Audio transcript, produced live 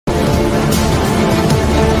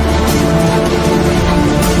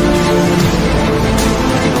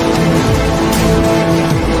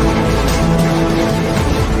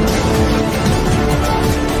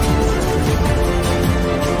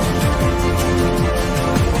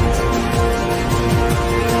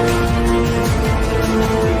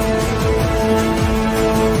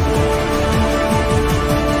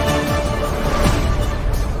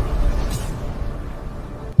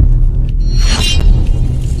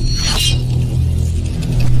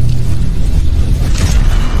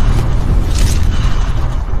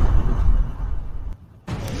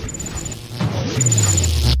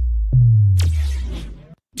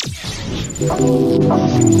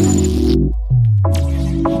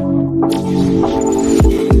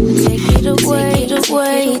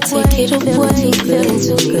it away, feeling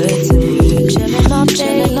too good to me.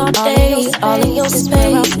 Chilling all day, all in your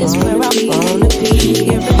space is where I wanna be.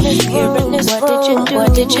 Here in this room,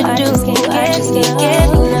 what did you do? I just can't get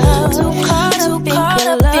enough. Too caught up in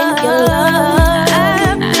your love.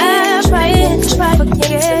 I'm trying to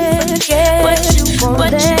forget, but you won't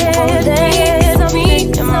let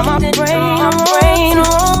me. In my brain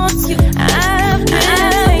wants you. I've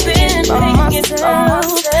been by myself,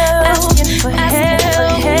 asking for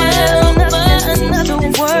help, but nothing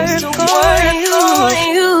to work on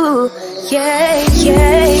you. Yeah.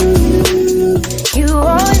 You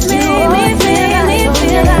always make me feel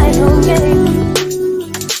like okay.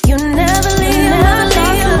 You never leave my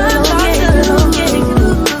thoughts alone.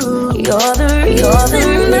 You're the reason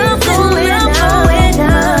I'm going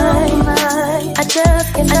out. I just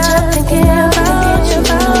can't stop thinking about you.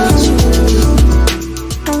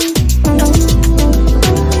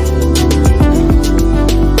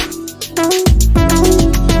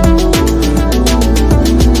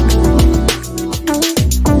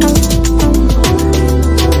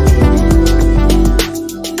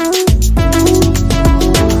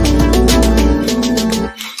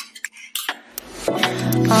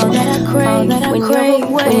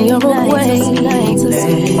 When you're away,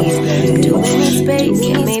 do any space,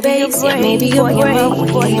 maybe a break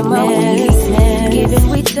for your weakness. Giving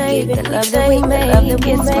we take, the love that we made,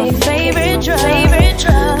 it's my favorite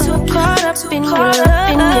drug. Too caught up in your love.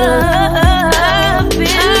 I've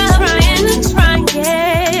been trying,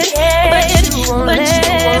 but you won't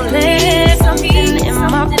let something in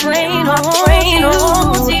my brain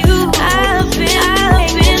hold you. I've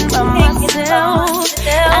been by myself,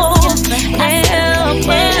 asking for help,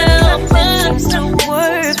 but seems to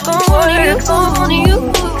work on you.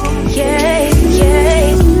 Yeah.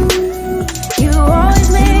 You always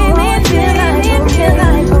make me feel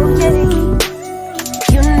like okay.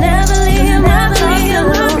 You never leave my thoughts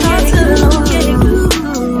alone.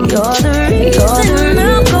 You're the reason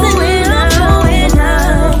I'm going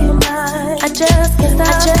out. I just can't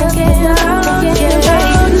stop thinking about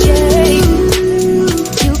you.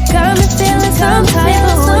 You got me feeling some type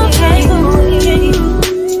of way.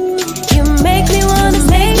 You make me wanna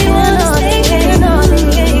stay on it.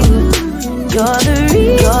 You're the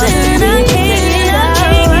reason I can't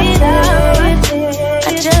get out. I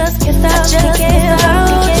just can't stop thinking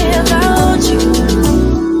about you.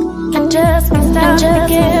 I just can't stop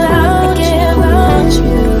thinking about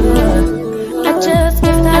you. I just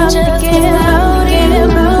can't stop thinking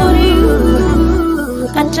about you.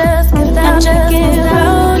 I just can't stop thinking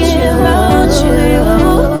about you.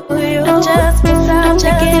 I just can't stop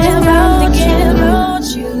thinking about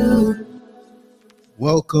you.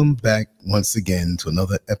 Welcome back once again to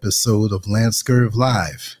another episode of Lancescurv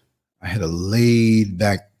Live. I had a laid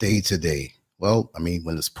back day today. Well, I mean,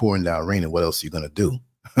 when it's pouring down raining, what else are you going to do?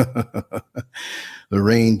 The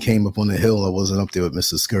rain came up on the hill. I wasn't up there with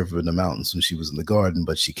Mrs. Scurv in the mountains when she was in the garden,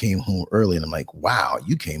 but she came home early. And I'm like, wow,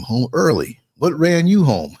 you came home early. What ran you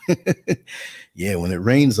home? Yeah, when it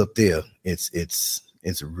rains up there, it's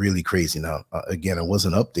really crazy. Now, again, I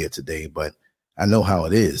wasn't up there today, but I know how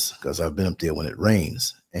it is because I've been up there when it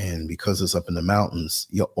rains. And because it's up in the mountains,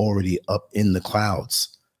 you're already up in the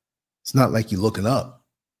clouds. It's not like you're looking up.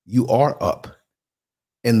 You are up.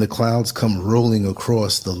 And the clouds come rolling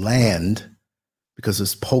across the land because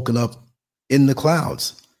it's poking up in the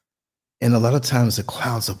clouds. And a lot of times the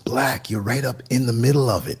clouds are black. You're right up in the middle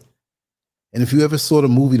of it. And if you ever saw the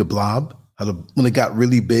movie The Blob, when it got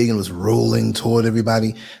really big and was rolling toward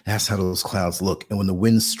everybody, that's how those clouds look. And when the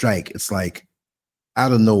winds strike, it's like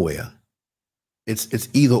out of nowhere. It's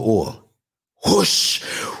either or. Whoosh,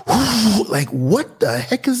 whoosh, like what the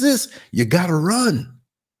heck is this? You gotta run.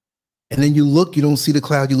 And then you look, you don't see the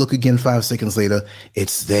cloud. You look again 5 seconds later,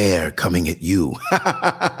 it's there coming at you.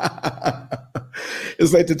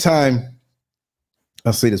 It's like the time,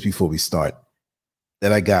 I'll say this before we start,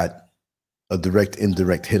 that I got a direct,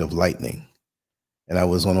 indirect hit of lightning. And I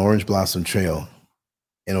was on Orange Blossom Trail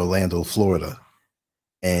in Orlando, Florida.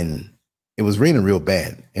 And it was raining real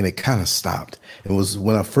bad, and it kind of stopped. It was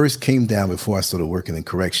when I first came down before I started working in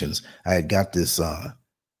corrections. I had got this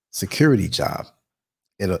security job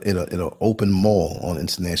in an open mall on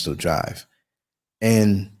International Drive,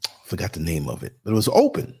 and I forgot the name of it, but it was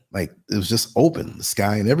open. Like it was just open, the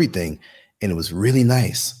sky and everything, and it was really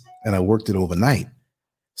nice. And I worked it overnight,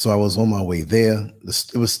 so I was on my way there.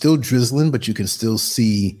 It was still drizzling, but you can still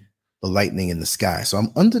see the lightning in the sky. So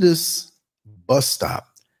I'm under this bus stop.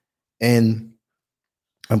 And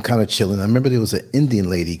I'm kind of chilling. I remember there was an Indian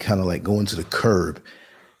lady kind of like going to the curb,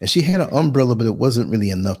 and she had an umbrella, but it wasn't really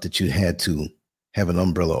enough that you had to have an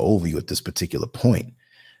umbrella over you at this particular point.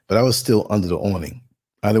 but I was still under the awning.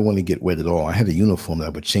 I didn't want to get wet at all. I had a uniform that I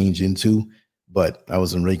would change into, but I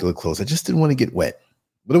was in regular clothes. I just didn't want to get wet,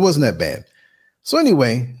 but it wasn't that bad. So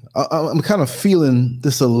anyway, I'm kind of feeling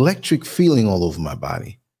this electric feeling all over my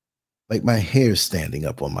body, like my hair standing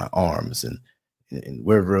up on my arms and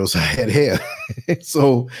wherever else I had hair.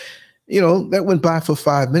 So, that went by for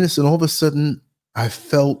 5 minutes, and all of a sudden I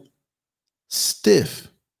felt stiff.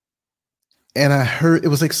 And I heard, it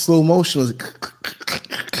was like slow motion. It was like,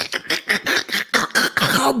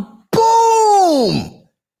 boom!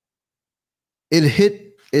 It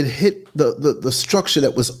hit the structure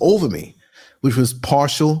that was over me, which was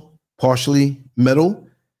partially metal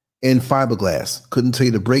and fiberglass. Couldn't tell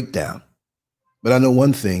you the breakdown. But I know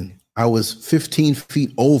one thing. I was 15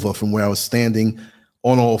 feet over from where I was standing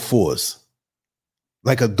on all fours,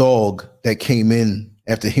 like a dog that came in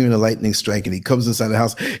after hearing a lightning strike, and he comes inside the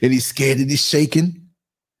house and he's scared and he's shaking.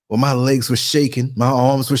 Well, my legs were shaking, my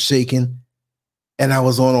arms were shaking, and I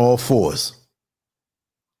was on all fours.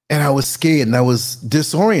 And I was scared and I was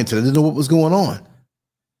disoriented. I didn't know what was going on.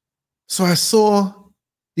 So I saw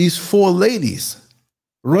these 4 ladies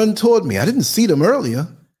run toward me. I didn't see them earlier,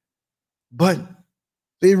 but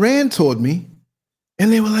they ran toward me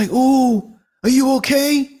and they were like, "Ooh, are you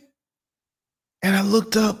okay?" And I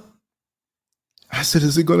looked up. I said,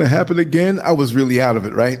 "Is it going to happen again?" I was really out of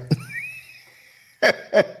it, right?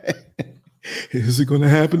 Is it going to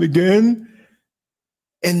happen again?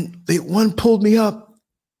 And one pulled me up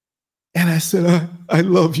and I said, I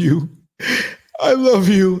love you. I love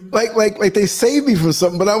you. Like they saved me from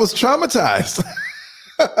something, but I was traumatized.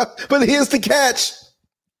 But here's the catch.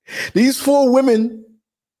 These 4 women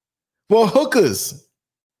were hookers.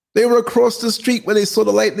 They were across the street when they saw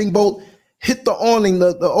the lightning bolt hit the awning,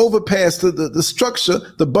 the overpass, the structure,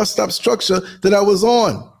 the bus stop structure that I was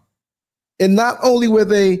on. And not only were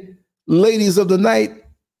they ladies of the night,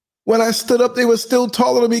 when I stood up, they were still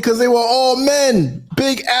taller than me because they were all men.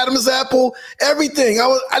 Big Adam's apple, everything.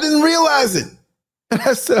 I didn't realize it. And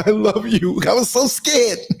I said, "I love you." I was so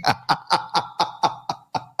scared.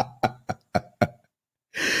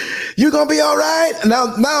 "You're going to be all right?"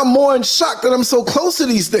 Now I'm more in shock that I'm so close to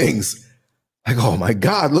these things. Like, oh my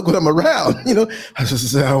God, look what I'm around. I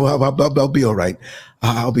just said, I'll be all right.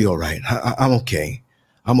 I'll be all right. I'm okay.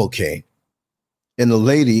 I'm okay. And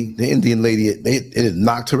the Indian lady, it had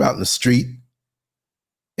knocked her out in the street.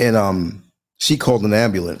 And she called an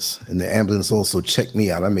ambulance. And the ambulance also checked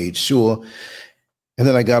me out. I made sure. And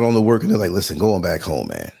then I got on to work and they're like, "Listen, go on back home,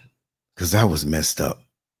 man." Because that was messed up.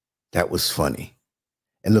 That was funny.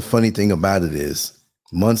 And the funny thing about it is,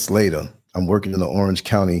 months later, I'm working in the Orange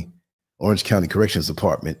County Corrections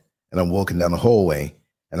Department, and I'm walking down the hallway,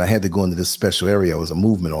 and I had to go into this special area. It was a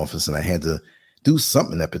movement office, and I had to do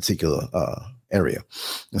something in that particular area.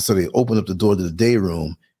 And so they opened up the door to the day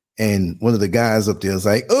room, and one of the guys up there was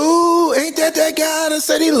like, "Oh, ain't that guy that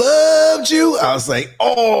said he loved you?" I was like,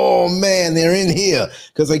 "Oh, man, they're in here."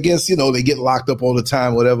 Because I guess, they get locked up all the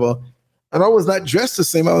time, whatever. And I was not dressed the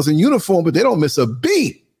same. I was in uniform, but they don't miss a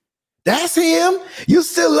beat. "That's him? You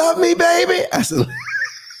still love me, baby?" I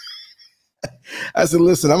said,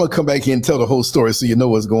 "Listen, I'm going to come back here and tell the whole story so you know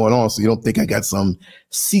what's going on, so you don't think I got some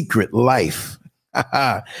secret life."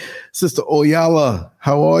 Sister Oyala,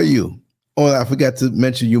 how are you? Oh, I forgot to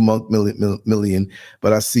mention you, Monk Million,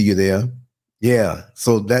 but I see you there. Yeah,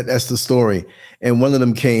 so that's the story. And one of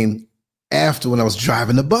them came after when I was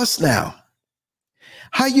driving the bus now.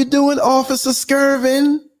 "How you doing, Officer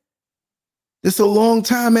Skirvin?" It's a long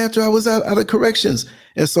time after I was out of corrections.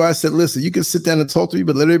 And so I said, "Listen, you can sit down and talk to me,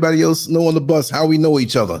 but let everybody else know on the bus how we know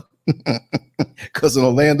each other." Because in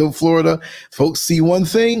Orlando, Florida, folks see one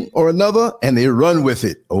thing or another and they run with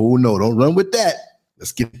it. Oh, no, don't run with that.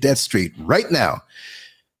 Let's get that straight right now.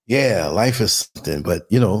 Yeah, life is something. But,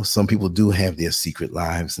 some people do have their secret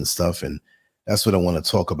lives and stuff. And that's what I want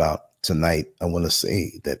to talk about tonight. I want to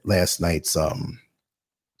say that last night's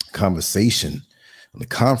conversation on the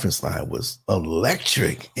conference line was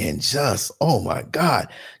electric and just, oh my God.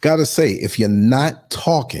 Gotta say, if you're not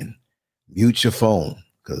talking, mute your phone,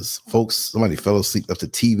 because somebody fell asleep, left the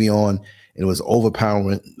TV on, and it was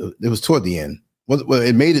overpowering. It was toward the end. Well,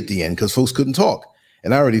 it made it the end because folks couldn't talk,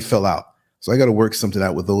 and I already fell out. So I got to work something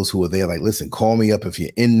out with those who are there. Like, listen, call me up if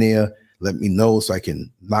you're in there. Let me know so I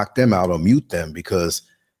can knock them out or mute them, because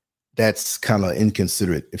that's kind of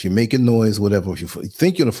inconsiderate. If you're making noise, whatever, if you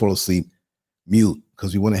think you're going to fall asleep, mute,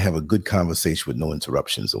 because we want to have a good conversation with no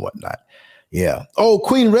interruptions and whatnot. Yeah. Oh,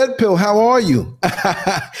 Queen Red Pill, how are you?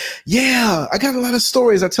 Yeah, I got a lot of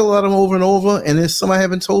stories. I tell a lot of them over and over, and there's some I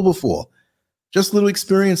haven't told before. Just little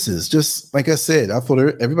experiences. Just like I said, I thought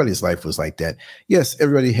everybody's life was like that. Yes,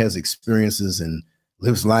 everybody has experiences and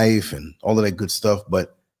lives life and all of that good stuff.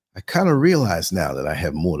 But I kind of realize now that I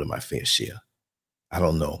have more than my fair share. I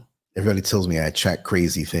don't know. Everybody tells me I attract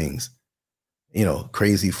crazy things,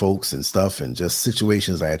 crazy folks and stuff, and just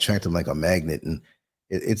situations. I attract them like a magnet. And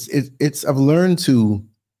I've learned to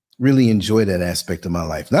really enjoy that aspect of my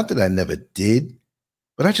life. Not that I never did,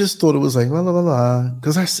 but I just thought it was like, la, la, la, la,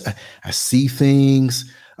 because I see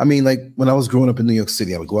things. I mean, like when I was growing up in New York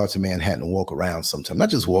City, I would go out to Manhattan and walk around sometimes, not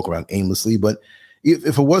just walk around aimlessly, but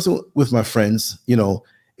if it wasn't with my friends,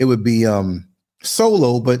 it would be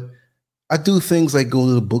solo, but I do things like go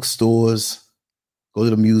to the bookstores, go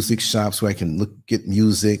to the music shops where I can get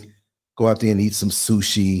music, go out there and eat some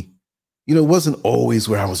sushi. It wasn't always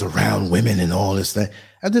where I was around women and all this thing.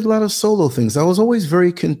 I did a lot of solo things. I was always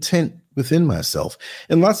very content within myself.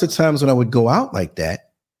 And lots of times when I would go out like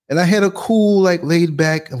that, and I had a cool, like laid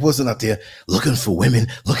back, I wasn't out there looking for women,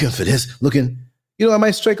 looking for this, I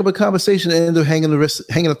might strike up a conversation and end up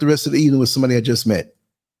hanging out the rest of the evening with somebody I just met.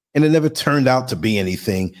 And it never turned out to be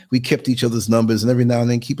anything. We kept each other's numbers and every now and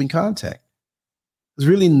then keep in contact. It was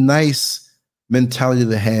really nice mentality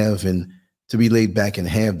to have and to be laid back and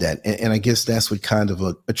have that. And I guess that's what kind of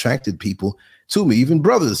attracted people to me, even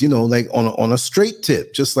brothers, like on a straight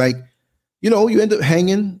tip, just like, you end up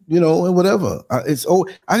hanging, and whatever. I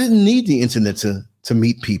didn't need the internet to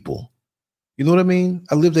meet people. You know what I mean?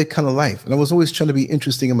 I lived that kind of life. And I was always trying to be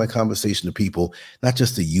interesting in my conversation to people, not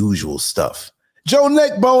just the usual stuff. Joe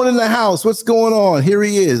Neckbone in the house. What's going on? Here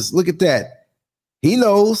he is. Look at that. He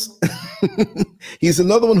knows. He's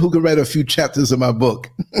another one who could write a few chapters of my book.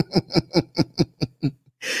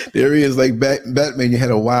 There he is, like Batman. You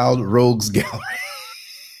had a wild rogues gallery.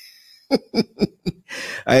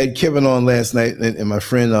 I had Kevin on last night, and my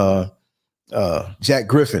friend Jack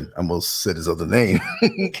Griffin. I almost said his other name.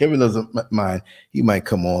 Kevin doesn't mind. He might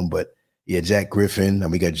come on, but yeah, Jack Griffin.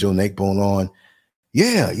 And we got Joe Neckbone on.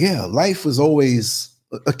 Yeah. Life was always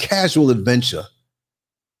a casual adventure.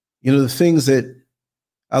 The things that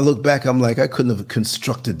I look back, I'm like, I couldn't have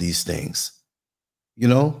constructed these things,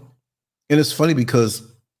 And it's funny because,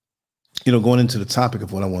 going into the topic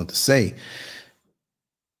of what I wanted to say,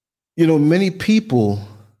 many people,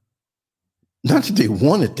 not that they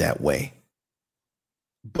want it that way,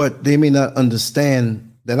 but they may not understand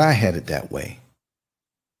that I had it that way.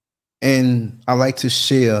 And I like to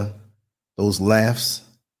share those laughs.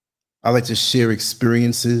 I like to share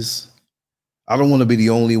experiences. I don't want to be the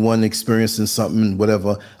only one experiencing something,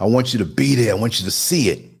 whatever. I want you to be there. I want you to see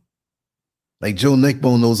it. Like Joe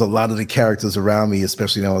Neckbone knows a lot of the characters around me,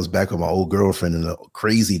 especially when I was back with my old girlfriend in the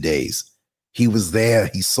crazy days. He was there.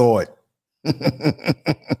 He saw it.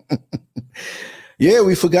 Yeah,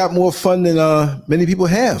 we forgot more fun than many people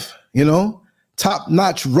have,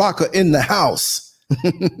 Top-notch rocker in the house.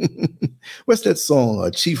 What's that song?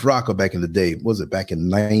 Chief Rocker back in the day. Was it back in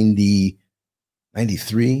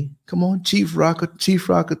 93? Come on, Chief Rocker.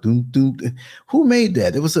 Doom, doom. Who made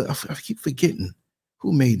that? I keep forgetting.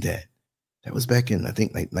 Who made that? That was back in, I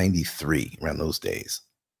think, like 93, around those days.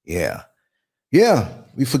 Yeah.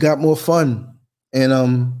 We forgot more fun. And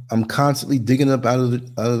I'm constantly digging up out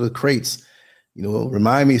of the crates.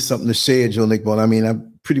 Remind me of something to share, Joe Neckbone. I mean, I've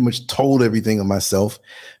pretty much told everything of myself.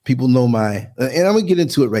 People know and I'm gonna get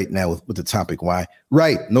into it right now with the topic. Why?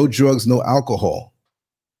 Right. No drugs, no alcohol.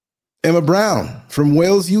 Emma Brown from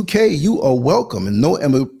Wales, UK. You are welcome. And know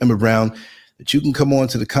Emma Brown that you can come on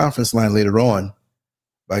to the conference line later on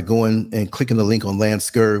by going and clicking the link on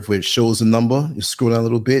Lancescurv where it shows the number. You scroll down a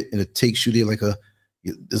little bit and it takes you there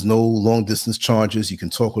there's no long distance charges. You can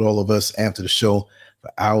talk with all of us after the show for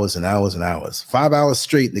hours and hours and hours. 5 hours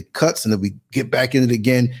straight, and it cuts, and then we get back in it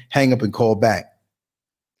again, hang up and call back.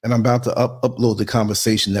 And I'm about to upload the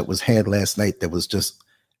conversation that was had last night that was just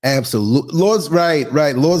absolute. Lords, right.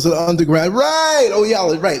 Lords of the Underground, right. Oh,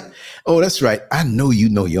 y'all, right. Oh, that's right. I know you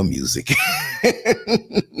know your music.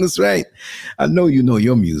 That's right. I know you know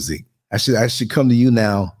your music. I should come to you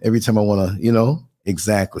now every time I want to,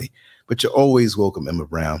 exactly. But you're always welcome, Emma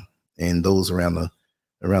Brown, and those around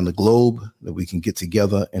the globe that we can get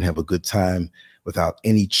together and have a good time without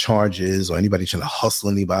any charges or anybody trying to hustle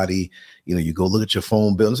anybody. You go look at your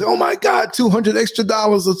phone bill and say, oh my God, $200 extra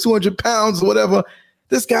or 200 pounds or whatever.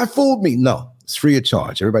 This guy fooled me. No, it's free of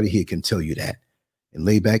charge. Everybody here can tell you that. And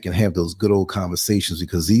lay back and have those good old conversations,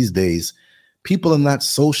 because these days people are not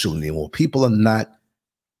social anymore. People are not,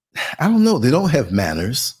 I don't know. They don't have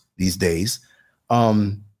manners these days.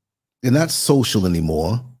 They're not social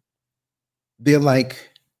anymore. They're like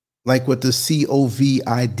what the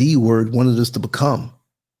COVID word wanted us to become.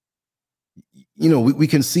 We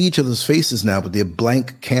can see each other's faces now, but they're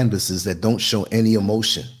blank canvases that don't show any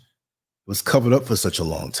emotion. It was covered up for such a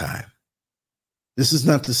long time. This is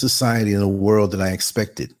not the society and the world that I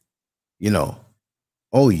expected. You know,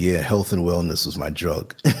 oh yeah, health and wellness was my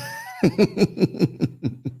drug.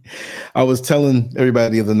 I was telling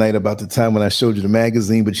everybody the other night about the time when I showed you the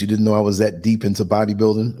magazine, but you didn't know I was that deep into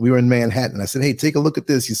bodybuilding. We were in Manhattan. I said, hey, take a look at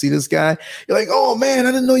this. You see this guy? You're like, oh man,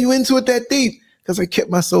 I didn't know you into it that deep, because I kept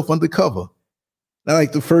myself undercover. Now,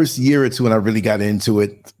 like the first year or two when I really got into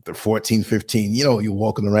it, the 14, 15, you know, you're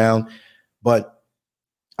walking around, but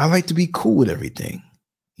I like to be cool with everything,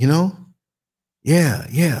 you know? Yeah,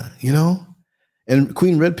 you know? And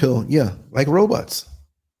Queen Red Pill, yeah, like robots.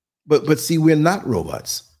 But see, we're not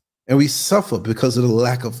robots. And we suffer because of the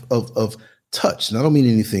lack of touch. And I don't mean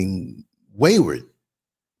anything wayward,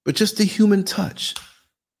 but just the human touch.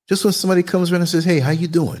 Just when somebody comes around and says, hey, how you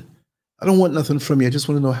doing? I don't want nothing from you. I just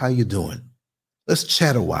want to know how you're doing. Let's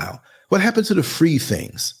chat a while. What happened to the free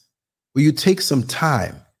things where you take some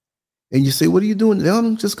time and you say, what are you doing?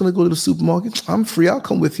 I'm just going to go to the supermarket. I'm free. I'll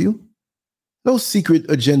come with you. No secret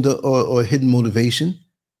agenda or hidden motivation.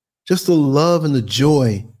 Just the love and the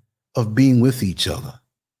joy of being with each other.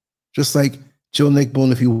 Just like Joe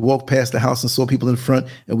Neckbone, if he walked past the house and saw people in front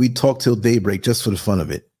and we talked till daybreak just for the fun of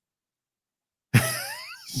it.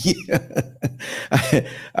 Yeah.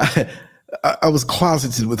 I was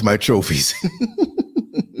closeted with my trophies.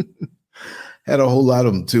 Had a whole lot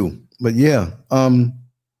of them too. But yeah,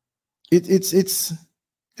 it's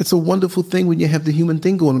a wonderful thing when you have the human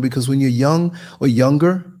thing going on, because when you're young or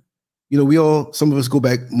younger, you know, some of us go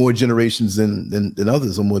back more generations than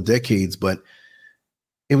others, or more decades, but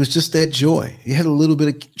it was just that joy. You had a little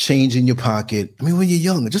bit of change in your pocket. I mean, when you're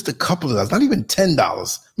young, just a couple of dollars, not even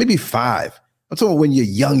 $10, maybe $5. I'm talking when you're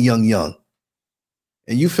young.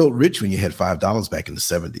 And you felt rich when you had $5 back in the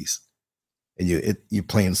 70s. And you're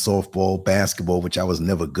playing softball, basketball, which I was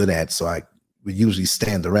never good at. So I would usually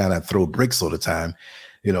stand around. I'd throw bricks all the time,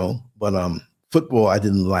 you know. But football I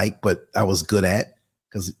didn't like, but I was good at,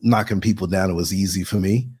 because knocking people down, it was easy for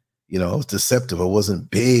me. You know, it was deceptive. I wasn't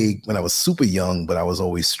big when I was super young, but I was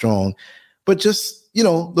always strong. But just, you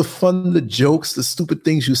know, the fun, the jokes, the stupid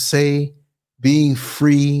things you say, being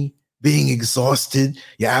free, being exhausted,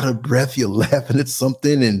 you're out of breath, you're laughing at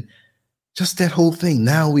something, and just that whole thing.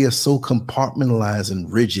 Now we are so compartmentalized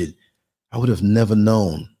and rigid. I would have never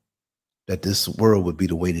known that this world would be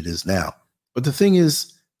the way it is now. But the thing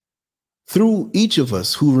is, through each of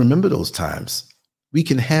us who remember those times, we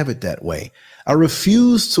can have it that way. I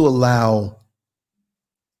refuse to allow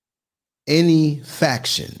any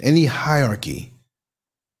faction, any hierarchy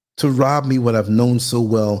to rob me what I've known so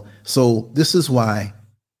well. So this is why,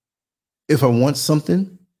 if I want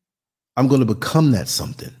something, I'm going to become that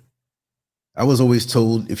something. I was always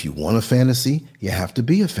told, if you want a fantasy, you have to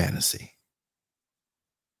be a fantasy.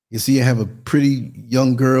 You see, you have a pretty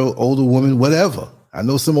young girl, older woman, whatever. I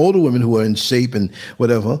know some older women who are in shape and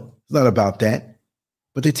whatever. It's not about that.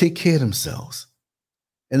 But they take care of themselves.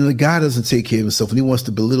 And the guy doesn't take care of himself, and he wants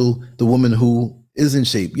to belittle the woman who is in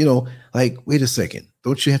shape. You know, like, wait a second.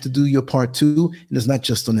 Don't you have to do your part too? And it's not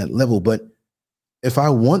just on that level. But if I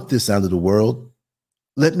want this out of the world,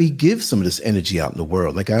 let me give some of this energy out in the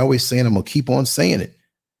world. Like I always say, and I'm going to keep on saying it.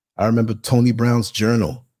 I remember Tony Brown's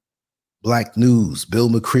Journal, Black News, Bill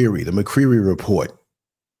McCreary, the McCreary Report,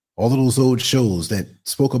 all of those old shows that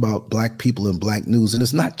spoke about Black people and Black news. And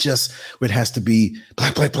it's not just where it has to be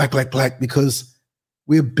black, because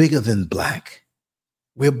we're bigger than Black.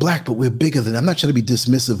 We're Black, but we're bigger than. I'm not trying to be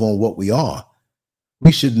dismissive on what we are.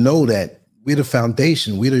 We should know that we're the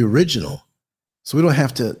foundation. We're the original. So we don't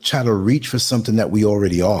have to try to reach for something that we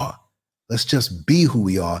already are. Let's just be who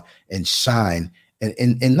we are and shine,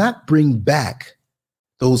 and not bring back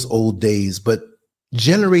those old days, but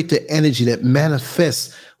generate the energy that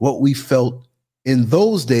manifests what we felt in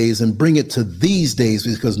those days and bring it to these days,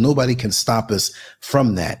 because nobody can stop us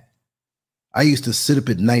from that. I used to sit up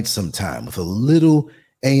at night sometime with a little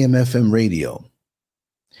AM FM radio.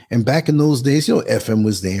 And back in those days, you know, FM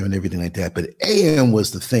was there and everything like that, but AM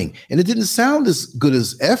was the thing. And it didn't sound as good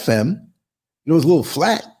as FM. It was a little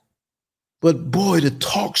flat. But boy, the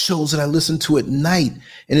talk shows that I listened to at night,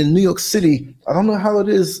 and in New York City, I don't know how it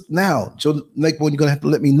is now. Joe Neckbone, you're going to have to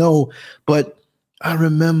let me know. But I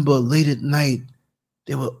remember late at night,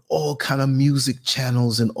 there were all kind of music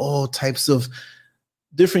channels and all types of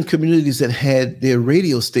different communities that had their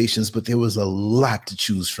radio stations, but there was a lot to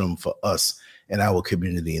choose from for us and our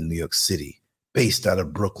community in New York City, based out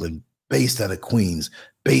of Brooklyn, based out of Queens,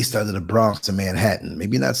 based out of the Bronx and Manhattan,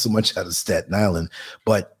 maybe not so much out of Staten Island,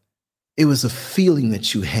 but it was a feeling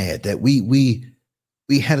that you had, that we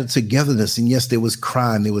had a togetherness. And yes, there was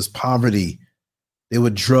crime, there was poverty, there were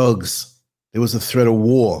drugs, there was a threat of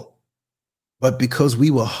war. but because we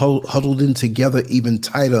were huddled in together even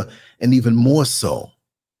tighter and even more so.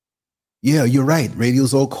 Yeah, you're right.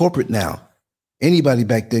 Radio's all corporate now. Anybody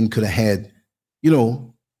back then could have had,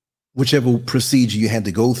 whichever procedure you had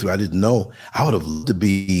to go through. I didn't know. I would have loved to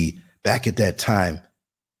be back at that time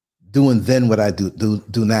doing then what I do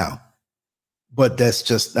now. But that's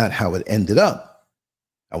just not how it ended up.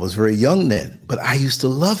 I was very young then, but I used to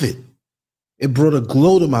love it. It brought a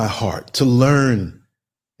glow to my heart to learn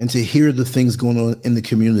and to hear the things going on in the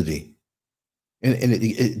community. And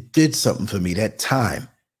it did something for me that time.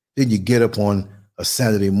 Then you get up on a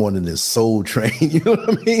Saturday morning in Soul Train, you know what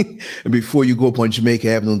I mean? And before you go up on Jamaica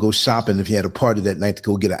Avenue and go shopping, if you had a party that night to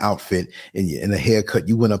go get an outfit and a haircut,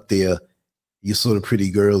 you went up there, you saw the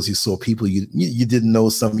pretty girls, you saw people you didn't know,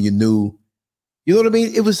 some you knew. You know what I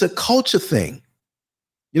mean? It was a culture thing.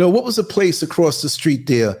 What was a place across the street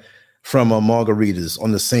there from Margaritas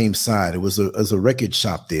on the same side? It was a record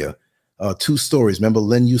shop there, 2 stories. Remember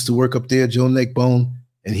Len used to work up there, Joe Neckbone?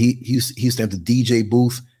 And he used to have the DJ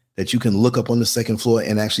booth that you can look up on the second floor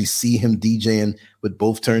and actually see him DJing with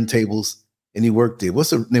both turntables. And he worked there. What's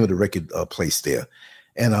the name of the record place there?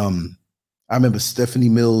 And I remember Stephanie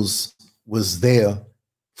Mills was there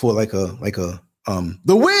for like a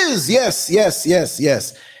The Wiz. Yes.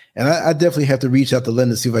 And I definitely have to reach out to Len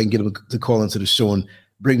to see if I can get him to call into the show and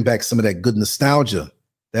bring back some of that good nostalgia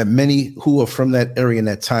that many who are from that area in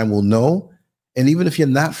that time will know. And even if you're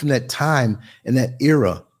not from that time and that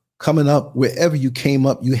era, coming up, wherever you came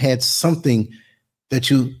up, you had something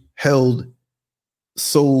that you held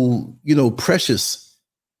so, precious.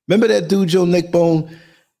 Remember that dude, Joe Neckbone,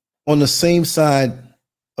 on the same side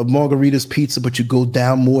of Margarita's Pizza, but you go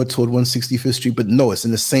down more toward 165th Street, but no, it's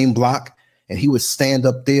in the same block. And he would stand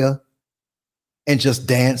up there and just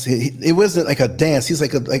dance. It wasn't like a dance. He's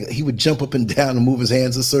like he would jump up and down and move his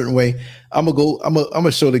hands a certain way. I'm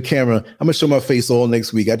gonna show the camera. I'm gonna show my face all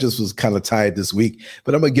next week. I just was kind of tired this week,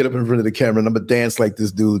 but I'm gonna get up in front of the camera and I'm gonna dance like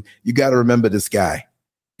this dude. You got to remember this guy.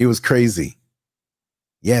 He was crazy.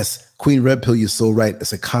 Yes, Queen Red Pill, you're so right.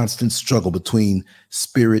 It's a constant struggle between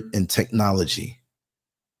spirit and technology.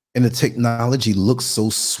 And the technology looks so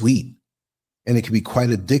sweet and it can be quite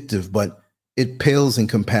addictive, but it pales in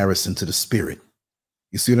comparison to the spirit.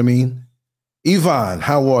 You see what I mean? Yvonne,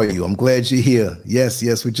 how are you? I'm glad you're here. Yes,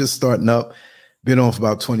 we're just starting up. Been on for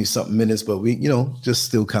about 20 something minutes, but we, just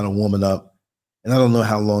still kind of warming up. And I don't know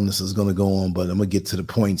how long this is going to go on, but I'm going to get to the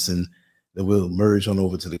points and then we'll merge on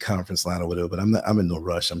over to the conference line or whatever. But I'm in no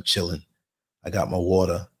rush. I'm chilling. I got my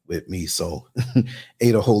water with me. So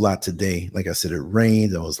ate a whole lot today. Like I said, it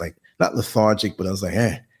rained. I was like, not lethargic, but I was like,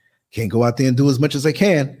 can't go out there and do as much as I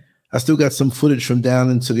can. I still got some footage from down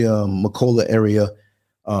into the Macola area,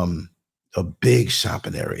 a big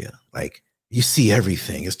shopping area. Like you see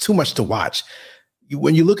everything. It's too much to watch.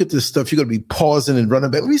 When you look at this stuff, you're going to be pausing and running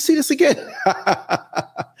back. Let me see this again.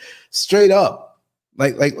 Straight up.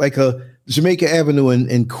 Like a Jamaica Avenue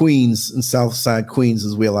in Queens, in Southside Queens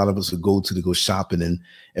is where a lot of us would go to go shopping and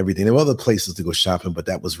everything. There were other places to go shopping, but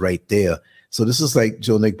that was right there. So this is like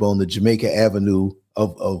Joe Neckbone, the Jamaica Avenue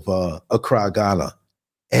of Accra, Ghana.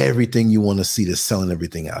 Everything you want to see, they're selling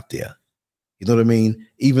everything out there. You know what I mean?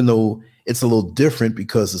 Even though it's a little different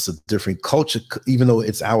because it's a different culture, even though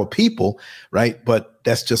it's our people, right? But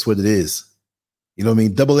that's just what it is. You know what I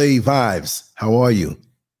mean? Double A Vibes, how are you?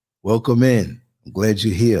 Welcome in. I'm glad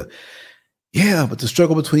you're here. Yeah, but the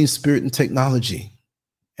struggle between spirit and technology.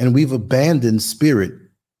 And we've abandoned spirit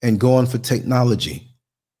and gone for technology.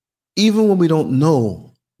 Even when we don't know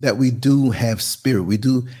that we do have spirit, we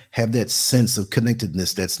do have that sense of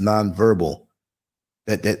connectedness that's nonverbal,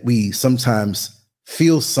 that we sometimes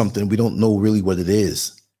feel something, we don't know really what it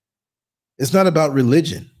is. It's not about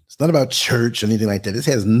religion. It's not about church or anything like that. It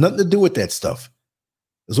has nothing to do with that stuff.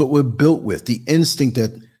 It's what we're built with, the instinct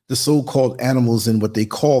that the so-called animals in what they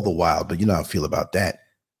call the wild, but you know how I feel about that.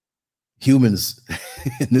 Humans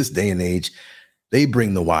in this day and age, they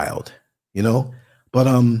bring the wild, but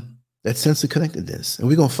that sense of connectedness. And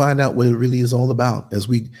we're going to find out what it really is all about as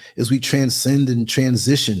we transcend and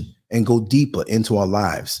transition and go deeper into our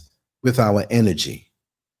lives with our energy.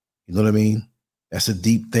 You know what I mean? That's a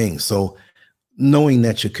deep thing. So knowing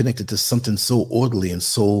that you're connected to something so orderly and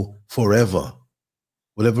so forever,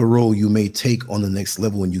 whatever role you may take on the next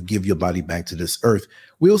level when you give your body back to this earth,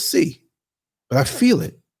 we'll see. But I feel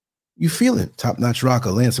it. You feel it. Top-notch rocker,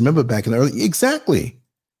 Lance. Remember back in the early, exactly.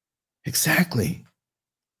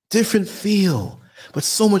 Different feel, but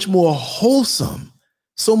so much more wholesome,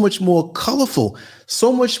 so much more colorful,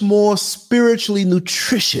 so much more spiritually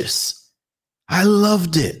nutritious. I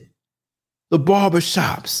loved it. The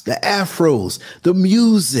barbershops, the afros, the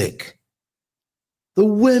music, the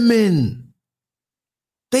women.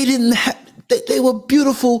 They didn't have, they were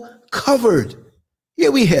beautiful covered. Yeah,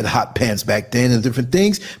 we had hot pants back then and different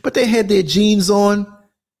things, but they had their jeans on.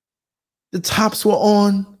 The tops were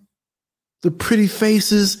on, the pretty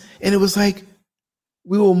faces. And it was like,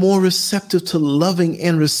 we were more receptive to loving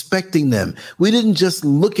and respecting them. We didn't just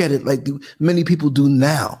look at it like many people do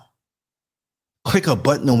now. Click a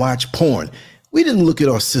button and watch porn. We didn't look at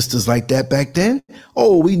our sisters like that back then.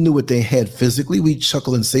 Oh, we knew what they had physically. We'd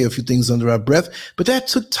chuckle and say a few things under our breath, but that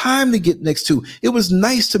took time to get next to. It was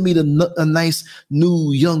nice to meet a nice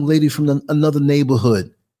new young lady from another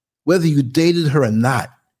neighborhood, whether you dated her or not.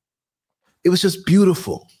 It was just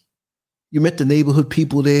beautiful. You met the neighborhood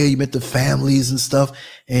people there. You met the families and stuff.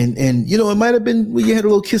 And you know, it might have been where you had a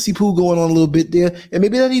little kissy poo going on a little bit there. And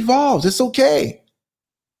maybe that evolves. It's okay.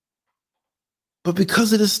 But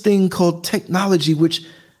because of this thing called technology, which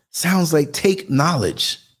sounds like take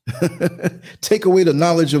knowledge, take away the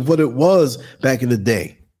knowledge of what it was back in the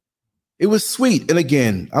day. It was sweet. And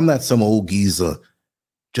again, I'm not some old geezer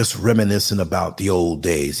just reminiscing about the old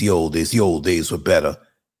days. The old days were better.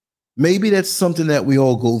 Maybe that's something that we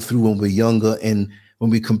all go through when we're younger and when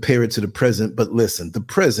we compare it to the present. But listen, the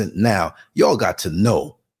present now, y'all got to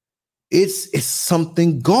know it's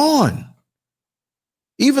something gone.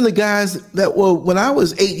 Even the guys that were, when I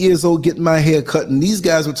was 8 years old getting my hair cut, and these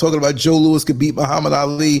guys were talking about Joe Louis could beat Muhammad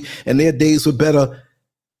Ali and their days were better.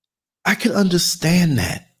 I can understand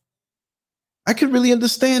that. I can really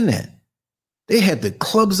understand that. They had the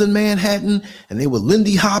clubs in Manhattan and they were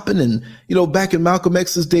Lindy hopping. And, you know, back in Malcolm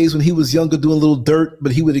X's days when he was younger doing a little dirt,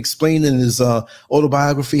 but he would explain in his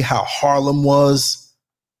autobiography how Harlem was.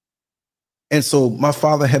 And so my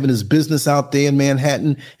father having his business out there in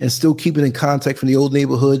Manhattan and still keeping in contact from the old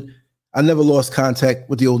neighborhood. I never lost contact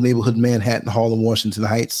with the old neighborhood in Manhattan, Harlem, Washington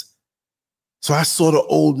Heights. So I saw the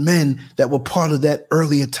old men that were part of that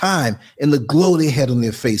earlier time and the glow they had on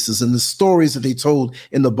their faces and the stories that they told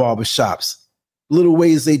in the barbershops, little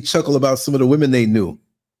ways they chuckle about some of the women they knew,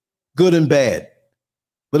 good and bad.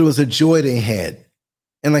 But it was a joy they had.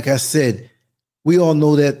 And like I said, we all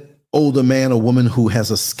know that older man or woman who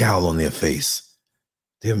has a scowl on their face.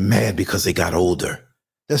 They're mad because they got older.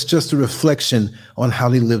 That's just a reflection on how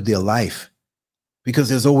they lived their life. Because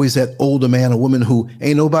there's always that older man or woman who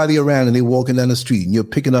ain't nobody around and they walking down the street and you're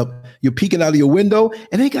peeking out of your window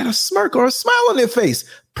and they got a smirk or a smile on their face,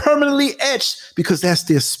 permanently etched because that's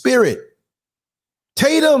their spirit.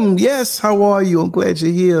 Tatum, yes, how are you? I'm glad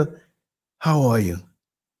you're here. How are you?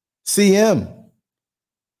 CM.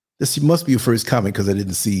 This must be your first comment because I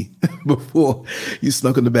didn't see before you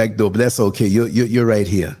snuck in the back door, but that's okay. You're right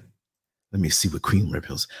here. Let me see what Queen Rip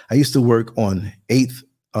Hills. I used to work on 8th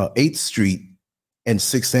Street and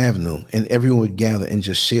 6th Avenue, and everyone would gather and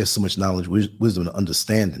just share so much knowledge, wisdom, and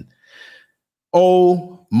understanding.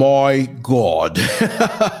 Oh my God.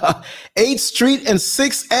 8th Street and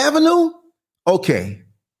 6th Avenue? Okay.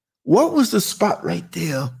 What was the spot right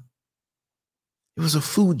there? It was a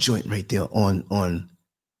food joint right there on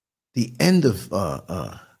the end of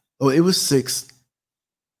it was 6th.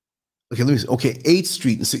 Okay, let me see. Okay, 8th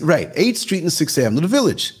Street and 6th, right. 8th Street and 6th Avenue, the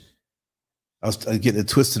Village. I was getting it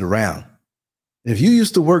twisted around. If you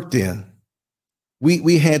used to work there,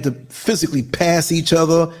 we had to physically pass each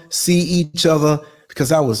other, see each other,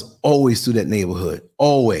 because I was always through that neighborhood,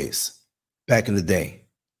 always back in the day.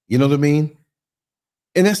 You know what I mean?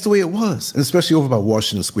 And that's the way it was, and especially over by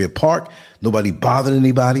Washington Square Park. Nobody bothered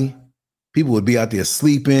anybody. People would be out there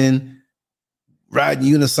sleeping, riding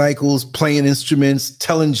unicycles, playing instruments,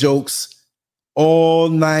 telling jokes all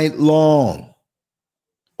night long.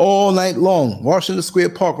 All night long. Washington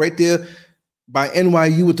Square Park right there by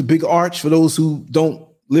NYU with the big arch. For those who don't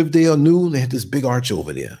live there or knew, they had this big arch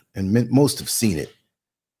over there, and most have seen it.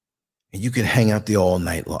 And you can hang out there all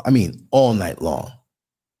night long. I mean, all night long.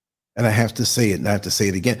 And I have to say it, and I have to say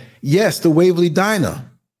it again. Yes, the Waverly Diner.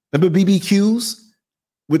 Remember BBQs?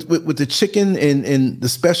 With the chicken and the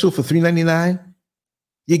special for $3.99,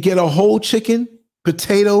 you get a whole chicken,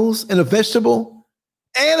 potatoes, and a vegetable,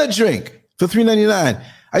 and a drink for $3.99.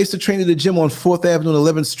 I used to train at the gym on 4th Avenue and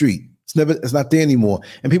 11th Street. It's not there anymore.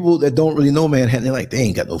 And people that don't really know Manhattan, they're like, they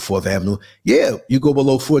ain't got no 4th Avenue. Yeah, you go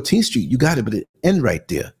below 14th Street, you got it, but it end right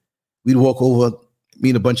there. We'd walk over,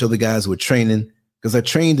 meet a bunch of other guys who were training, because I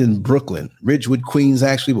trained in Brooklyn, Ridgewood, Queens,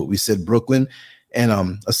 actually, but we said Brooklyn.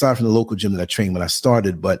 And aside from the local gym that I trained when I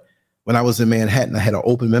started, but when I was in Manhattan, I had an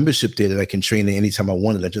open membership there that I can train in anytime I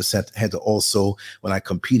wanted. I just had to also, when I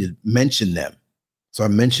competed, mention them. So I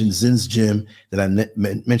mentioned Zin's Gym, that I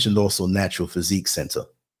mentioned also Natural Physique Center.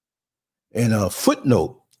 And a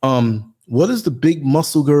footnote, what is the big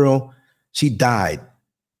muscle girl? She died.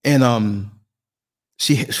 And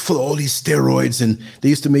She full of all these steroids, and they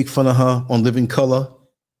used to make fun of her on Living Color.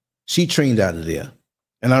 She trained out of there.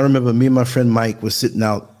 And I remember me and my friend Mike was sitting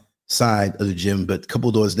outside of the gym, but a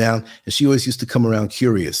couple doors down, and she always used to come around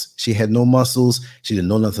curious. She had no muscles. She didn't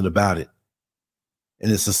know nothing about it.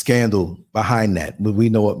 And it's a scandal behind that. But we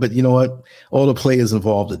know it. But you know what? All the players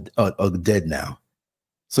involved are dead now.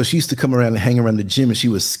 So she used to come around and hang around the gym, and she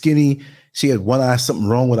was skinny. She had one eye, something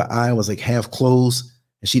wrong with her eye, was like half closed.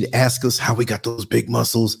 And she'd ask us how we got those big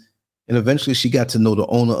muscles. And eventually she got to know the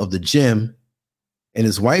owner of the gym, and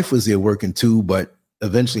his wife was there working too, but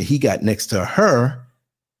eventually he got next to her.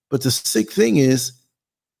 But the sick thing is,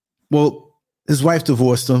 well, his wife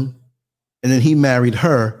divorced him, and then he married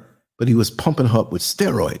her, but he was pumping her up with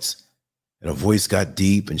steroids. And her voice got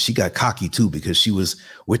deep, and she got cocky too because she was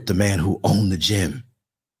with the man who owned the gym.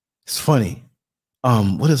 It's funny.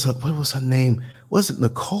 What was her name? Was it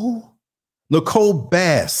Nicole? Nicole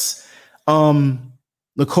Bass.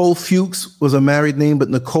 Nicole Fuchs was a married name, but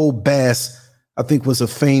Nicole Bass, I think, was a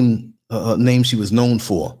famed name she was known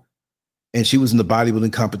for. And she was in the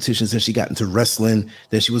bodybuilding competitions, and she got into wrestling.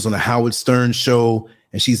 Then she was on a Howard Stern show,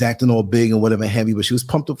 and she's acting all big and whatever heavy, but she was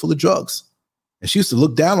pumped up full of drugs. And she used to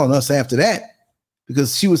look down on us after that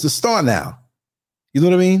because she was the star now. You know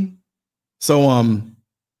what I mean? So,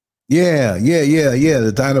 yeah.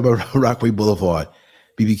 The diner by Rockaway Boulevard.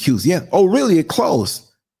 BBQs. Yeah. Oh, really? It closed.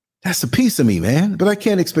 That's a piece of me, man. But I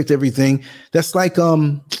can't expect everything. That's like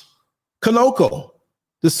Kanoko,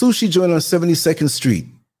 the sushi joint on 72nd Street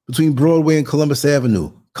between Broadway and Columbus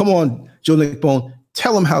Avenue. Come on, Joe Nickbone.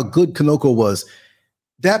 Tell them how good Kanoko was.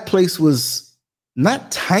 That place was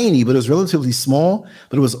not tiny, but it was relatively small,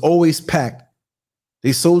 but it was always packed.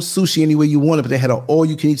 They sold sushi any way you wanted, but they had an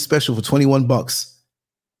all-you-can-eat special for $21.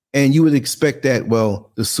 And you would expect that,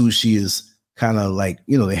 well, the sushi is kind of like,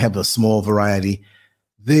 they have a small variety.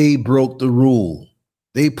 They broke the rule.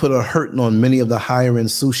 They put a hurting on many of the higher end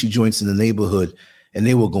sushi joints in the neighborhood, and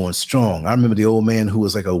they were going strong. I remember the old man who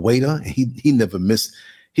was like a waiter. He never missed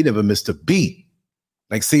a beat.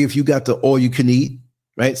 Like, say if you got the all you can eat,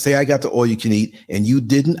 right? Say I got the all you can eat and you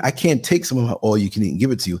didn't, I can't take some of my all you can eat and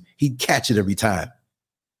give it to you. He'd catch it every time.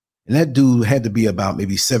 And that dude had to be about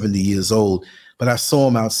maybe 70 years old. But I saw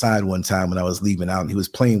him outside one time when I was leaving out, and he was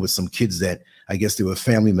playing with some kids that I guess they were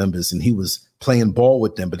family members, and he was playing ball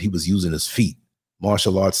with them, but he was using his feet,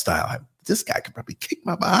 martial arts style. This guy could probably kick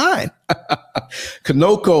my behind.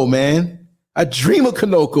 Kanoko, man. I dream of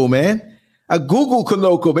Kanoko, man. I Google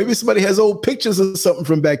Kanoko. Maybe somebody has old pictures or something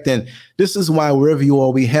from back then. This is why wherever you are,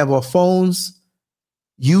 we have our phones.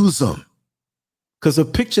 Use them. Because a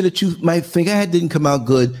picture that you might think didn't come out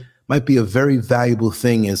good might be a very valuable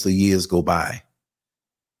thing as the years go by.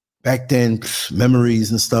 Back then,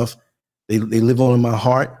 memories and stuff, they live on in my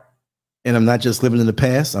heart. And I'm not just living in the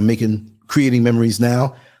past. I'm creating memories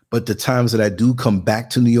now. But the times that I do come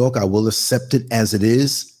back to New York, I will accept it as it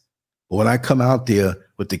is. But when I come out there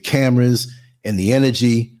with the cameras and the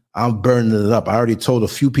energy, I'm burning it up. I already told a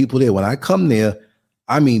few people there, when I come there,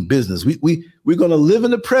 I mean business. We're going to live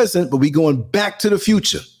in the present, but we're going back to the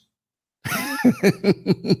future.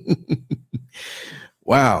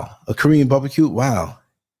 Wow. A Korean barbecue? Wow.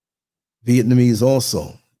 Vietnamese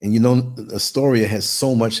also. And Astoria has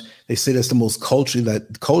so much. They say that's the most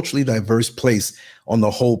culturally diverse place on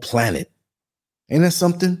the whole planet. Ain't that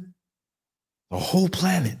something? The whole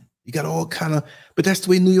planet. You got all kind of, but that's the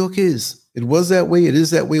way New York is. It was that way. It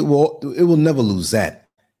is that way. Well, it will never lose that,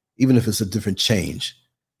 even if it's a different change,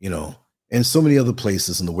 and so many other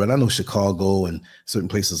places in the world. I know Chicago and certain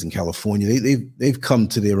places in California, they've come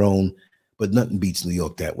to their own, but nothing beats New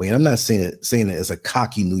York that way. And I'm not saying it as a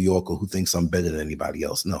cocky New Yorker who thinks I'm better than anybody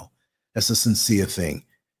else. No, that's a sincere thing.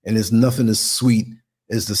 And there's nothing as sweet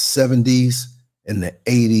as the 70s and the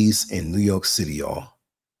 80s in New York City, y'all.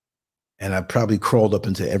 And I probably crawled up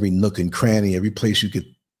into every nook and cranny, every place you could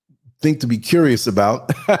think to be curious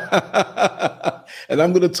about. And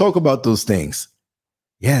I'm going to talk about those things.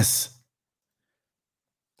 Yes.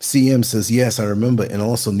 CM says, yes, I remember. And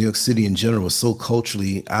also New York City in general was so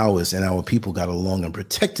culturally ours, and our people got along and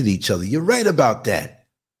protected each other. You're right about that.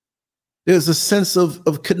 There's a sense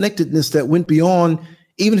of connectedness that went beyond,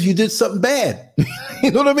 even if you did something bad. You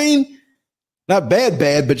know what I mean? Not bad,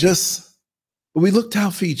 but we looked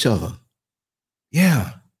out for each other.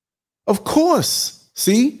 Yeah, of course.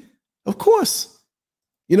 See, of course,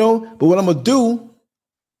 but what I'm going to do,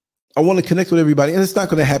 I want to connect with everybody, and it's not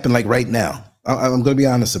going to happen like right now. I'm going to be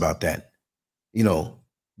honest about that,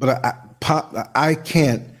 but I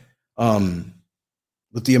can't,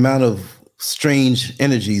 with the amount of strange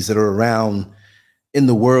energies that are around in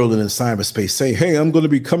the world and in cyberspace, say, hey, I'm going to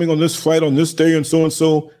be coming on this flight on this day and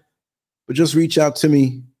so. But just reach out to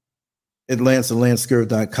me at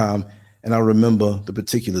Lancescurv.com, and I'll remember the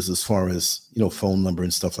particulars as far as, phone number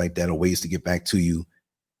and stuff like that, or ways to get back to you.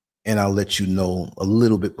 And I'll let you know a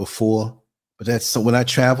little bit before. But that's, so when I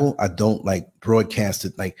travel, I don't like broadcast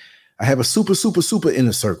it. Like, I have a super, super, super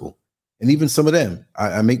inner circle. And even some of them,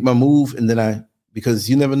 I make my move, and then because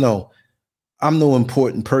you never know, I'm no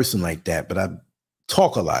important person like that, but I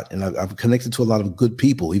talk a lot, and I've connected to a lot of good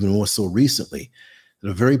people, even more so recently.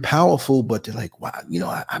 They're very powerful, but they're like, wow,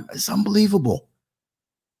 it's unbelievable.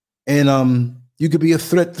 And you could be a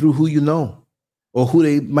threat through who you know, or who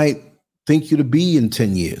they might think you to be in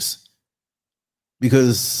 10 years,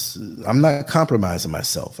 because I'm not compromising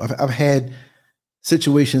myself. I've had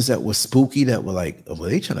situations that were spooky, that were like, oh, were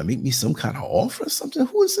they trying to make me some kind of offer or something?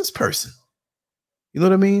 Who is this person? You know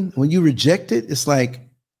what I mean? When you reject it, it's like,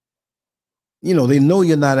 they know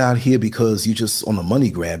you're not out here because you just on a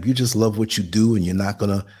money grab. You just love what you do, and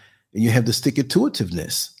and you have the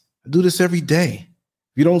stick-it-to-itiveness. I do this every day.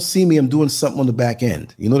 If you don't see me, I'm doing something on the back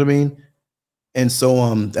end. You know what I mean? And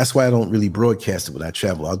so that's why I don't really broadcast it when I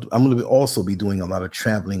travel. I'm going to also be doing a lot of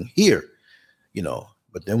traveling here,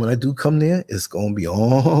 But then when I do come there, it's going to be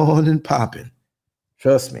on and popping.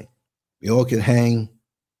 Trust me. We all can hang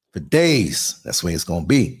for days. That's the way it's going to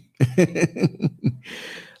be.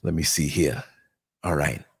 Let me see here. All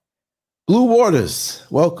right. Blue Waters,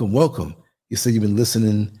 welcome, welcome. You said you've been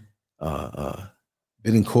listening, been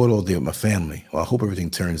in court all day with my family. Well, I hope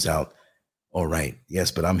everything turns out all right.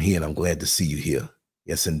 Yes, but I'm here, and I'm glad to see you here.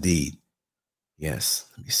 Yes, indeed. Yes,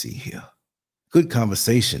 let me see here. Good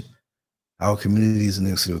conversation. Our communities in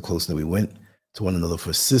New York City were close, and we went to one another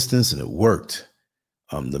for assistance, and it worked.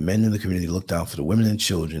 The men in the community looked out for the women and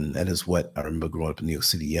children. That is what I remember growing up in New York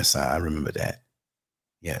City. Yes, I remember that.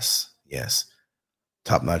 Yes.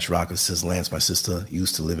 Top Notch Rocker says, Lance, my sister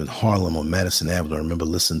used to live in Harlem on Madison Avenue. I remember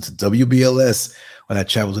listening to WBLS when I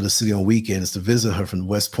traveled to the city on weekends to visit her from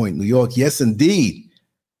West Point, New York. Yes, indeed.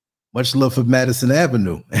 Much love for Madison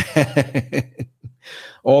Avenue.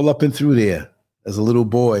 All up and through there as a little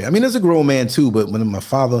boy. I mean, as a grown man too, but when my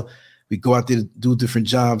father, we'd go out there to do different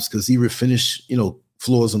jobs because he would finish,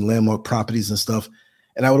 floors on landmark properties and stuff.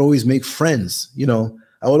 And I would always make friends,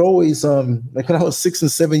 I would always, like when I was 6 and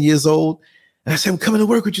 7 years old, and I said, I'm coming to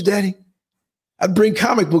work with you, Daddy. I'd bring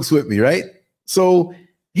comic books with me, right? So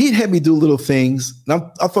he'd have me do little things. And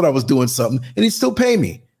I thought I was doing something, and he'd still pay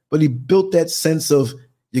me. But he built that sense of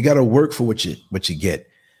you got to work for what you get.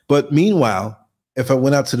 But meanwhile, if I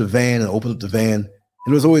went out to the van and opened up the van, and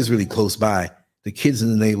it was always really close by, the kids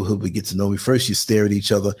in the neighborhood would get to know me. First, you stare at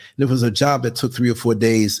each other. And if it was a job that took 3 or 4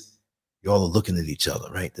 days, you all are looking at each other,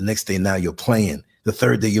 right? The next day, now you're playing. The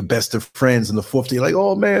third day, you're best of friends. And the fourth day, you're like,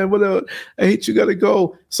 oh, man, whatever. I hate you, got to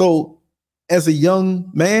go. So as a young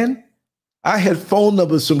man, I had phone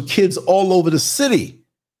numbers from kids all over the city.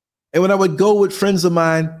 And when I would go with friends of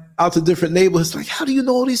mine out to different neighborhoods, like, how do you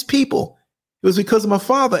know all these people? It was because of my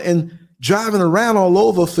father. And driving around all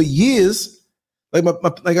over for years, like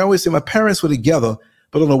I always say, my parents were together.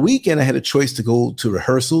 But on a weekend, I had a choice to go to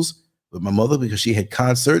rehearsals with my mother because she had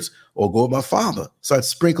concerts, or go with my father. So I'd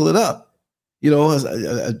sprinkle it up.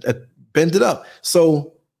 I bend it up.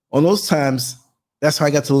 So on those times, that's how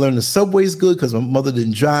I got to learn the subway's good, because my mother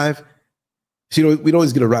didn't drive. We'd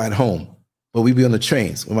always get a ride home, but we'd be on the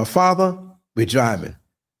trains. With my father, we're driving.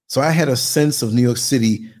 So I had a sense of New York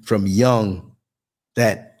City from young,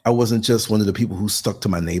 that I wasn't just one of the people who stuck to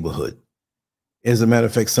my neighborhood. As a matter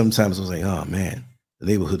of fact, sometimes I was like, oh man, the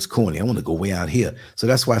neighborhood's corny. I want to go way out here. So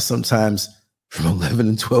that's why sometimes from 11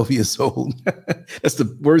 and 12 years old, that's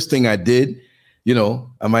the worst thing I did. I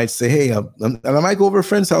might say, hey, and I might go over a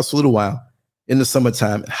friend's house for a little while in the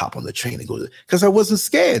summertime and hop on the train and go because I wasn't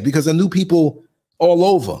scared, because I knew people all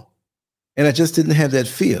over and I just didn't have that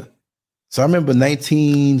fear. So I remember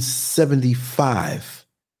 1975,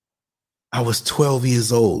 I was 12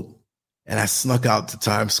 years old and I snuck out to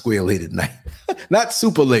Times Square late at night. Not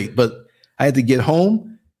super late, but I had to get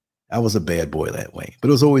home. I was a bad boy that way, but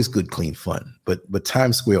it was always good, clean fun. But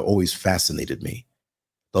Times Square always fascinated me.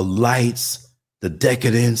 The lights, the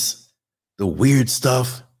decadence, the weird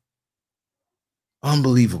stuff.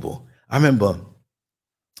 Unbelievable. I remember,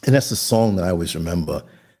 and that's a song that I always remember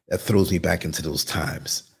that throws me back into those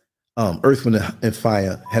times. Earth, Wind &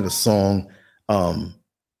 Fire had a song,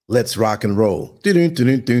 Let's Rock and Roll. Let's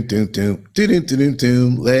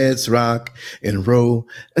rock and roll.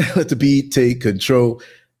 Let the beat take control.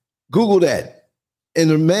 Google that. And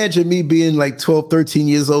imagine me being like 12, 13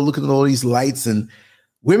 years old, looking at all these lights, and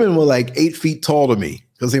women were like 8 feet tall to me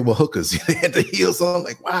because they were hookers. They had the heels on. I'm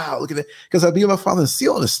like, wow, look at that. Because I'd be with my father and see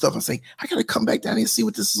all this stuff. I was like, I got to come back down here and see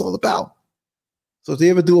what this is all about. So if they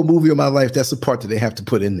ever do a movie of my life, that's the part that they have to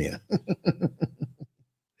put in there.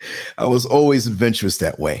 I was always adventurous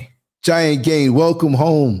that way. Giant Gain, welcome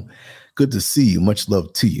home. Good to see you. Much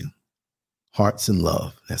love to you. Hearts and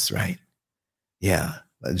love. That's right. Yeah.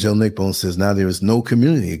 Joe Nickbone says, now there is no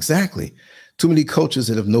community. Exactly. Too many cultures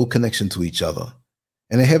that have no connection to each other.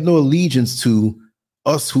 And they have no allegiance to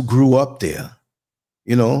us who grew up there.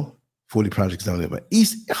 40 projects down there. But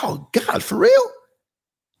East, oh God, for real?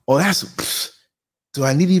 Oh, do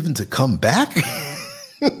I need even to come back?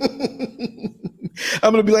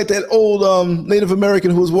 I'm going to be like that old Native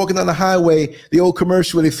American who was walking down the highway, the old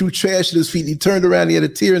commercial where they threw trash at his feet. And he turned around, he had a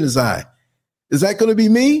tear in his eye. Is that going to be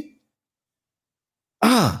me?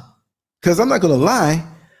 Because I'm not going to lie.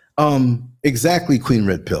 Exactly, Queen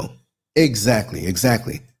Red Pill. Exactly.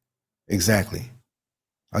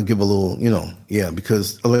 I'll give a little,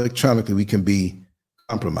 because electronically we can be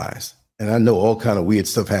compromised. And I know all kind of weird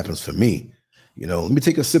stuff happens for me. Let me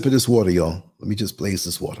take a sip of this water, y'all. Let me just blaze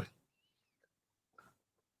this water.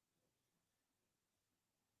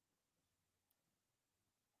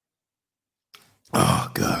 Oh,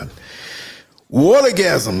 God.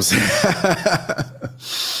 Watergasms.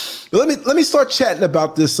 let me start chatting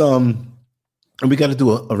about this. And we got to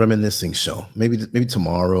do a reminiscing show. Maybe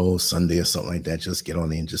tomorrow, Sunday or something like that. Just get on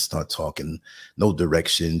there and just start talking. No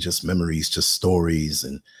direction, just memories, just stories,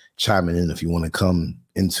 and chiming in if you want to come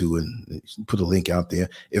into and put a link out there.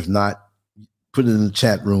 If not, put it in the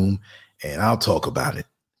chat room and I'll talk about it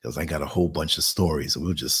because I got a whole bunch of stories and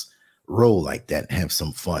we'll just roll like that and have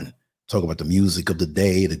some fun. Talk about the music of the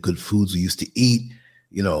day, the good foods we used to eat,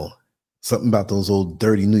 something about those old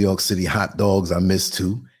dirty New York City hot dogs I miss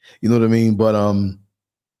too. You know what I mean? But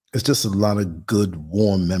it's just a lot of good,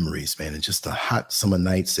 warm memories, man. And just the hot summer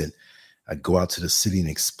nights that I'd go out to the city and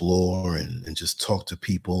explore and just talk to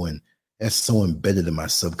people. And that's so embedded in my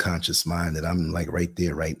subconscious mind that I'm like right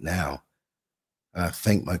there right now. I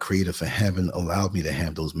thank my creator for having allowed me to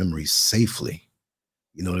have those memories safely.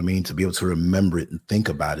 You know what I mean? To be able to remember it and think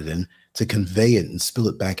about it and to convey it and spill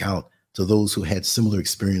it back out to those who had similar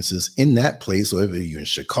experiences in that place, or if you're in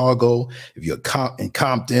Chicago, if you're in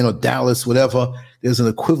Compton or Dallas, whatever, there's an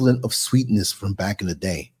equivalent of sweetness from back in the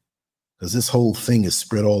day because this whole thing is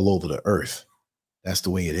spread all over the earth. That's the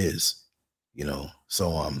way it is,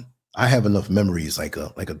 So I have enough memories like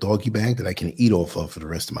a doggy bag that I can eat off of for the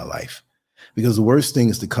rest of my life. Because the worst thing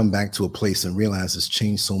is to come back to a place and realize it's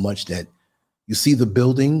changed so much that you see the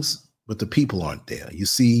buildings, but the people aren't there. You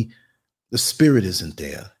see the spirit isn't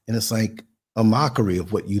there. And it's like a mockery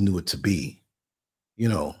of what you knew it to be.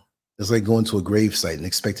 It's like going to a gravesite and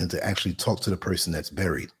expecting to actually talk to the person that's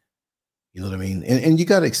buried. You know what I mean? And you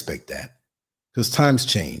got to expect that because times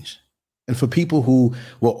change. And for people who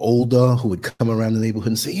were older, who would come around the neighborhood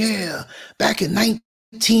and say, yeah, back in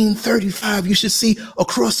 1935, you should see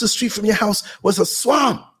across the street from your house was a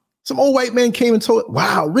swamp. Some old white man came and told,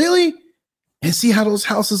 wow, really? And see how those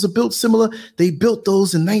houses are built similar? They built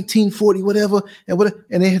those in 1940, whatever,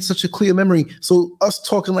 and they had such a clear memory. So us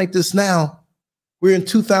talking like this now, we're in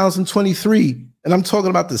 2023, and I'm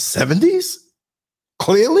talking about the 70s?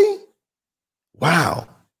 Clearly? Wow.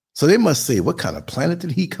 So they must say, what kind of planet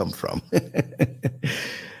did he come from?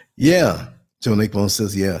 Yeah. Joe Nickbone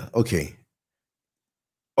says, yeah, okay.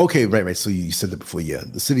 Okay, right. So you said that before. Yeah,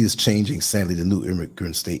 the city is changing. Sadly, the new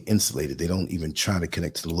immigrants stay insulated. They don't even try to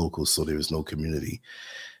connect to the locals, so there is no community.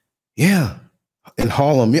 Yeah, in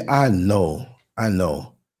Harlem, yeah, I know.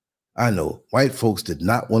 White folks did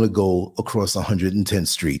not want to go across 110th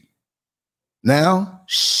Street. Now,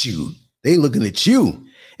 shoot, they looking at you.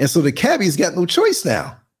 And so the cabbies got no choice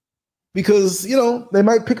now because, they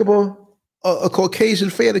might pick up a Caucasian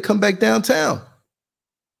fare to come back downtown.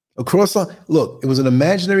 Look, it was an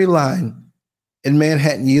imaginary line in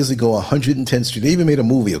Manhattan years ago, 110th Street. They even made a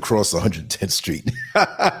movie across 110th Street,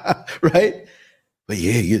 right? But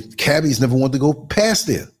yeah, cabbies never wanted to go past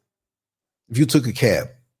there. If you took a cab,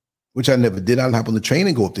 which I never did, I'd hop on the train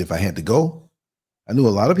and go up there if I had to go. I knew a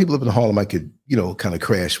lot of people up in Harlem I could, kind of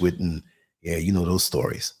crash with, and yeah, those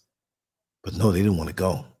stories. But no, they didn't want to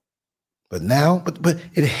go. But now, but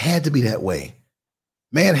it had to be that way.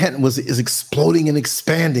 Manhattan is exploding and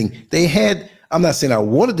expanding. I'm not saying I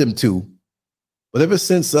wanted them to, but ever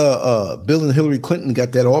since Bill and Hillary Clinton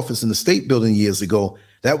got that office in the State Building years ago,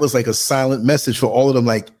 that was like a silent message for all of them.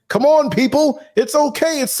 Like, come on, people, it's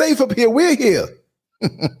okay, it's safe up here. We're here.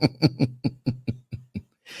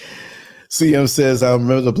 CM says, I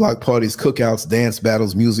remember the block parties, cookouts, dance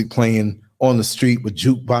battles, music playing on the street with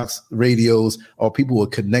jukebox radios. All people were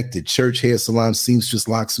connected. Church, hair salon, seamstress,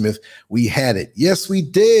 locksmith. We had it. Yes, we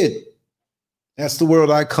did. That's the world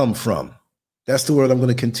I come from. That's the world I'm going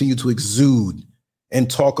to continue to exude and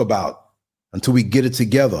talk about until we get it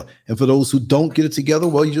together. And for those who don't get it together,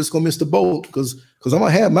 well, you're just gonna miss the boat because I'm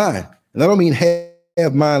gonna have mine. And I don't mean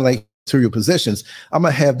have mine like material possessions. I'm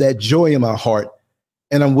gonna have that joy in my heart,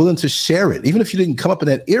 and I'm willing to share it, even if you didn't come up in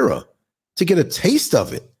that era, to get a taste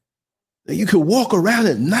of it. That you could walk around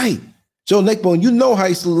at night. Joe Neckbone, you know how I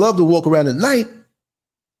used to love to walk around at night.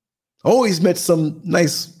 Always met some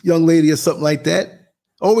nice young lady or something like that.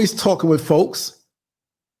 Always talking with folks.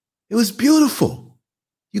 It was beautiful.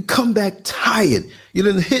 You come back tired. You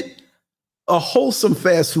didn't hit a wholesome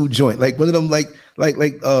fast food joint, like one of them, like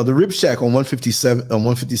the Rib Shack on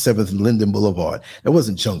 157th and Linden Boulevard. That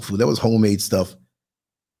wasn't junk food. That was homemade stuff.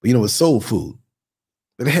 But it was soul food.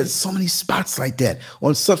 But it had so many spots like that.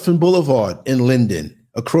 On Sutphen Boulevard in Linden,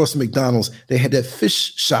 across McDonald's, they had that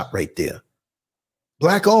fish shop right there.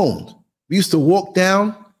 Black owned. We used to walk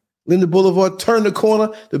down Linden Boulevard, turn the corner.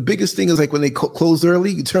 The biggest thing is like when they close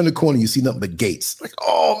early, you turn the corner, you see nothing but gates. Like,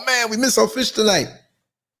 oh man, we missed our fish tonight.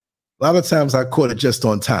 A lot of times I caught it just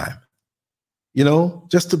on time.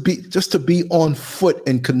 Just to be on foot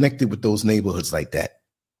and connected with those neighborhoods like that.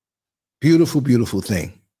 Beautiful, beautiful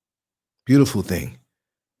thing. Beautiful thing.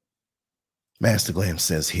 Master Glam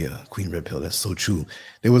says here, Queen Red Pill, that's so true.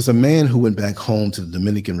 There was a man who went back home to the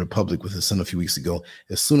Dominican Republic with his son a few weeks ago.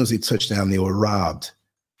 As soon as they touched down, they were robbed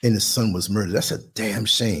and his son was murdered. That's a damn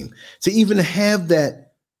shame. To even have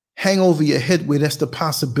that hang over your head where that's the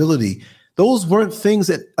possibility. Those weren't things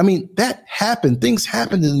that happened. Things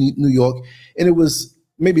happened in New York, and it was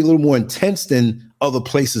maybe a little more intense than other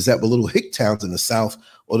places that were little hick towns in the South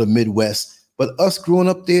or the Midwest. But us growing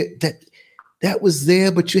up there, that was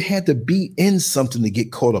there, but you had to be in something to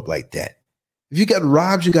get caught up like that. If you got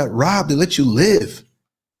robbed, you got robbed. They let you live.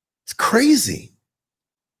 It's crazy.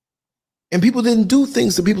 And people didn't do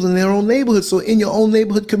things to people in their own neighborhood. So in your own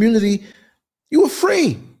neighborhood community, you were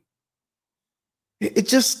free. It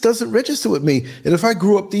just doesn't register with me. And if I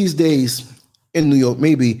grew up these days in New York,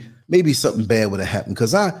 maybe something bad would have happened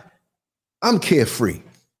because I'm carefree.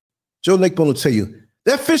 Joe Neckbone will tell you,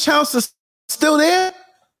 that fish house is still there?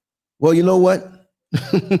 Well, you know what?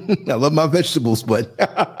 I love my vegetables, but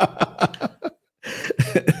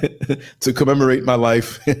to commemorate my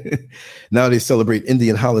life, now they celebrate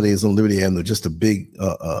Indian holidays on Liberty Avenue, just a big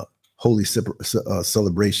holy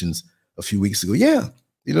celebrations a few weeks ago. Yeah,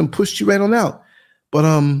 they done pushed you right on out. But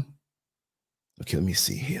okay, let me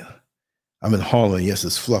see here. I'm in Harlem. Yes,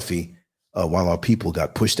 it's fluffy. While our people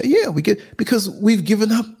got pushed out. Yeah, because we've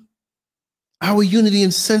given up our unity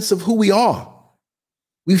and sense of who we are.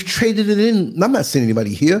 We've traded it in. I'm not saying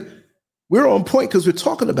anybody here. We're on point because we're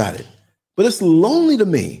talking about it. But it's lonely to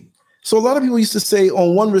me. So a lot of people used to say,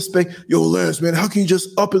 on one respect, yo, Lance, man, how can you just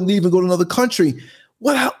up and leave and go to another country?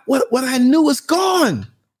 What I knew is gone.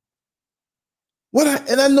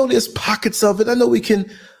 And I know there's pockets of it. I know we can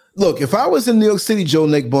look. If I was in New York City, Joe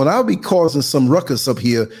Neckbone, I would be causing some ruckus up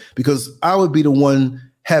here because I would be the one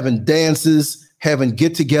having dances, having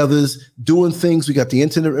get-togethers, doing things. We got the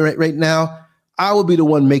internet right now. I would be the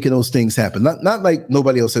one making those things happen. Not like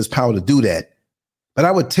nobody else has power to do that, but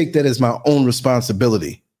I would take that as my own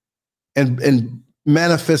responsibility and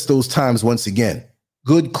manifest those times once again.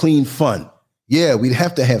 Good, clean fun. Yeah, we'd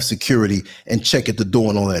have to have security and check at the door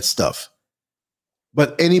and all that stuff.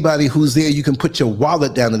 But anybody who's there, you can put your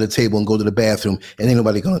wallet down on the table and go to the bathroom, and ain't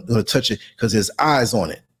nobody gonna touch it because there's eyes on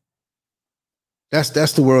it.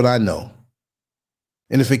 That's the world I know.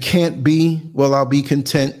 And if it can't be, well, I'll be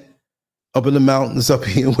content up in the mountains up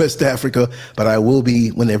here in West Africa, but I will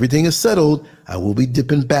be, when everything is settled, I will be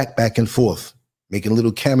dipping back and forth, making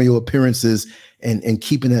little cameo appearances and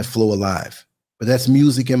keeping that flow alive. But that's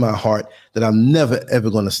music in my heart that I'm never, ever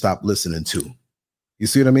going to stop listening to. You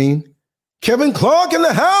see what I mean? Kevin Clark in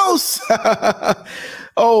the house.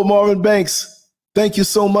 Oh, Marvin Banks, thank you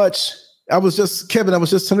so much. I was just telling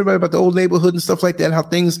everybody about the old neighborhood and stuff like that, how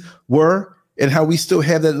things were and how we still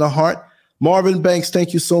have that in our heart. Marvin Banks,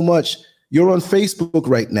 thank you so much. You're on Facebook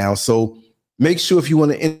right now, so make sure if you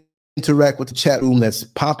want to interact with the chat room that's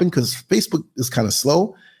popping, because Facebook is kind of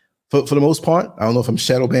slow for the most part. I don't know if I'm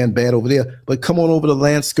shadow banned bad over there, but come on over to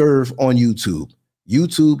Lancescurv on YouTube,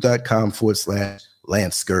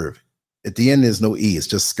 youtube.com/Lancescurv. At the end, there's no E. It's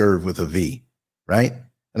just Scurv with a V, right?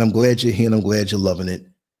 And I'm glad you're here, and I'm glad you're loving it.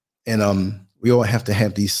 And we all have to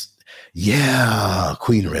have these,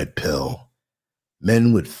 Queen Red Pill.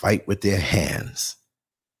 Men would fight with their hands.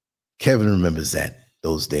 Kevin remembers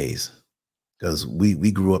those days, because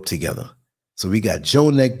we grew up together. So we got Joe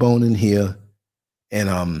Neckbone in here,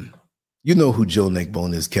 and you know who Joe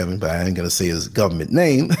Neckbone is, Kevin, but I ain't gonna say his government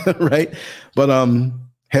name, right? But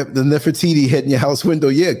Have the Nefertiti head in your house window.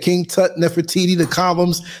 Yeah, King Tut, Nefertiti, the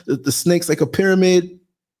columns, the snakes like a pyramid,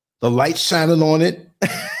 the light shining on it.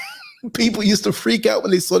 People used to freak out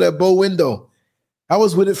when they saw that bow window. I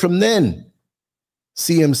was with it from then.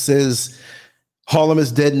 CM says, Harlem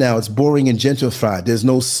is dead now. It's boring and gentrified. There's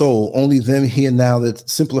no soul. Only them here now that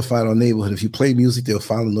simplified our neighborhood. If you play music, they'll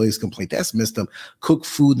file a noise complaint. That's messed up. Cook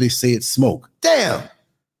food, they say it's smoke. Damn.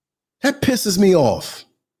 That pisses me off.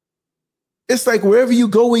 It's like wherever you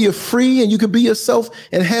go where you're free and you can be yourself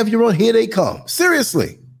and have your own, here they come.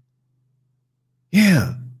 Seriously.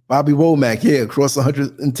 Yeah. Bobby Womack, yeah, across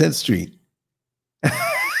 110th Street.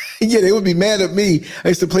 Yeah, they would be mad at me. I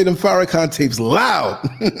used to play them Farrakhan tapes loud.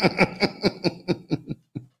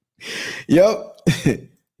 Yep.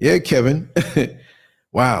 Yeah, Kevin.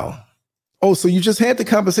 Wow. Oh, so you just had the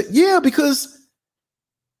conversation? Yeah, because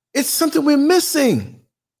it's something we're missing.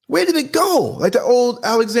 Where did it go? Like the old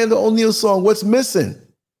Alexander O'Neal song, What's Missing?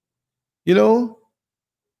 You know?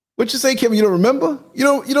 What you say, Kevin? You don't remember? You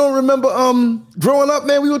don't remember growing up,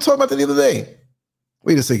 man? We were talking about that the other day.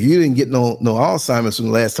 Wait a second, you didn't get no Alzheimer's from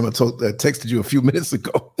the last time I texted you a few minutes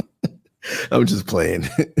ago. I'm just playing.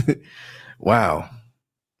 Wow.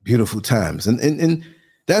 Beautiful times. And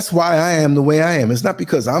that's why I am the way I am. It's not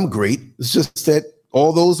because I'm great. It's just that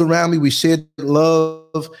all those around me, we shared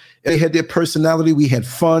love. They had their personality. We had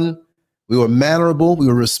fun. We were mannerable. We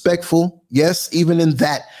were respectful. Yes, even in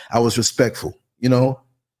that, I was respectful. You know,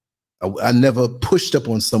 I never pushed up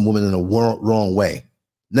on some woman in a wrong way.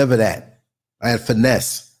 Never that. I had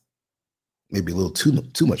finesse. Maybe a little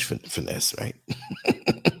too much finesse, right?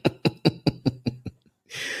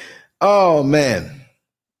 Oh, man.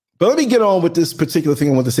 But let me get on with this particular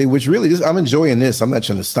thing I want to say, which really is, I'm enjoying this. I'm not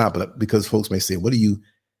trying to stop it because folks may say,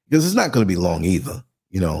 because it's not going to be long either.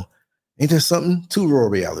 You know, ain't there something to raw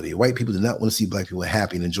reality? White people do not want to see black people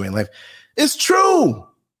happy and enjoying life. It's true.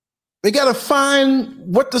 They got to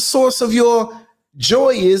find what the source of your joy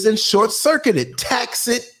is and short circuit it, tax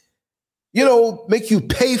it, you know, make you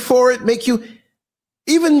pay for it,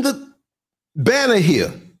 even the banner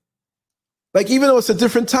here. Like, even though it's a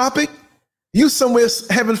different topic, you somewhere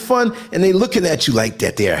having fun and they looking at you like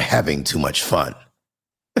that they're having too much fun.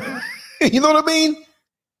 You know what I mean?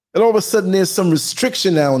 And all of a sudden there's some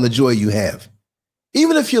restriction now on the joy you have.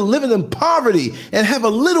 Even if you're living in poverty and have a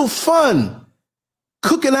little fun,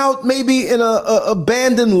 cooking out maybe in a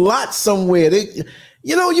abandoned lot somewhere,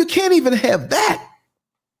 you can't even have that.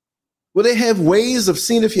 Will they have ways of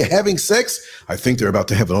seeing if you're having sex? I think they're about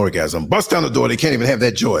to have an orgasm. Bust down the door. They can't even have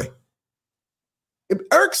that joy. It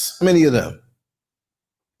irks many of them.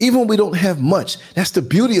 Even when we don't have much, that's the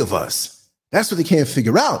beauty of us. That's what they can't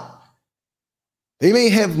figure out. They may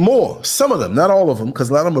have more, some of them, not all of them, because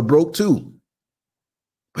a lot of them are broke too.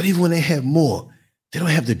 But even when they have more, they don't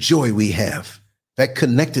have the joy we have, that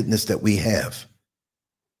connectedness that we have.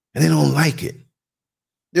 And they don't like it.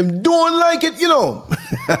 Them don't like it, you know.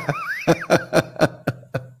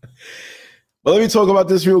 But let me talk about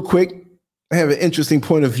this real quick. I have an interesting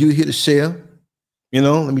point of view here to share. You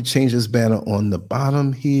know, let me change this banner on the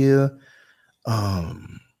bottom here.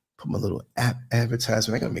 Put my little app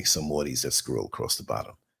advertisement. I gotta make some more of these that scroll across the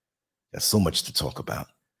bottom. Got so much to talk about.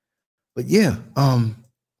 But yeah,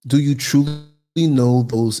 do you truly know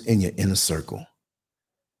those in your inner circle?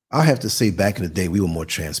 I'll have to say back in the day, we were more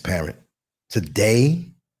transparent. Today,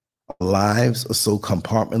 our lives are so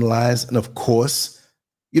compartmentalized. And of course,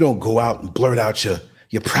 you don't go out and blurt out your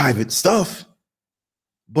private stuff.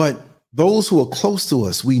 But those who are close to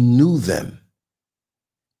us, we knew them.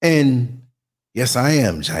 And yes, I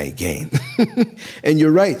am Giant Game. And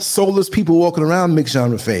you're right. Soulless people walking around mixed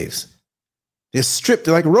genre faves. They're stripped.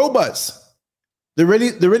 They're like robots. They're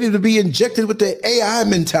ready to be injected with the AI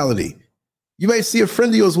mentality. You might see a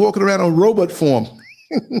friend of yours walking around on robot form.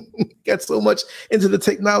 Got so much into the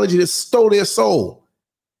technology that stole their soul.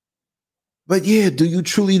 But yeah, do you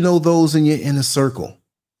truly know those in your inner circle?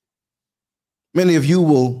 Many of you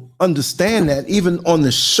will understand that even on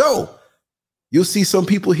the show. You'll see some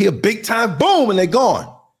people here, big time, boom, and they're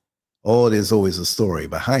gone. Oh, there's always a story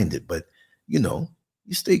behind it. But, you know,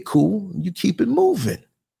 you stay cool, you keep it moving,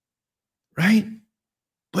 right?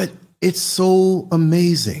 But it's so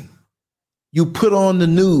amazing. You put on the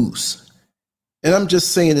news, and I'm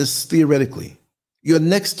just saying this theoretically. Your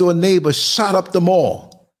next door neighbor shot up the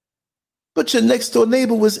mall, but your next door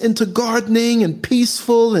neighbor was into gardening and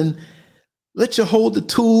peaceful and let you hold the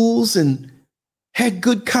tools and had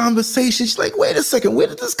good conversations. Like, wait a second, where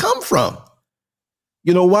did this come from?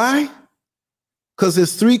 You know why? Because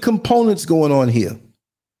there's three components going on here.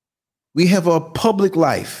 We have our public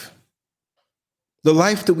life, the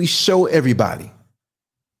life that we show everybody.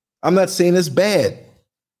 I'm not saying it's bad.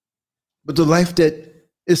 but the life that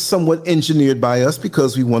is somewhat engineered by us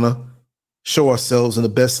because we want to show ourselves in the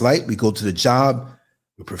best light. We go to the job,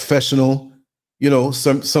 we're professional. You know,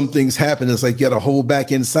 some things happen. It's like you got to hold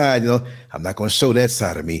back inside. You know, I'm not going to show that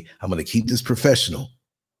side of me. I'm going to keep this professional.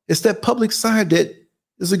 It's that public side that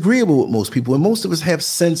is agreeable with most people. And most of us have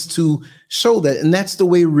sense to show that. And that's the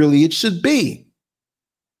way really it should be.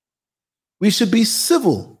 We should be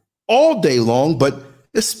civil all day long, but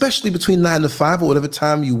especially between 9 to 5 or whatever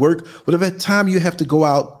time you work, whatever time you have to go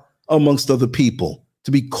out amongst other people,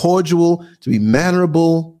 to be cordial, to be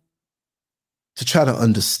mannerable, to try to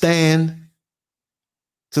understand,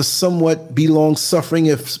 to somewhat be long-suffering.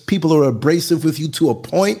 If people are abrasive with you to a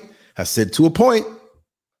point, I said to a point,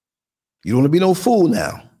 you don't want to be no fool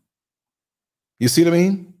now. You see what I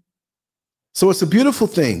mean? So it's a beautiful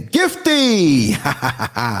thing. Gifty!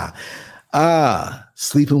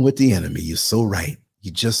 Sleeping with the enemy. You're so right.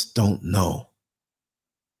 You just don't know.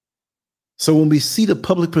 So when we see the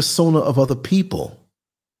public persona of other people,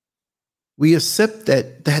 we accept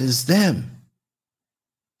that that is them.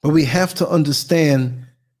 But we have to understand,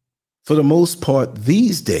 for the most part,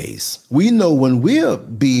 these days, we know when we're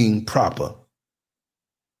being proper.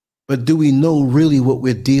 But do we know really what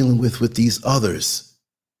we're dealing with these others?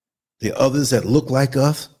 The others that look like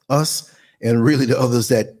us, and really the others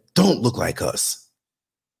that don't look like us.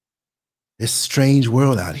 It's a strange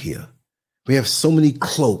world out here. We have so many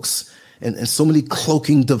cloaks and so many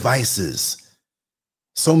cloaking devices.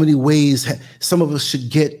 So many ways. Some of us should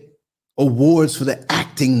get awards for the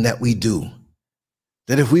acting that we do.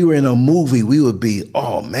 That if we were in a movie, we would be,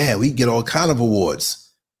 oh man, we get all kind of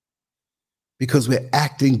awards because we're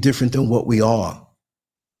acting different than what we are.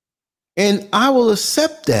 And I will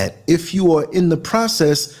accept that if you are in the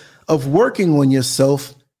process of working on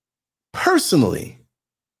yourself personally.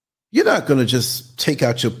 You're not going to just take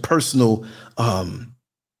out your personal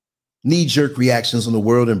knee-jerk reactions on the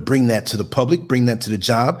world and bring that to the public, bring that to the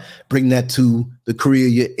job, bring that to the career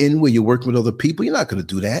you're in where you're working with other people. You're not going to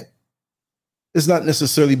do that. It's not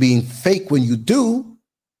necessarily being fake when you do,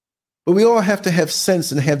 but we all have to have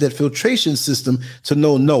sense and have that filtration system to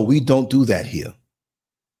know, no, we don't do that here.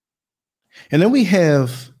 And then we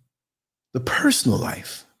have the personal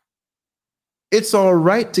life. It's all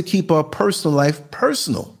right to keep our personal life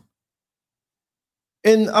personal.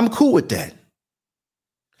 And I'm cool with that.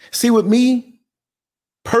 See, with me,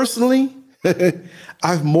 personally,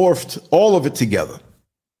 I've morphed all of it together.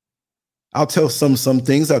 I'll tell some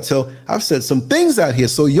things. I've said some things out here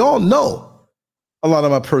so y'all know a lot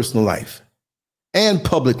of my personal life and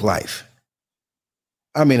public life.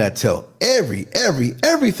 I mean, I tell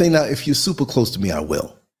everything. Now, if you're super close to me, I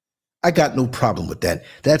will. I got no problem with that.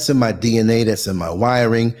 That's in my DNA. That's in my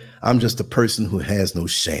wiring. I'm just a person who has no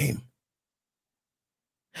shame.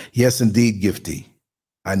 Yes, indeed, Gifty.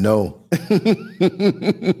 I know.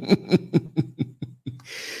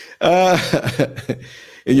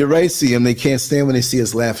 And you're right, CM. They can't stand when they see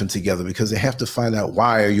us laughing together because they have to find out,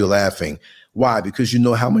 why are you laughing? Why? Because you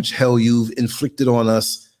know how much hell you've inflicted on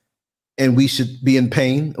us and we should be in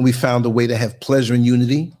pain. And we found a way to have pleasure and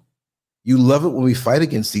unity. You love it when we fight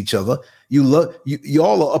against each other.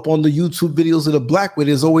 Y'all are up on the YouTube videos of the black where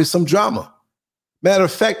there's always some drama. Matter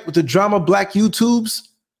of fact, with the drama black YouTube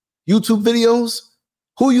videos,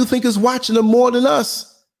 who you think is watching them more than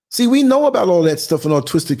us? See, we know about all that stuff in our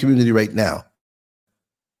twisted community right now.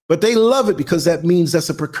 But they love it because that means that's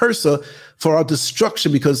a precursor for our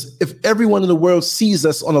destruction. Because if everyone in the world sees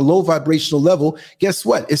us on a low vibrational level, guess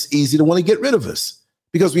what? It's easy to want to get rid of us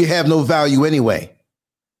because we have no value anyway.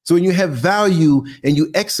 So when you have value and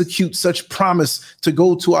you execute such promise to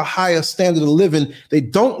go to a higher standard of living, they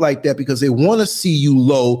don't like that because they want to see you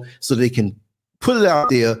low so they can put it out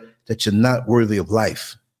there that you're not worthy of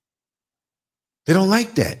life. They don't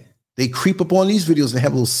like that. They creep up on these videos and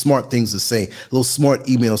have little smart things to say, little smart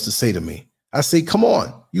emails to say to me. I say, come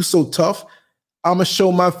on, you so tough. I'm going to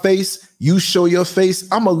show my face. You show your face.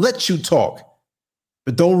 I'm going to let you talk.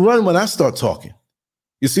 But don't run when I start talking.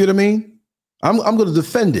 You see what I mean? I'm going to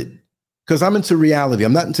defend it because I'm into reality.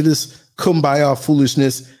 I'm not into this kumbaya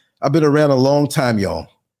foolishness. I've been around a long time, y'all.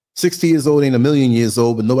 60 years old ain't a million years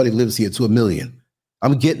old, but nobody lives here to a million.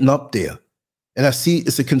 I'm getting up there. And I see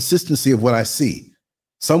it's a consistency of what I see.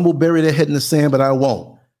 Some will bury their head in the sand, but I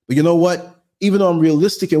won't. But you know what? Even though I'm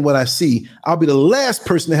realistic in what I see, I'll be the last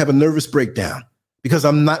person to have a nervous breakdown because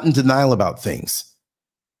I'm not in denial about things.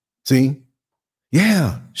 See?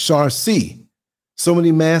 Yeah, Char C. So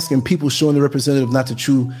many masks and people showing the representative not the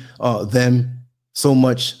true them. So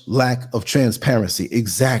much lack of transparency.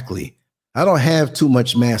 Exactly. I don't have too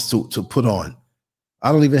much mask to put on.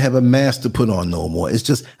 I don't even have a mask to put on no more. It's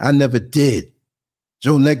just I never did.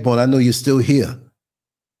 Joe Neckbone, I know you're still here.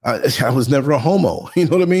 I was never a homo. You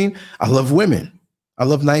know what I mean? I love women. I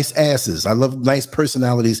love nice asses. I love nice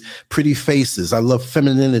personalities, pretty faces. I love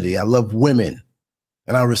femininity. I love women,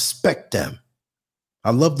 and I respect them. I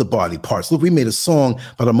love the body parts. Look, we made a song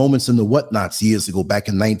about the moments in the whatnots years ago, back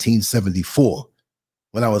in 1974,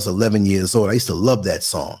 when I was 11 years old. I used to love that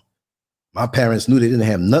song. My parents knew they didn't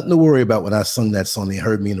have nothing to worry about when I sung that song. They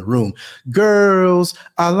heard me in the room. Girls,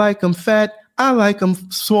 I like them fat. I like them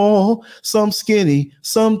small, some skinny,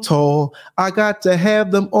 some tall. I got to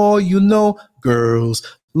have them all, you know. Girls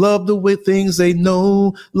love the way things they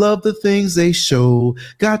know, love the things they show.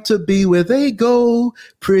 Got to be where they go.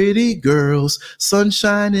 Pretty girls,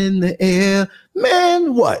 sunshine in the air.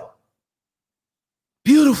 Man, what?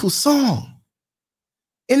 Beautiful song.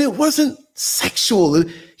 And it wasn't sexual.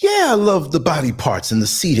 Yeah, I love the body parts and to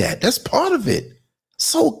see that. That's part of it.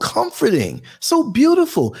 So comforting, so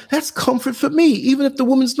beautiful. That's comfort for me, even if the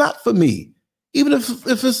woman's not for me. Even if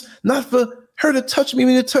it's not for her to touch me,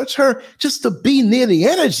 to touch her, just to be near the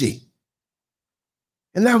energy.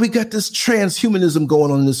 And now we got this transhumanism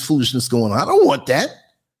going on, this foolishness going on. I don't want that.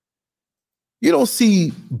 You don't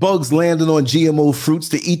see bugs landing on GMO fruits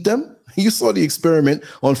to eat them. You saw the experiment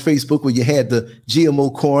on Facebook where you had the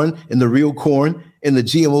GMO corn and the real corn, and the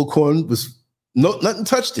GMO corn was nothing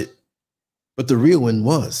touched it. But the real one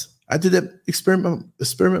was. I did that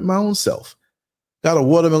experiment my own self. Got a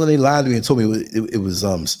watermelon, they lied to me and told me it was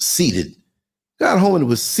seeded. Got home and it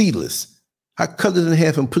was seedless. I cut it in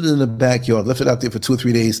half and put it in the backyard, left it out there for 2 or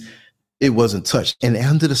 3 days. It wasn't touched. And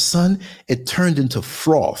under the sun, it turned into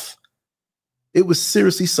froth. It was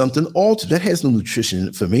seriously something altered. That has no nutrition in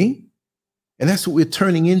it for me. And that's what we're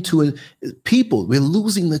turning into in people. We're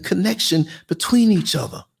losing the connection between each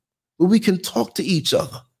other, where we can talk to each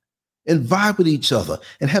other and vibe with each other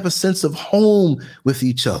and have a sense of home with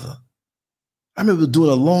each other. I remember doing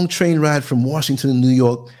a long train ride from Washington to New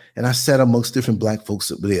York, and I sat amongst different black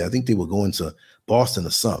folks over there. I think they were going to Boston or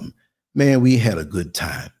something. Man, we had a good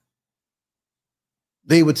time.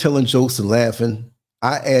 They were telling jokes and laughing.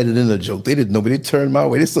 I added in a joke. They didn't know, but they turned my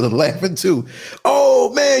way. They started laughing too.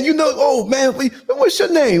 Oh, man, what's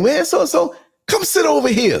your name, man? So, come sit over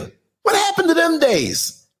here. What happened to them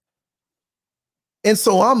days? And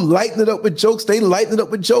so I'm lighting it up with jokes. They lighten it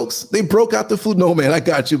up with jokes. They broke out the food. No, man, I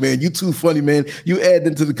got you, man. You too funny, man. You add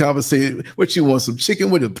into the conversation. What you want, some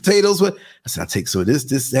chicken with the potatoes? What? I said, I'll take some of this,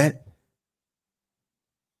 that.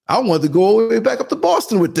 I wanted to go all the way back up to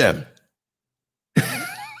Boston with them.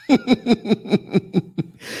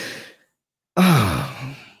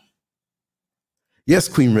 Yes,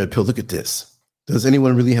 Queen Red Pill, look at this. Does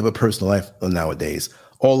anyone really have a personal life nowadays?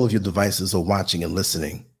 All of your devices are watching and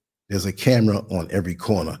listening. There's a camera on every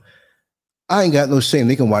corner. I ain't got no shame.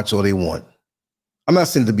 They can watch all they want. I'm not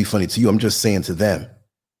saying to be funny to you. I'm just saying to them,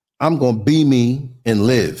 I'm going to be me and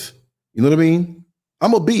live. You know what I mean?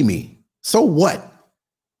 I'm going to be me. So what?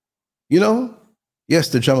 You know? Yes,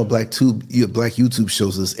 the drama black YouTube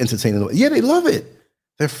shows us entertaining. Yeah, they love it.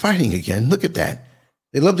 They're fighting again. Look at that.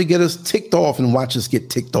 They love to get us ticked off and watch us get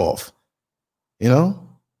ticked off. You know?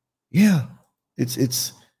 Yeah.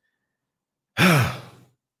 It's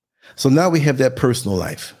So now we have that personal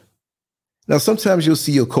life. Now, sometimes you'll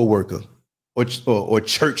see your coworker or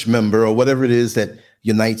church member or whatever it is that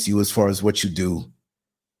unites you as far as what you do,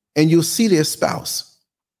 and you'll see their spouse.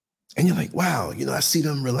 And you're like, wow, I see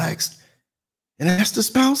them relaxed. And that's the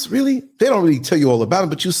spouse, really? They don't really tell you all about it,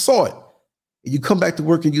 but you saw it. You come back to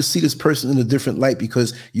work and you see this person in a different light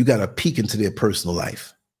because you got a peek into their personal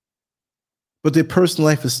life. But their personal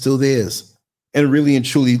life is still theirs. And really and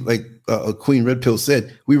truly, like Queen Red Pill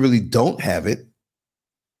said, we really don't have it.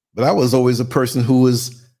 But I was always a person who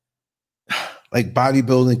was like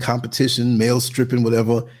bodybuilding, competition, male stripping,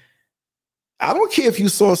 whatever. I don't care if you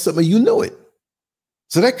saw something, you knew it.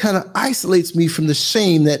 So that kind of isolates me from the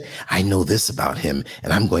shame that I know this about him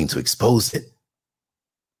and I'm going to expose it.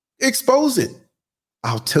 Expose it.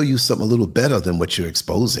 I'll tell you something a little better than what you're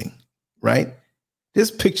exposing, right?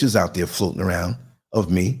 There's pictures out there floating around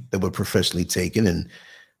of me that were professionally taken and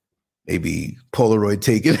maybe Polaroid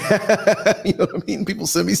taken. You know what I mean? People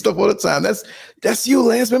send me stuff all the time. That's you,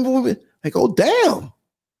 Lance. Remember when like, oh, damn.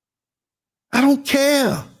 I don't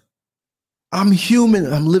care. I'm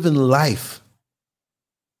human. I'm living life.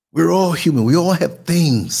 We're all human. We all have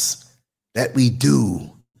things that we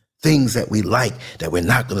do, things that we like that we're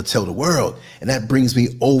not going to tell the world. And that brings me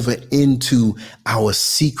over into our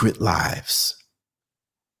secret lives.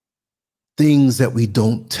 Things that we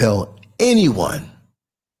don't tell anyone.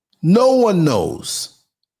 No one knows.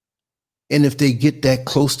 And if they get that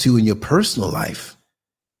close to you in your personal life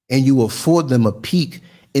and you afford them a peek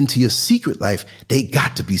into your secret life, they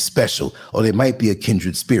got to be special, or they might be a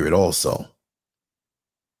kindred spirit also.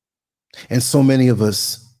 And so many of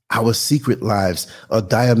us, our secret lives are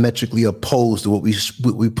diametrically opposed to what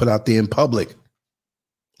we put out there in public.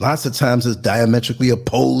 Lots of times it's diametrically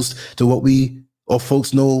opposed to what we or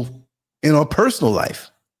folks know in our personal life.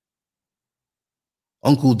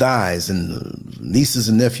 Uncle dies and nieces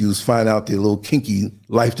and nephews find out their little kinky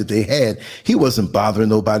life that they had. He wasn't bothering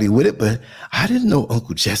nobody with it, but I didn't know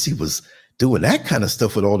Uncle Jesse was doing that kind of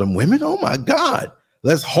stuff with all them women. Oh my God.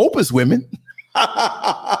 Let's hope it's women.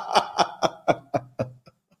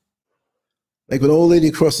 Like an old lady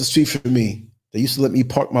across the street from me, they used to let me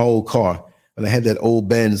park my old car. When I had that old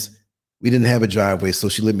Benz, we didn't have a driveway, so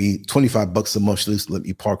she let me $25 a month. She used to let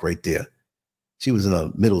me park right there. She was in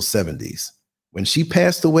her middle 70s. When she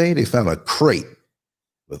passed away, they found a crate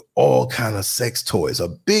with all kind of sex toys, a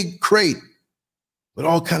big crate with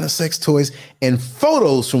all kind of sex toys and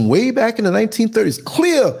photos from way back in the 1930s,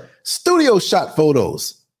 clear studio shot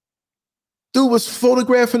photos. Dude was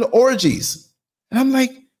photographing orgies. And I'm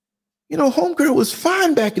like, you know, homegirl was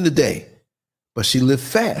fine back in the day, but she lived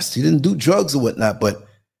fast. She didn't do drugs or whatnot, but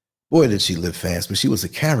boy, did she live fast, but she was a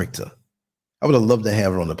character. I would have loved to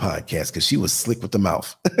have her on the podcast because she was slick with the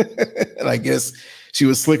mouth. And I guess she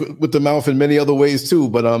was slick with the mouth in many other ways too.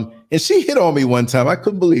 But and she hit on me one time. I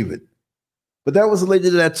couldn't believe it. But that was the lady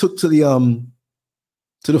that I took to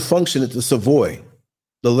the function at the Savoy,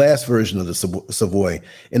 the last version of the Savoy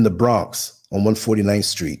in the Bronx on 149th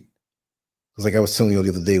Street. Because like I was telling you the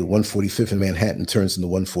other day, 145th in Manhattan turns into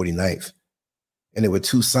 149th. And there were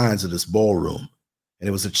two sides of this ballroom. And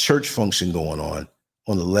there was a church function going on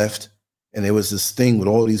the left. And there was this thing with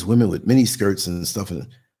all these women with mini skirts and stuff. And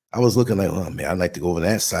I was looking like, oh man, I'd like to go over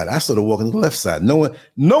that side. I started walking to the left side,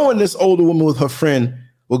 knowing this older woman with her friend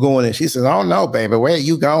were going in. She said, oh no, baby, where are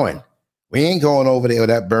you going? We ain't going over there with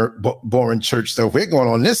that boring church stuff. We're going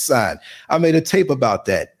on this side. I made a tape about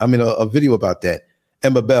that. I mean, a video about that.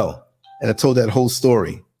 Emma Bell. And I told that whole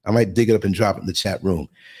story. I might dig it up and drop it in the chat room.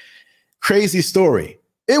 Crazy story.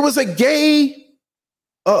 It was a gay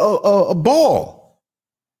a ball.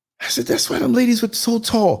 I said, that's why them ladies were so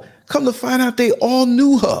tall. Come to find out, they all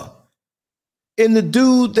knew her. And the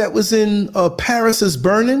dude that was in Paris is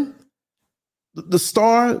Burning, the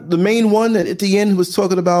star, the main one that at the end was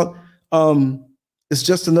talking about, it's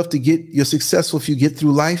just enough to get you're successful if you get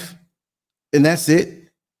through life. And that's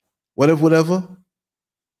it. Whatever.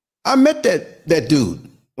 I met that dude.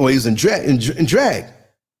 Well, he was in drag.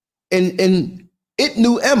 And it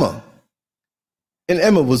knew Emma. And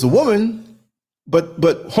Emma was a woman. But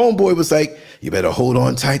homeboy was like, you better hold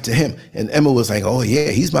on tight to him. And Emma was like, oh yeah,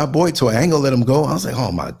 he's my boy toy. I ain't gonna let him go. I was like,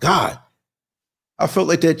 oh my God. I felt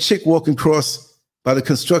like that chick walking across by the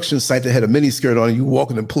construction site that had a miniskirt on and you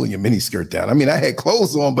walking and pulling your miniskirt down. I mean, I had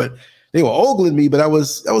clothes on, but they were ogling me, but I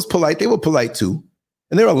was polite. They were polite too.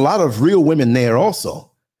 And there are a lot of real women there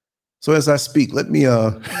also. So as I speak, let me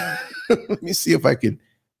let me see if I could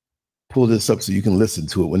pull this up so you can listen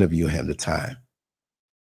to it whenever you have the time.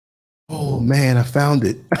 Oh man, I found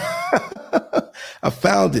it. I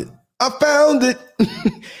found it.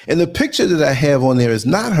 And the picture that I have on there is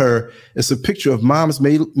not her. It's a picture of Moms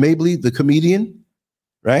Mabley, the comedian,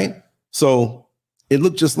 right? So it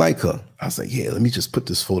looked just like her. I was like, yeah, let me just put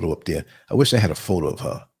this photo up there. I wish I had a photo of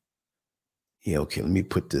her. Yeah, okay, let me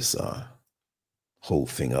put this whole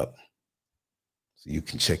thing up so you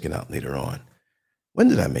can check it out later on. When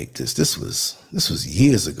did I make this? This was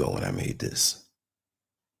years ago when I made this.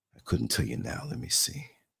 Couldn't tell you now. Let me see.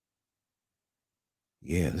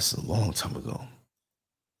 Yeah, this is a long time ago.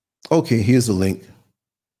 Okay, here's a link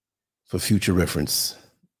for future reference.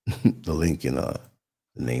 The link and the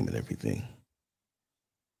name and everything.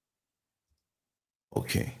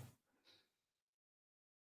 Okay.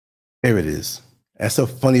 There it is. That's a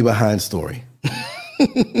funny behind story.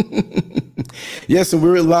 Yes, and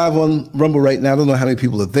we're live on Rumble right now. I don't know how many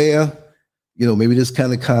people are there. You know, maybe this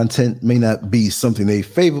kind of content may not be something they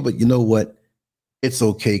favor, but you know what? It's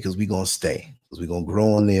okay because we're going to stay, because we're going to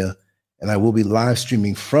grow on there. And I will be live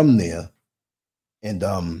streaming from there. And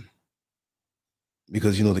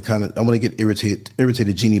because, you know, I want to get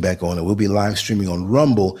irritated Genie back on. And we'll be live streaming on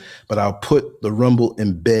Rumble, but I'll put the Rumble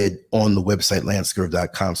embed on the website,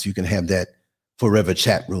 Lancescurv.com, so you can have that forever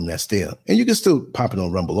chat room that's there. And you can still pop it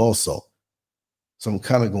on Rumble also. So I'm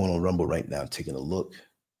kind of going on Rumble right now, taking a look.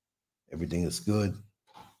 Everything is good.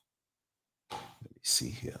 Let me see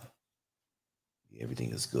here.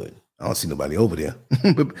 Everything is good. I don't see nobody over there.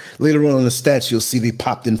 But later on in the stats, you'll see they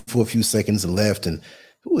popped in for a few seconds and left. And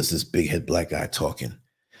who is this big head black guy talking?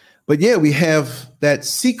 But yeah, we have that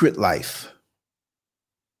secret life.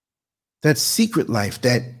 that secret life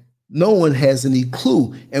that no one has any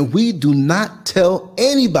clue. And we do not tell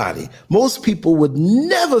anybody. Most people would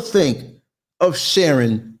never think of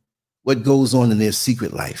sharing what goes on in their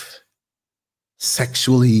secret life.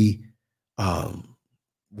 Sexually,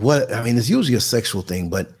 it's usually a sexual thing,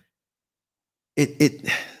 but it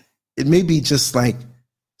may be just like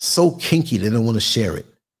so kinky they don't want to share it.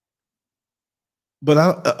 But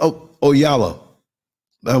Yala,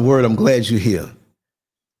 that word, I'm glad you're here.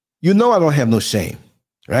 You know I don't have no shame,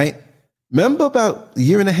 right? Remember about a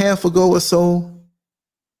year and a half ago or so,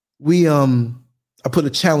 I put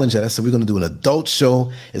a challenge out. I said, we're going to do an adult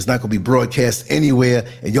show. It's not going to be broadcast anywhere,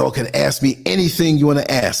 and y'all can ask me anything you want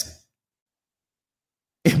to ask.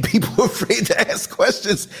 And people were afraid to ask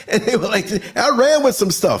questions, and they were like, I ran with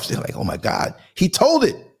some stuff. They're like, oh my God, he told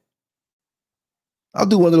it. I'll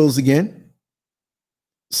do one of those again.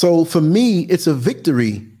 So for me, it's a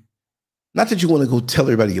victory. Not that you want to go tell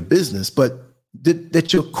everybody your business, but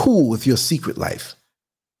that you're cool with your secret life,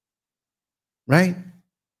 right?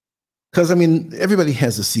 Because, everybody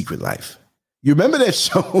has a secret life. You remember that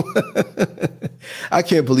show? I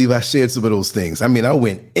can't believe I shared some of those things. I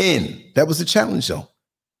went in. That was a challenge show.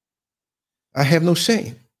 I have no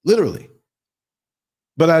shame, literally.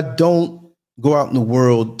 But I don't go out in the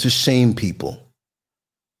world to shame people.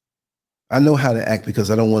 I know how to act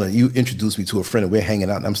because I don't want to, you introduce me to a friend and we're hanging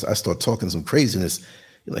out and I start talking some craziness.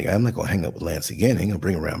 You're like, I'm not going to hang up with Lance again. I ain't going to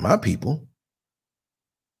bring around my people.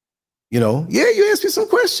 You ask me some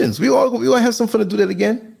questions. We all have some fun to do that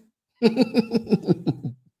again.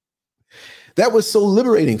 That was so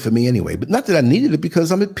liberating for me anyway, but not that I needed it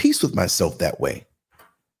because I'm at peace with myself that way.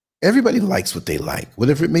 Everybody likes what they like,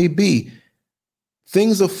 whatever it may be.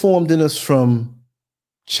 Things are formed in us from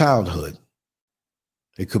childhood.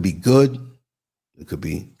 It could be good. It could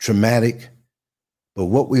be traumatic. But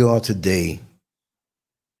what we are today,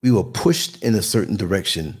 we were pushed in a certain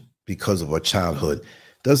direction because of our childhood.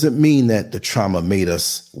 Doesn't mean that the trauma made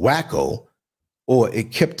us wacko or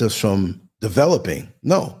it kept us from developing.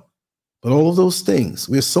 No. But all of those things,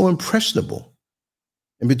 we're so impressionable.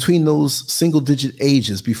 And between those single-digit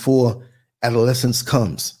ages before adolescence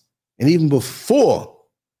comes, and even before,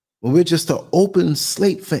 when we're just an open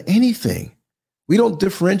slate for anything, we don't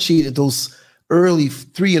differentiate at those early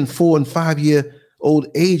 3 and 4 and 5 year old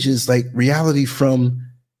ages, like reality from,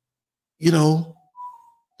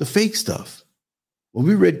 the fake stuff. When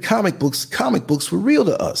we read comic books were real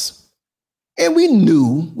to us. And we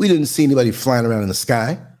knew we didn't see anybody flying around in the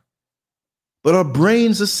sky, but our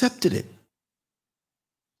brains accepted it.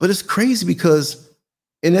 But it's crazy because,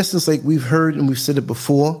 in essence, like we've heard and we've said it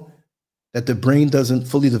before, that the brain doesn't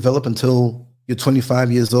fully develop until you're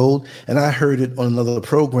 25 years old. And I heard it on another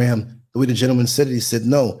program, the way the gentleman said it, he said,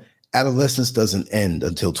 no, adolescence doesn't end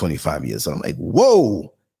until 25 years old. I'm like,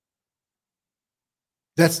 whoa.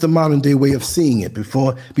 That's the modern day way of seeing it.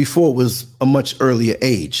 Before it was a much earlier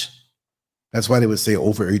age. That's why they would say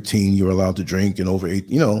over 18, you're allowed to drink, and over 8,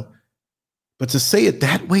 But to say it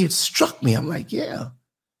that way, it struck me. I'm like, yeah.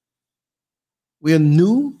 We're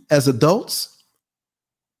new as adults,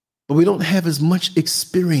 but we don't have as much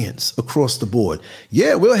experience across the board.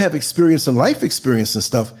 Yeah, we'll have experience and life experience and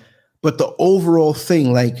stuff, but the overall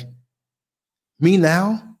thing, like me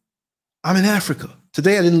now, I'm in Africa.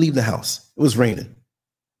 Today I didn't leave the house. It was raining.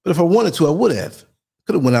 But if I wanted to, I would have.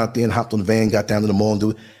 Could have went out there and hopped on the van, got down to the mall and do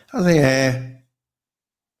it. I was like,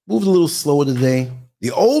 moved a little slower today. The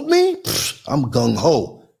old me, I'm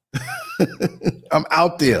gung-ho. I'm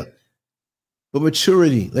out there. But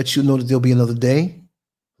maturity lets you know that there'll be another day.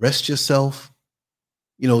 Rest yourself,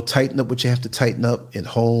 tighten up what you have to tighten up at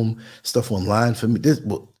home, stuff online for me.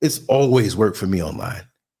 It's always worked for me online.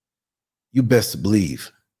 You best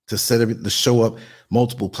believe to set the show up,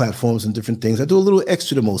 multiple platforms and different things. I do a little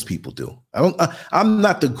extra than most people do. I'm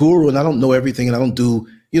not the guru and I don't know everything and I don't do,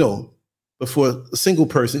 but for a single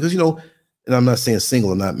person, because, and I'm not saying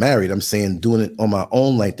single, I'm not married. I'm saying doing it on my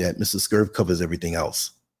own like that. Mrs. Scurv covers everything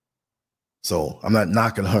else. So I'm not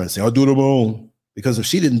knocking her and saying, I'll do it on my own. Because if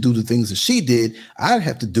she didn't do the things that she did, I'd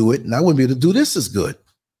have to do it and I wouldn't be able to do this as good.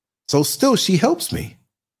 So still, she helps me.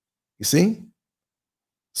 You see?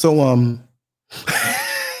 So,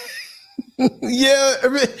 yeah,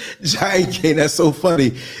 Giant King, that's so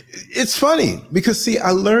funny. It's funny because, see, I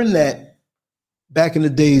learned that back in the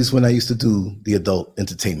days when I used to do the adult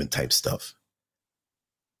entertainment type stuff.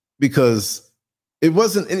 Because it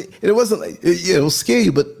wasn't like, it'll scare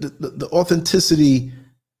you, but the authenticity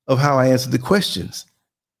of how I answered the questions,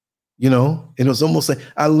 and it was almost like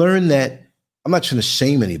I learned that I'm not trying to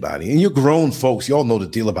shame anybody. And you're grown folks, you all know the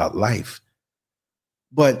deal about life.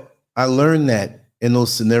 But I learned that in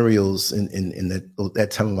those scenarios in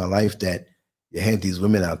that time of my life that you had these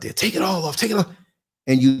women out there, take it all off, take it off.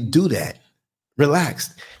 And you do that,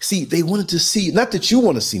 relaxed. See, they wanted to see, not that you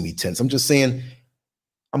want to see me tense. I'm just saying,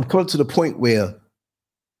 I'm coming to the point where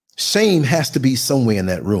shame has to be somewhere in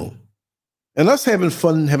that room. And us having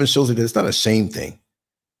fun, having shows like that, it's not a shame thing.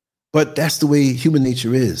 But that's the way human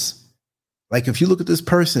nature is. Like if you look at this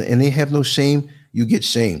person and they have no shame, you get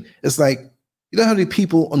shame. It's like, you know how many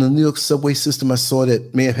people on the New York subway system I saw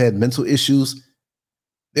that may have had mental issues?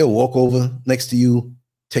 They'll walk over next to you,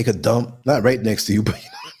 take a dump, not right next to you, but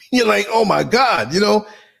you're like, oh my God,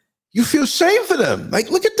 you feel shame for them. Like,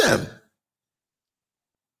 look at them.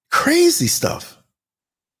 Crazy stuff.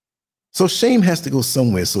 So shame has to go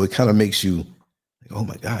somewhere. So it kind of makes you like, oh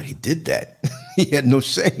my God, he did that. He had no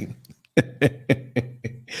shame.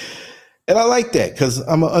 And I like that because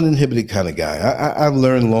I'm an uninhibited kind of guy. I've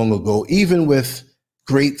learned long ago, even with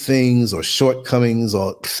great things or shortcomings,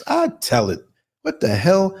 or I tell it, what the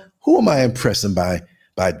hell? Who am I impressing by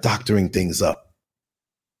doctoring things up?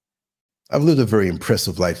 I've lived a very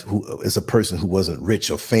impressive life as a person who wasn't rich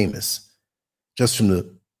or famous, just from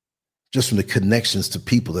the connections to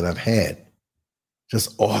people that I've had.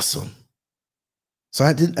 Just awesome. So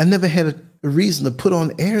I never had a reason to put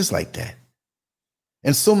on airs like that.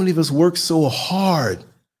 And so many of us work so hard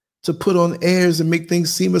to put on airs and make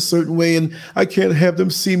things seem a certain way. And I can't have them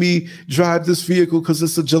see me drive this vehicle because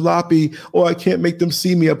it's a jalopy, or I can't make them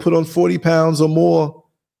see me. I put on 40 pounds or more.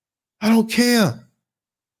 I don't care.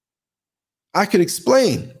 I can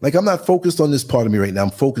explain. Like, I'm not focused on this part of me right now. I'm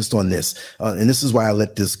focused on this. And this is why I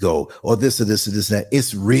let this go, or this, or this, or this, and that.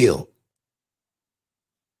 It's real.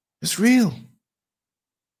 It's real.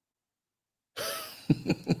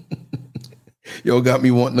 Y'all got me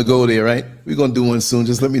wanting to go there, right? We're going to do one soon.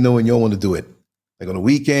 Just let me know when y'all want to do it. Like on a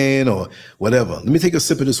weekend or whatever. Let me take a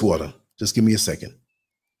sip of this water. Just give me a second.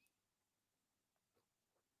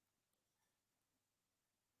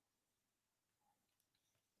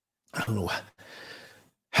 I don't know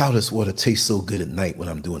how this water tastes so good at night when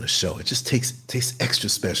I'm doing a show. It just tastes extra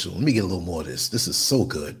special. Let me get a little more of this. This is so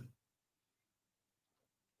good.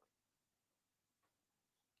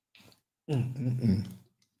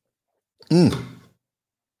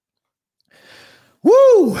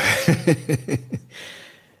 Woo!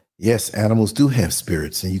 Yes, animals do have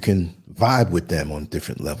spirits, and you can vibe with them on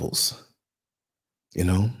different levels.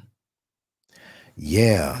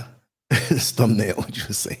 Yeah. This thumbnail, what you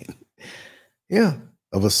were saying. Yeah.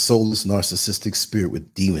 Of a soulless, narcissistic spirit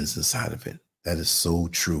with demons inside of it. That is so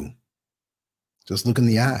true. Just look in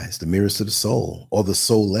the eyes, the mirrors to the soul, or the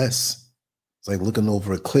soulless. It's like looking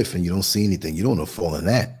over a cliff and you don't see anything. You don't know fall in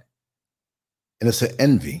that. And it's an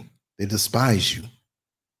envy. They despise you,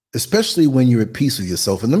 especially when you're at peace with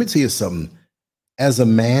yourself. And let me tell you something. As a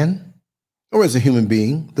man or as a human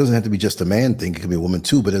being, it doesn't have to be just a man thing. It could be a woman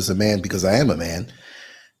too. But as a man, because I am a man,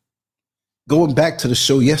 going back to the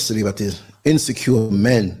show yesterday about the insecure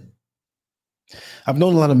men, I've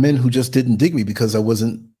known a lot of men who just didn't dig me because I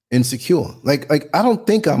wasn't insecure. Like I don't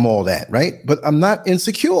think I'm all that, right? But I'm not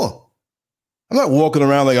insecure. I'm not walking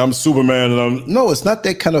around like I'm Superman. No, it's not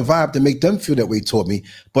that kind of vibe to make them feel that way toward me.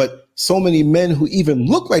 But so many men who even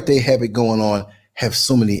look like they have it going on have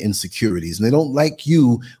so many insecurities, and they don't like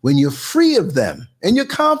you when you're free of them and you're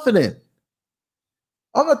confident.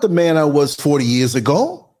 I'm not the man I was 40 years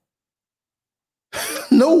ago.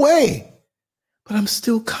 No way. But I'm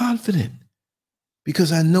still confident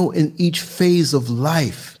because I know in each phase of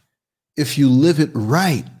life, if you live it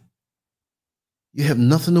right, you have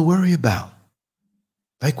nothing to worry about.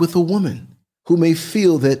 Like with a woman who may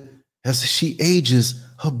feel that as she ages,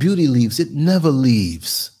 her beauty leaves. It never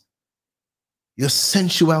leaves. Your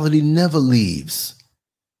sensuality never leaves.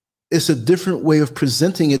 It's a different way of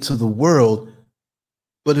presenting it to the world.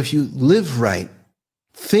 But if you live right,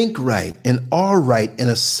 think right, and are right,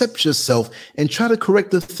 and accept yourself, and try to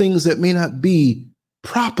correct the things that may not be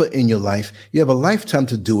proper in your life, you have a lifetime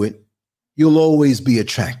to do it. You'll always be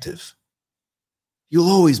attractive. You'll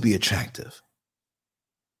always be attractive.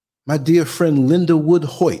 My dear friend Linda Wood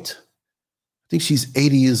Hoyt, I think she's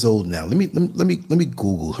 80 years old now. Let me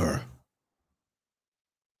Google her.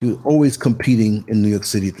 She was always competing in New York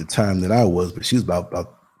City at the time that I was, but she was about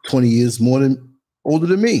 20 years older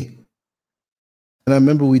than me. And I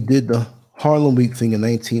remember we did the Harlem Week thing in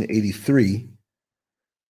 1983.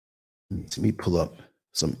 Let me pull up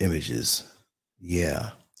some images.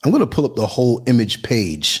 Yeah. I'm going to pull up the whole image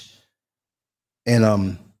page. And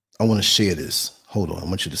I want to share this. Hold on. I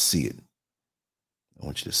want you to see it.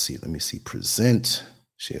 Let me see. Present.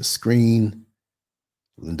 Share screen.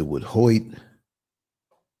 Linda Wood Hoyt.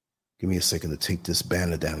 Give me a second to take this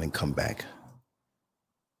banner down and come back.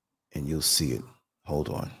 and you'll see it. Hold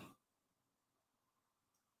on.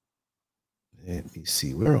 Let me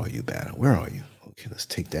see. Where are you, Banner? Where are you? Okay, let's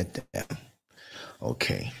take that down.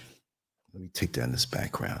 Okay. Let me take down this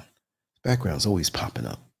background. Background's always popping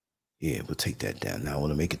up. Yeah, we'll take that down. Now I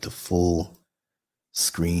want to make it the full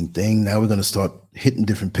screen thing. Now we're going to start hitting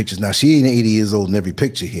different pictures. Now she ain't 80 years old in every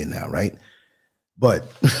picture here now, right?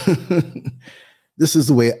 But this is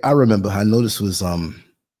the way I remember. I know this was, okay,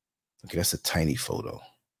 that's a tiny photo.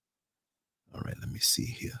 All right, let me see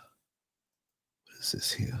here. What is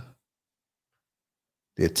this here?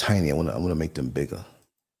 They're tiny. I want to make them bigger.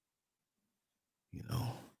 You know,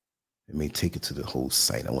 it may take it to the whole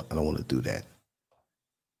site. I don't want to do that.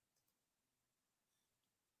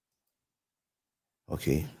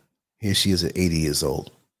 Okay, here she is at 80 years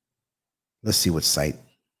old. Let's see what site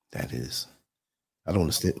that is. I don't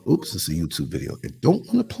understand. Oops, it's a YouTube video. I don't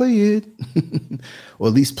want to play it. Or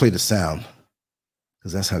at least play the sound,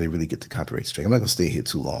 because that's how they really get the copyright strike. I'm not going to stay here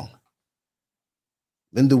too long.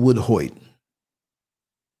 Linda Wood Hoyt.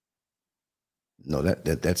 No,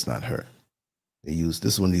 that's not her. They use,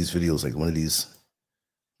 this is one of these videos, like one of these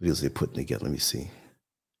videos they're putting together. Let me see.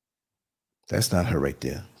 That's not her right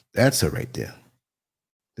there. That's her right there.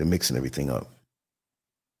 They're mixing everything up.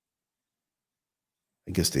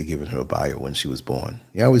 I guess they're giving her a bio when she was born.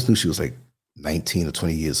 Yeah, I always knew she was like 19 or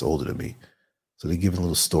 20 years older than me. So they're giving a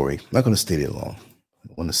little story. I'm not going to stay there long.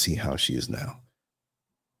 I want to see how she is now.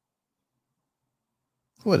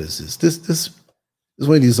 What is this? This is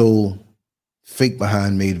one of these old fake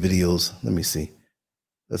behind made videos. Let me see.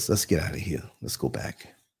 Let's get out of here. Let's go back.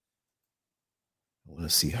 I want to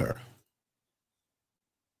see her.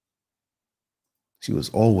 She was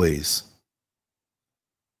always,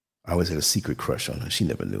 I always had a secret crush on her. She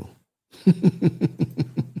never knew.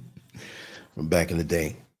 From back in the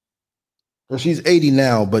day. Well, she's 80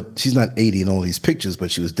 now, but she's not 80 in all these pictures,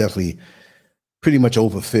 but she was definitely pretty much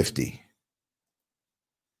over 50.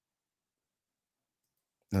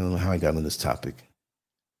 I don't know how I got on this topic,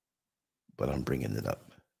 but I'm bringing it up.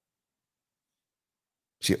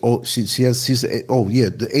 She's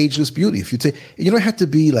the ageless beauty. If you take, you don't have to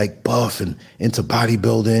be like buff and into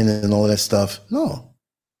bodybuilding and all that stuff. No,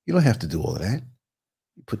 you don't have to do all of that.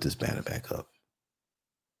 You put this banner back up.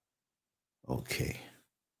 Okay.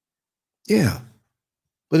 Yeah.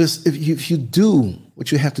 But if you do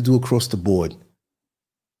what you have to do across the board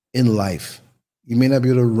in life, you may not be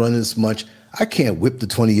able to run as much. I can't whip the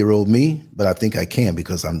 20-year-old me, but I think I can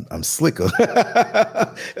because I'm slicker.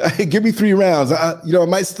 Give me 3 rounds. I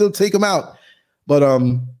might still take them out. But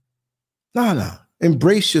no.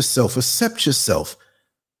 Embrace yourself, accept yourself,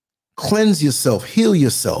 cleanse yourself, heal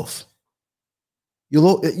yourself.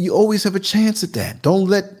 You always have a chance at that. Don't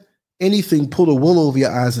let anything pull the wool over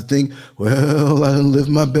your eyes and think, well, I didn't live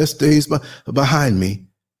my best days behind me.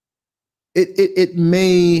 It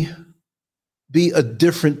may be a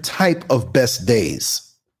different type of best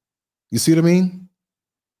days. You see what I mean?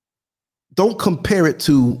 Don't compare it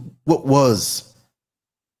to what was.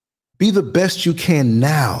 Be the best you can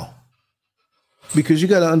now. Because you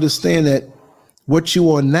got to understand that what you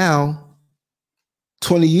are now,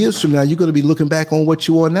 20 years from now, you're going to be looking back on what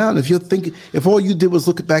you are now. And if all you did was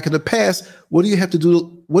look back in the past, what do you have to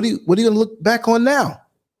do? What are you going to look back on now?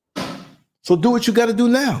 So do what you got to do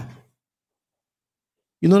now.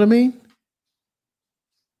 You know what I mean?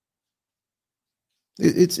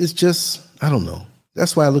 It's just, I don't know.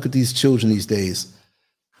 That's why I look at these children these days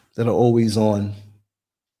that are always on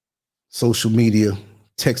social media,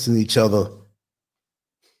 texting each other,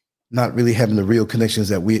 not really having the real connections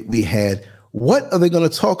that we had. What are they going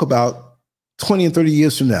to talk about 20 and 30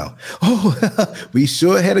 years from now? Oh, we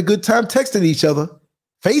sure had a good time texting each other,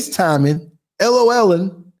 FaceTiming,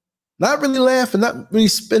 LOLing, not really laughing, not really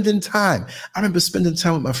spending time. I remember spending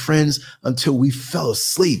time with my friends until we fell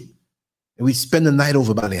asleep. And we'd spend the night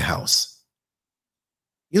over by their house.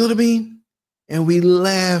 You know what I mean? And we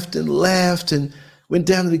laughed and went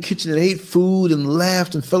down to the kitchen and ate food and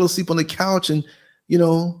laughed and fell asleep on the couch. And,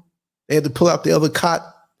 they had to pull out the other cot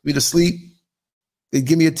for me to sleep. They'd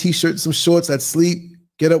give me a t-shirt and some shorts. I'd sleep,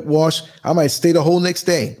 get up, wash. I might stay the whole next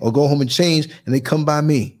day or go home and change, and they come by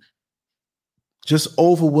me. Just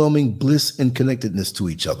overwhelming bliss and connectedness to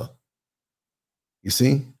each other. You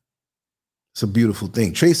see? It's a beautiful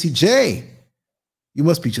thing. Tracy J, you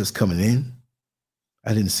must be just coming in.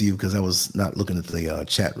 I didn't see you because I was not looking at the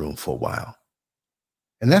chat room for a while.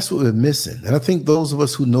 And that's what we're missing. And I think those of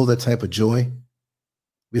us who know that type of joy,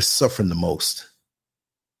 we're suffering the most.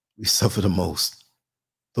 We suffer the most.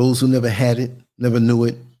 Those who never had it, never knew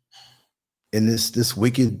it, and this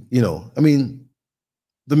wicked,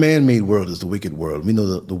 The man-made world is the wicked world. We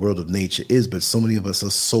know the world of nature is, but so many of us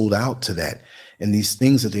are sold out to that. And these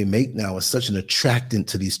things that they make now are such an attractant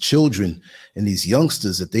to these children and these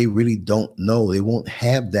youngsters that they really don't know. They won't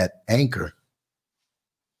have that anchor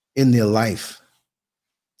in their life.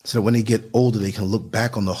 So when they get older, they can look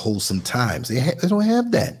back on the wholesome times. They don't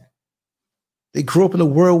have that. They grew up in a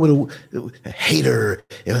world with a hater.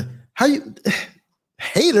 How you...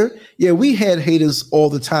 Hater? Yeah, we had haters all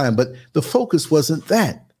the time, but the focus wasn't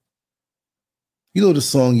that. You know the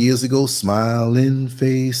song years ago, smiling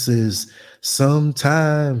faces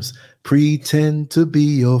sometimes pretend to be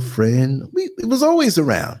your friend. It was always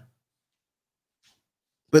around.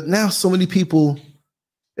 But now so many people,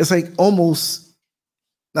 it's like almost,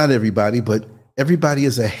 not everybody, but everybody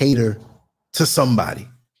is a hater to somebody.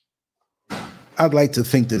 I'd like to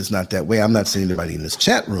think that it's not that way. I'm not saying anybody in this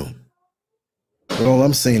chat room. But all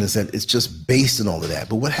I'm saying is that it's just based on all of that.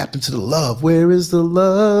 But what happened to the love? Where is the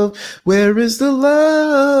love? Where is the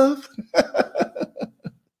love?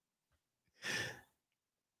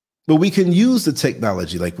 But we can use the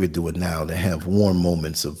technology like we're doing now to have warm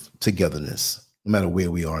moments of togetherness, no matter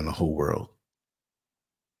where we are in the whole world.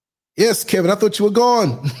 Yes, Kevin, I thought you were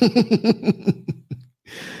gone.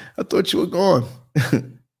 I thought you were gone.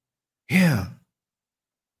 Yeah,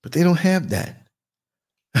 but they don't have that.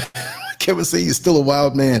 Kevin say you're still a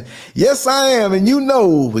wild man. Yes, I am. And you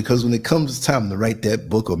know, because when it comes time to write that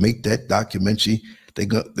book or make that documentary, they're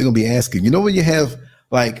gonna be asking, you know, when you have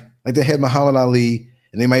like they had Muhammad Ali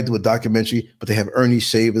and they might do a documentary, but they have Ernie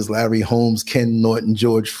Shavers, Larry Holmes, Ken Norton,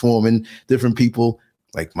 George Foreman, different people.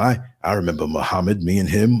 Like I remember Muhammad, me and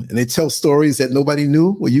him, and they tell stories that nobody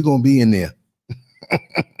knew. Well, you're gonna be in there.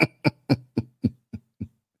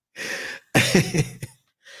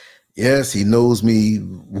 Yes, he knows me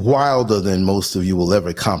wilder than most of you will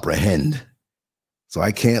ever comprehend. So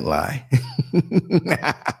I can't lie.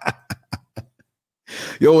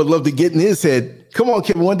 Yo, I'd love to get in his head. Come on,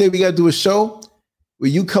 Kevin. One day we got to do a show where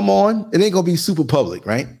you come on. It ain't going to be super public,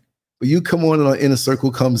 right? But you come on and our inner circle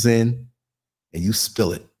comes in and you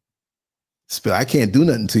spill it. I can't do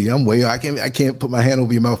nothing to you. I'm way. I can't put my hand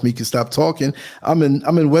over your mouth. Make you stop talking. I'm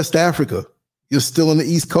in West Africa. You're still on the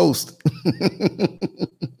East Coast.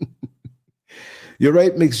 You're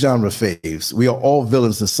right, mixed genre faves. We are all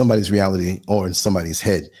villains in somebody's reality or in somebody's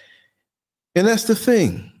head. And that's the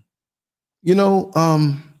thing. You know,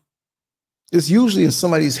 it's usually in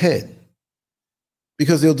somebody's head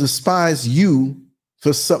because they'll despise you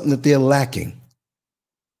for something that they're lacking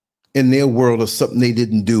in their world or something they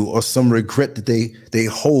didn't do or some regret that they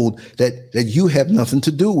hold that you have nothing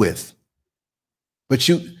to do with. But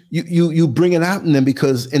you bring it out in them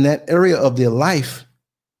because in that area of their life,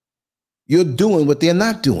 you're doing what they're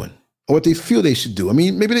not doing or what they feel they should do. I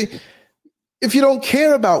mean, maybe if you don't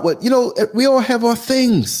care about what, you know, we all have our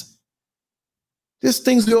things. There's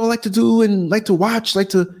things we all like to do and like to watch,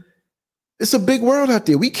 it's a big world out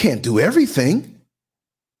there. We can't do everything,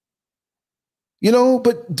 you know,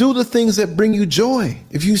 but do the things that bring you joy.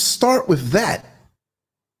 If you start with that,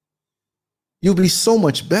 you'll be so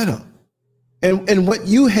much better. And what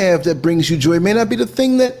you have that brings you joy may not be the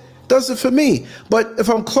thing that does it for me. But if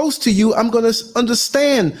I'm close to you, I'm going to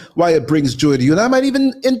understand why it brings joy to you. And I might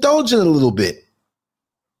even indulge in it a little bit.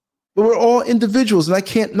 But we're all individuals and I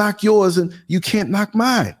can't knock yours and you can't knock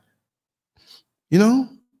mine. You know?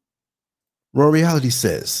 Raw Reality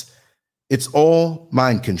says it's all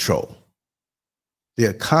mind control. They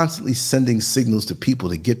are constantly sending signals to people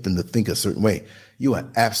to get them to think a certain way. You are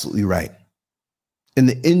absolutely right. In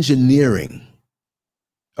the engineering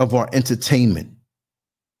of our entertainment,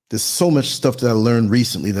 there's so much stuff that I learned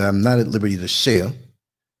recently that I'm not at liberty to share,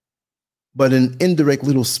 but in indirect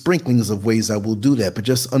little sprinklings of ways I will do that. But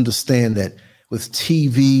just understand that with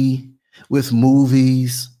TV, with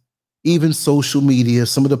movies, even social media,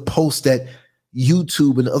 some of the posts that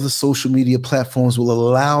YouTube and other social media platforms will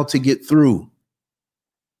allow to get through.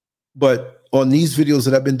 But on these videos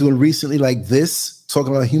that I've been doing recently, like this,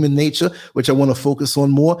 talking about human nature, which I want to focus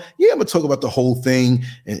on more. Yeah, I'm going to talk about the whole thing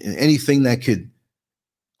and anything that could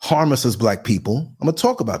harm us as Black people. I'm going to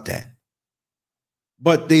talk about that.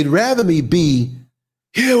 But they'd rather me be,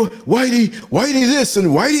 yeah, Whitey this and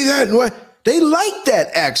Whitey that. And what? They like that,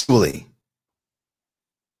 actually.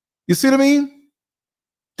 You see what I mean?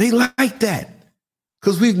 They like that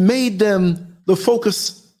because we've made them the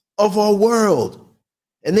focus of our world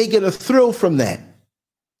and they get a thrill from that.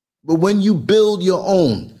 But when you build your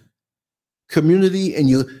own community and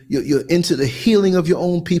you're into the healing of your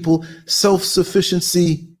own people,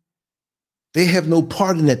 self-sufficiency, they have no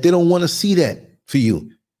part in that. They don't want to see that for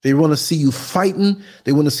you. They want to see you fighting.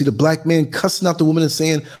 They want to see the black man cussing out the woman and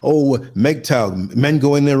saying, oh, MGTOW, men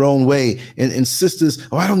going their own way. And sisters,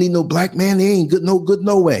 oh, I don't need no black man. They ain't good,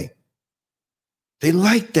 no way. They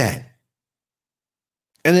like that.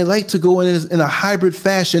 And they like to go in a hybrid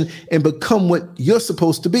fashion and become what you're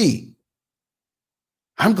supposed to be.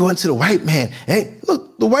 I'm going to the white man. Hey,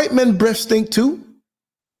 look, the white men breath stink too.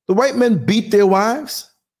 The white men beat their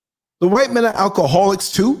wives. The white men are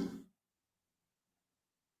alcoholics too.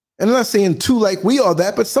 And I'm not saying too like we are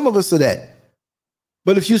that, but some of us are that.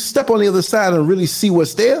 But if you step on the other side and really see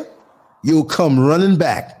what's there, you'll come running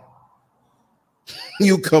back.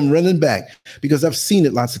 You'll come running back because I've seen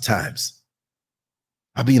it lots of times.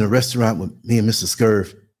 I'll be in a restaurant with me and Mr.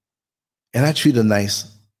 Scurv, and I treat her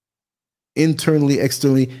nice, internally,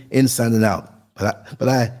 externally, inside and out. But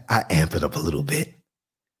I amp it up a little bit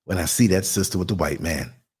when I see that sister with the white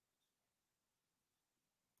man.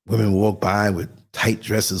 Women walk by with tight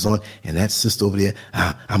dresses on, and that sister over there,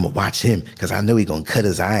 I'm going to watch him because I know he's going to cut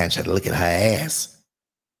his eye and try to look at her ass.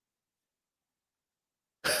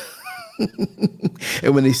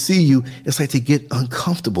 And when they see you, it's like they get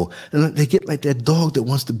uncomfortable. And they get like that dog that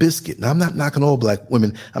wants the biscuit. Now, I'm not knocking all black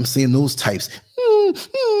women. I'm saying those types.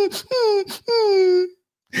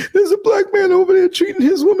 There's a black man over there treating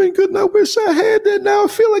his woman good, and I wish I had that. Now I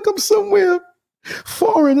feel like I'm somewhere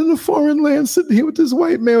foreign in a foreign land, sitting here with this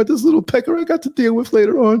white man with this little pecker I got to deal with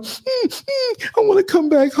later on. I want to come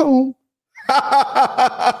back home.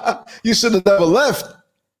 You should have never left.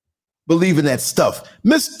 Believe in that stuff.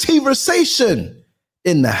 Miss T-versation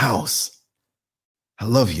in the house. I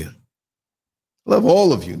love you. I love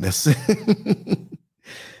all of you.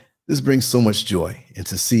 This brings so much joy. And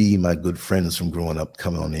to see my good friends from growing up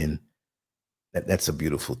come on in, that's a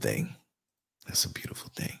beautiful thing. That's a beautiful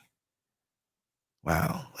thing.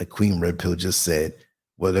 Wow. Like Queen Red Pill just said,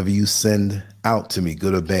 whatever you send out to me,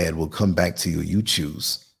 good or bad, will come back to you. You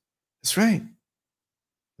choose. That's right.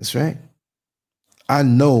 That's right. I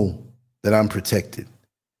know that I'm protected.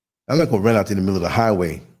 I'm not going to run out in the middle of the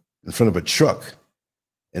highway in front of a truck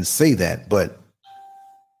and say that, but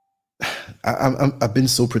I've been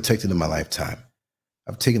so protected in my lifetime.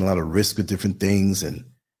 I've taken a lot of risks with different things and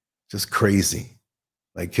just crazy.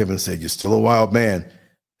 Like Kevin said, you're still a wild man.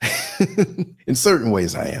 In certain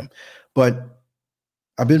ways I am, but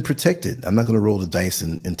I've been protected. I'm not going to roll the dice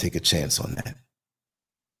and take a chance on that.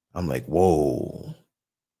 I'm like, whoa,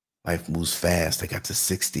 life moves fast. I got to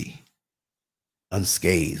 60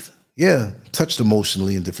 unscathed. Yeah, touched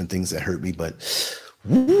emotionally and different things that hurt me, but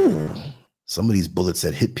woo, some of these bullets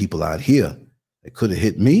that hit people out here that could have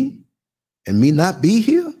hit me and me not be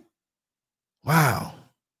here. Wow,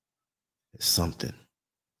 it's something.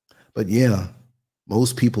 But yeah,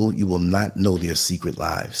 most people, you will not know their secret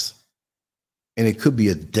lives. And it could be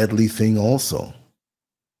a deadly thing also.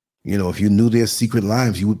 You know, if you knew their secret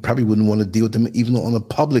lives, you probably wouldn't want to deal with them even on a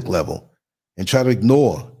public level and try to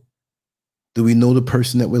ignore. Do we know the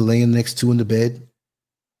person that we're laying next to in the bed?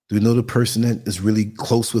 Do we know the person that is really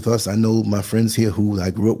close with us? I know my friends here who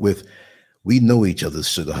I grew up with, we know each other's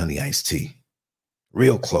sugar honey iced tea.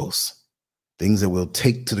 Real close. Things that we'll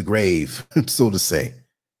take to the grave, so to say.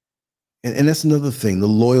 And that's another thing, the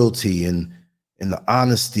loyalty and the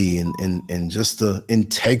honesty and just the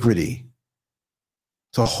integrity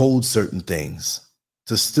to hold certain things,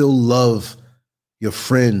 to still love your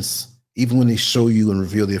friends, even when they show you and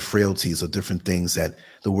reveal their frailties or different things that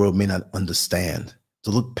the world may not understand,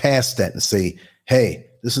 to look past that and say, hey,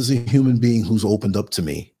 this is a human being who's opened up to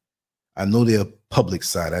me. I know their public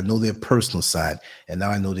side. I know their personal side. And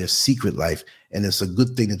now I know their secret life. And it's a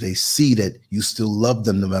good thing that they see that you still love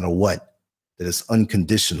them no matter what. That it's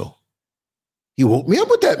unconditional. He woke me up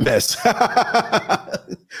with that mess.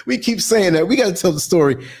 We keep saying that. We got to tell the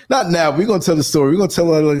story. Not now. We're going to tell the story. We're going to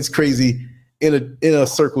tell all these crazy inner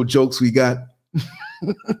circle jokes we got.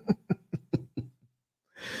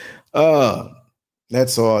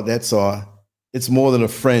 That's all. That's all. It's more than a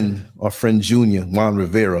friend. Our friend Junior, Juan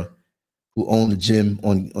Rivera, who owned the gym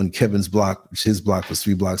on Kevin's block, which his block was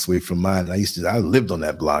 3 blocks away from mine. I lived on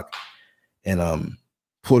that block. And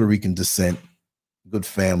Puerto Rican descent, good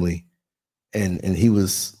family, and he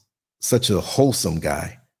was such a wholesome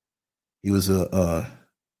guy. He was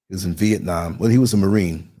in Vietnam. Well, he was a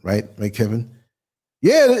Marine, right, Kevin?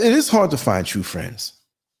 Yeah, it is hard to find true friends,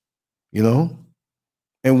 you know.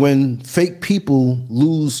 And when fake people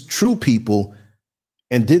lose true people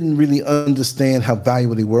and didn't really understand how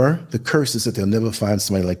valuable they were, the curse is that they'll never find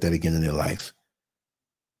somebody like that again in their life.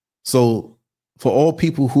 So for all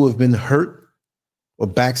people who have been hurt or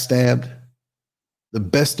backstabbed, the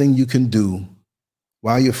best thing you can do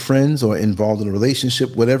while you're friends or involved in a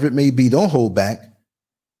relationship, whatever it may be, don't hold back.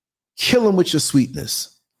 Kill them with your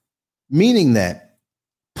sweetness, meaning that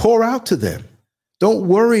pour out to them. Don't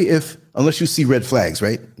worry unless you see red flags,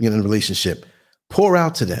 right? You're in a relationship, pour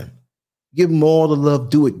out to them. Give them all the love,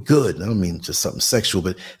 do it good. I don't mean just something sexual,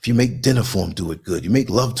 but if you make dinner for them, do it good. You make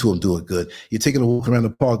love to them, do it good. You're taking a walk around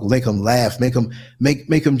the park, make them laugh, make them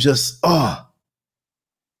just, And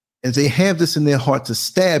they have this in their heart to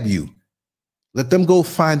stab you. Let them go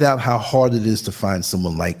find out how hard it is to find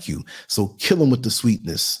someone like you. So kill them with the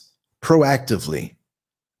sweetness proactively,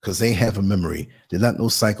 because they have a memory. They're not no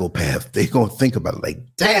psychopath. They're going to think about it like,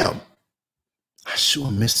 damn, I sure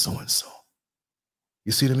miss so-and-so.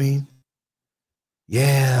 You see what I mean?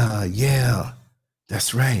 Yeah,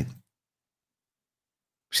 that's right.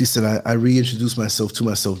 She said, I reintroduce myself to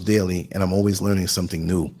myself daily, and I'm always learning something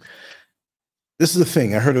new. This is the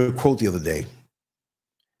thing. I heard a quote the other day.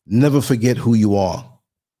 Never forget who you are.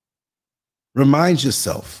 Remind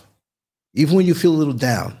yourself, even when you feel a little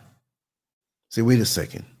down, say, wait a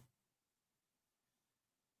second.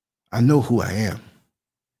 I know who I am.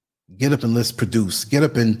 Get up and let's produce. Get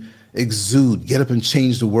up and exude. Get up and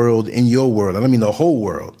change the world in your world. I don't mean the whole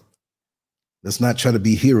world. Let's not try to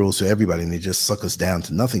be heroes for everybody and they just suck us down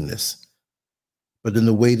to nothingness. But in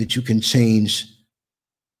the way that you can change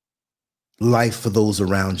life for those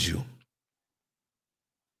around you.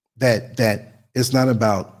 That it's not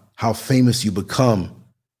about how famous you become.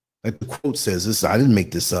 Like the quote says, I didn't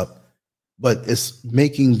make this up, but it's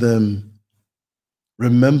making them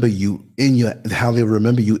remember you how they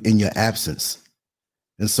remember you in your absence.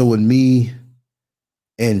 And so when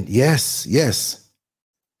yes,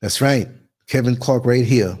 that's right. Kevin Clark right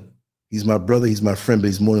here. He's my brother. He's my friend, but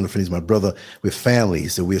he's more than a friend. He's my brother. We're family.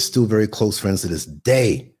 So we're still very close friends to this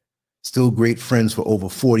day. Still great friends for over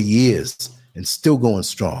 40 years and still going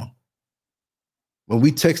strong. When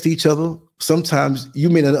we text each other, sometimes you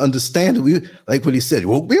may not understand it. We, like what he said,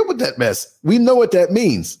 well, we're with that mess. We know what that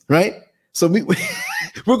means, right? So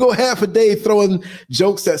we'll go half a day throwing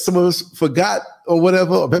jokes that some of us forgot or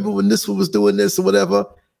whatever. Or remember when this one was doing this or whatever?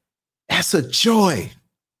 That's a joy.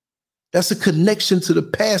 That's a connection to the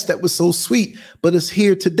past that was so sweet, but it's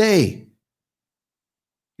here today.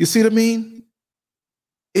 You see what I mean?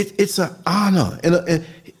 It's an honor. And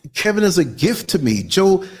Kevin is a gift to me.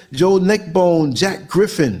 Joe Neckbone, Jack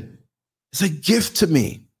Griffin, it's a gift to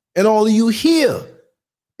me. And all of you here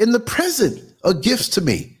in the present are gifts to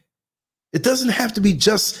me. It doesn't have to be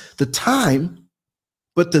just the time,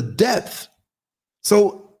 but the depth.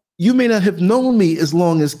 So you may not have known me as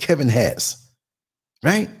long as Kevin has,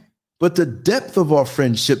 right? But the depth of our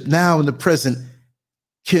friendship now in the present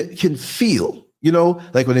can feel,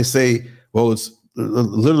 like when they say, well, it's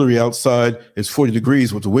literally outside, it's 40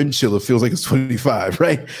 degrees with the wind chill, it feels like it's 25,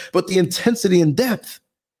 right? But the intensity and depth.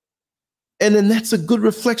 And then that's a good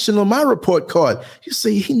reflection on my report card. You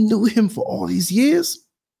say he knew him for all these years?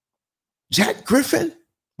 Jack Griffin?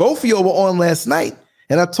 Both of y'all were on last night.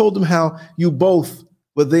 And I told them how you both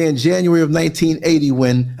were there in January of 1980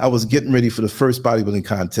 when I was getting ready for the first bodybuilding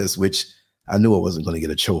contest, which I knew I wasn't going to get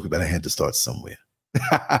a trophy, but I had to start somewhere.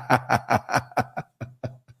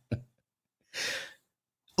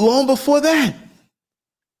 Long before that,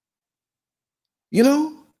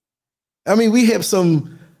 I mean, we have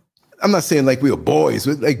some, I'm not saying like we were boys,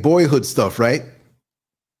 like boyhood stuff, right?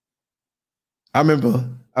 I remember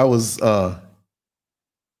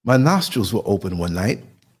my nostrils were open one night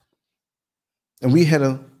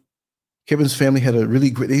and Kevin's family had a really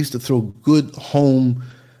great, they used to throw good home,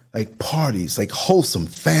 like parties, like wholesome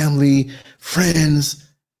family, friends,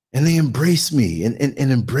 and they embraced me and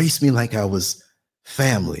embraced me like I was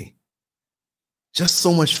family. Just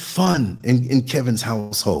so much fun in Kevin's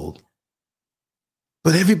household.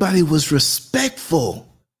 But everybody was respectful.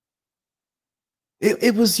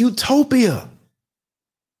 It was utopia.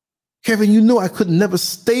 Kevin, you know I could never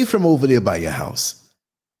stay from over there by your house.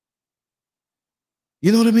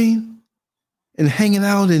 You know what I mean? And hanging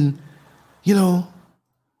out and,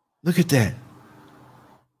 look at that.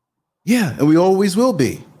 Yeah, and we always will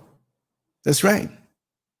be. That's right.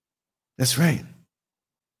 That's right.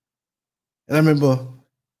 And I remember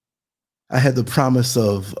I had the promise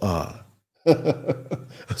of a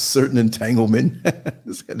certain entanglement.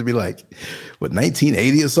 This had to be like,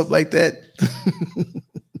 1980 or something like that?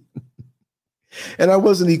 And I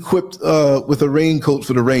wasn't equipped with a raincoat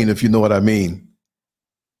for the rain, if you know what I mean.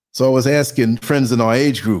 So I was asking friends in our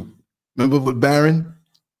age group, remember with Barron,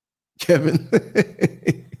 Kevin?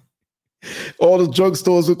 All the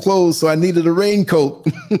drugstores were closed, so I needed a raincoat.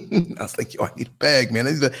 I was like, yo, I need a bag, man.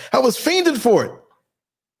 I was fiending for it. And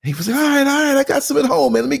he was like, all right, I got some at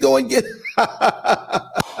home, man. Let me go and get it.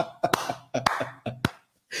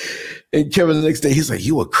 And Kevin the next day, he's like,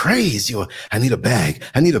 you were crazy. I need a bag.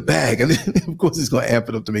 I need a bag. And then, of course, he's going to amp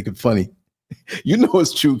it up to make it funny. You know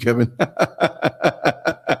it's true, Kevin.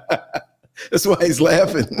 That's why he's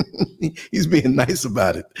laughing. He's being nice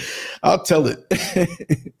about it. I'll tell it.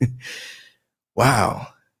 Wow.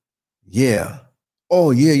 Yeah.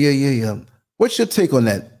 Oh, yeah. What's your take on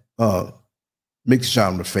that mixed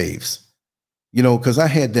genre faves? You know, because I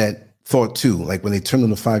had that thought too. Like when they turned on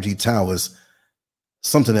the 5G towers,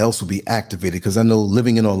 something else would be activated. Because I know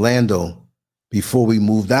living in Orlando, before we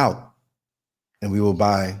moved out and we were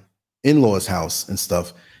by in-laws' house and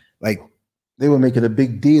stuff, like they were making a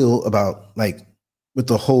big deal about like with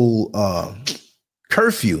the whole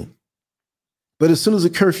curfew. But as soon as the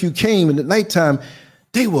curfew came and at nighttime,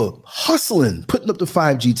 they were hustling, putting up the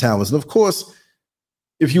 5G towers. And of course,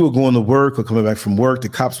 if you were going to work or coming back from work, the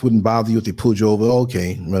cops wouldn't bother you if they pulled you over.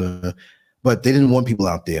 Okay. But they didn't want people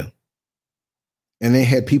out there. And they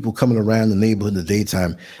had people coming around the neighborhood in the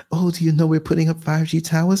daytime. Oh, do you know we're putting up 5G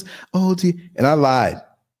towers? Oh, and I lied.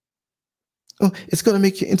 Oh, it's going to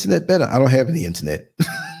make your internet better. I don't have any internet.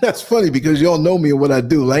 That's funny because you all know me and what I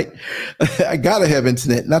do, right? I got to have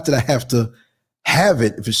internet. Not that I have to have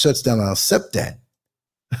it. If it shuts down, I'll accept that.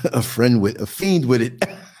 A fiend with it.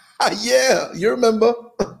 Yeah, you remember?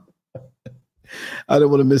 I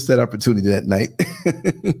didn't want to miss that opportunity that night.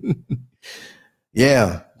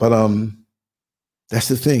 Yeah, but that's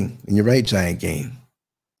the thing. And you're right, Giant Game.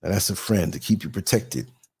 That's a friend to keep you protected.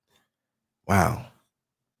 Wow.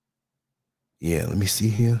 Yeah, let me see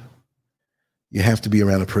here. You have to be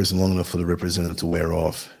around a person long enough for the representative to wear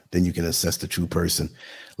off. Then you can assess the true person.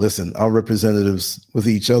 Listen, our representatives with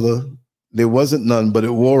each other, there wasn't none, but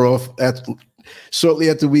it wore off shortly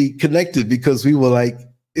after we connected because we were like,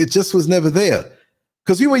 it just was never there.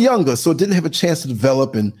 Because we were younger, so it didn't have a chance to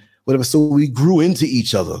develop and whatever. So we grew into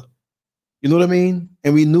each other. You know what I mean?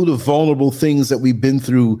 And we knew the vulnerable things that we've been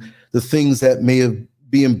through, the things that may have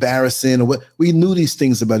been embarrassing or what. We knew these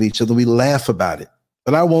things about each other. We laugh about it.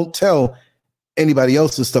 But I won't tell anybody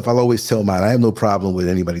else's stuff. I'll always tell mine. I have no problem with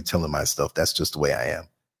anybody telling my stuff. That's just the way I am.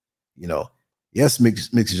 You know, yes,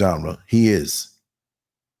 mixed genre. He is.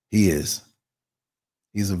 He's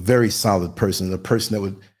a very solid person, a person that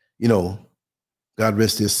would, you know, God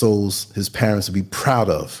rest their souls, his parents would be proud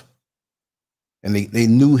of. And they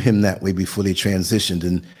knew him that way before they transitioned.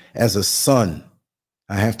 And as a son,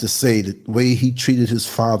 I have to say the way he treated his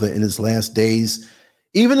father in his last days,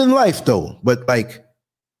 even in life though, but like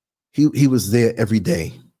he was there every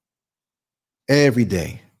day. Every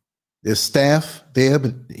day. There's staff there,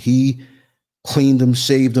 but he cleaned them,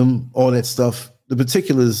 shaved them, all that stuff. The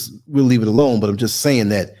particulars, we'll leave it alone, but I'm just saying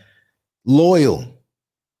that loyal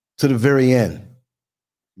to the very end.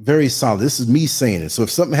 Very solid. This is me saying it. So if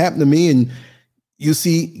something happened to me and you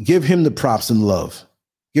see, give him the props and love.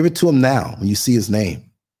 Give it to him now when you see his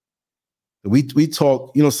name. We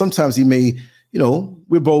talk, you know, sometimes he may, you know,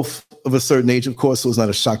 we're both of a certain age, of course, so it's not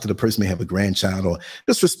a shock to the person may have a grandchild or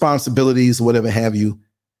just responsibilities or whatever have you.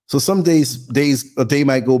 So some days, a day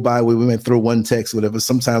might go by where we might throw one text or whatever.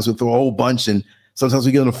 Sometimes we'll throw a whole bunch and sometimes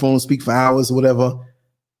we get on the phone and speak for hours or whatever.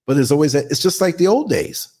 But there's always that. It's just like the old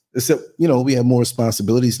days, except, you know, we have more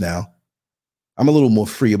responsibilities now. I'm a little more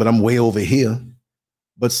free, but I'm way over here.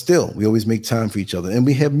 But still, we always make time for each other. And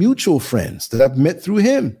we have mutual friends that I've met through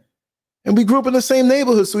him. And we grew up in the same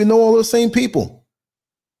neighborhood, so we know all the same people.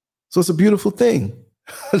 So it's a beautiful thing.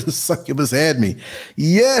 The succubus had me.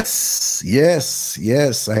 Yes.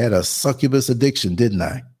 I had a succubus addiction, didn't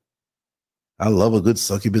I? I love a good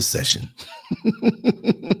succubus session.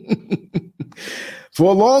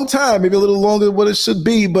 For a long time, maybe a little longer than what it should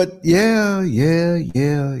be, but yeah,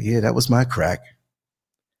 that was my crack.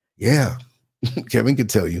 Yeah, Kevin could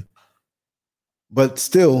tell you. But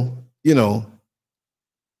still, you know,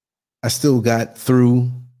 I still got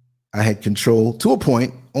through. I had control to a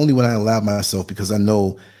point, only when I allowed myself, because I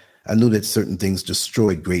knew that certain things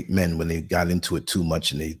destroyed great men when they got into it too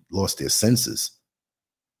much and they lost their senses.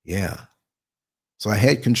 Yeah. So I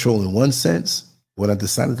had control in one sense. When I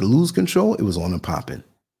decided to lose control, it was on and popping.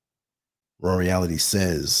 Raw reality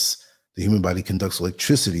says the human body conducts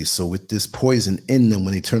electricity. So with this poison in them,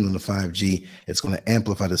 when they turn on the 5G, it's going to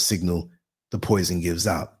amplify the signal the poison gives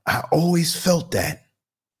out. I always felt that.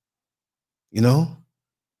 You know?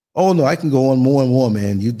 Oh, no, I can go on more and more,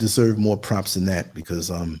 man. You deserve more props than that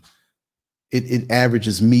because it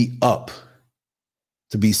averages me up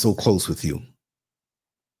to be so close with you.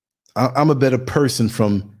 I'm a better person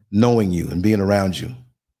from knowing you and being around you.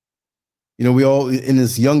 You know, we all, in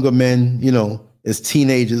as younger men, you know, as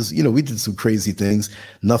teenagers, you know, we did some crazy things,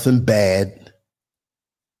 nothing bad.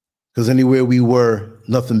 Because anywhere we were,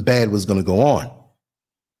 nothing bad was going to go on.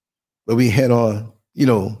 but we had our,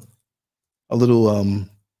 a little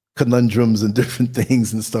conundrums and different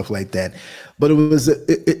things and stuff like that. But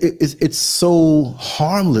it's so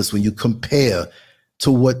harmless when you compare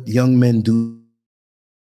to what young men do.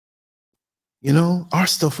 Our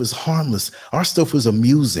stuff was harmless. Our stuff was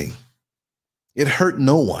amusing. It hurt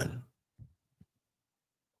no one.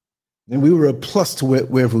 And we were a plus to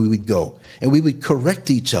wherever we would go. And we would correct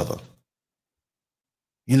each other.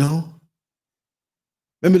 Remember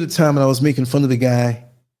the time when I was making fun of the guy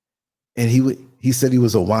and he said he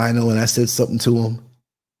was a wino and I said something to him.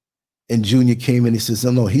 And Junior came in, he says,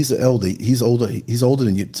 no, he's an elder. He's older. He's older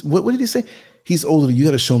than you. What did he say? He's older than you. You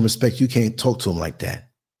got to show him respect. You can't talk to him like that.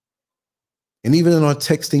 And even in our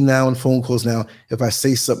texting now and phone calls now, if I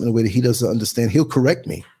say something in a way that he doesn't understand, he'll correct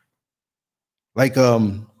me. Like,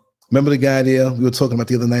 remember the guy there we were talking about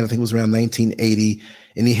the other night? I think it was around 1980,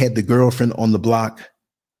 and he had the girlfriend on the block,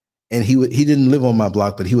 and he didn't live on my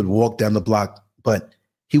block, but he would walk down the block, but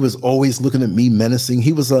he was always looking at me menacing.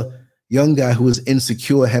 He was a young guy who was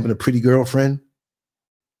insecure having a pretty girlfriend,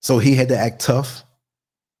 so he had to act tough,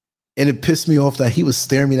 and it pissed me off that he was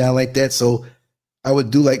staring me down like that. So I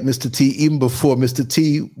would do like Mr. T, even before Mr.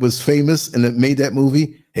 T was famous and it made that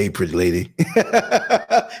movie. Hey, pretty lady.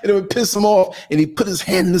 And it would piss him off. And he'd put his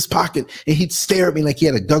hand in his pocket and he'd stare at me like he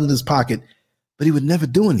had a gun in his pocket, but he would never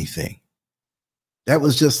do anything. That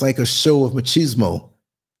was just like a show of machismo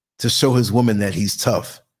to show his woman that he's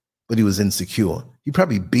tough, but he was insecure. He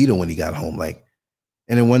probably beat her when he got home. And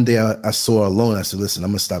then one day I saw her alone. I said, listen,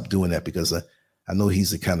 I'm going to stop doing that because I know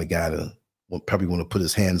he's the kind of guy that probably want to put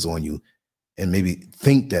his hands on you and maybe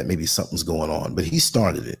think that maybe something's going on. But he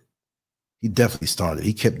started it. He definitely started.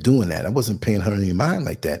 He kept doing that. I wasn't paying her any mind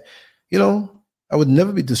like that. I would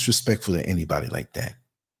never be disrespectful to anybody like that.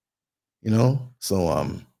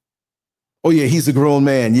 So, oh yeah, he's a grown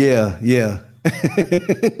man. Yeah. Yeah,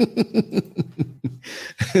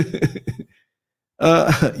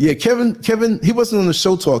 Kevin, he wasn't on the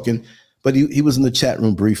show talking, but he was in the chat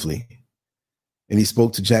room briefly. And he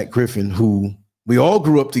spoke to Jack Griffin, who we all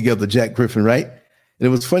grew up together, Jack Griffin, right? And it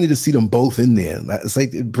was funny to see them both in there. It's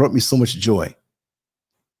like it brought me so much joy. And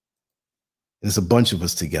it's a bunch of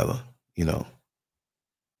us together,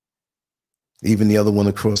 Even the other one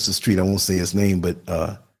across the street, I won't say his name, but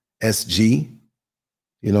SG,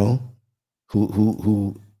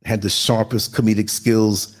 who had the sharpest comedic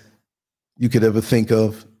skills you could ever think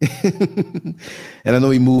of. And I know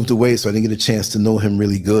he moved away, so I didn't get a chance to know him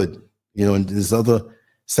really good. And there's other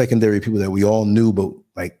secondary people that we all knew, but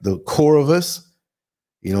like the core of us,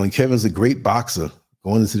 and Kevin's a great boxer,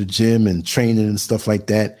 going into the gym and training and stuff like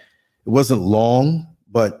that. It wasn't long,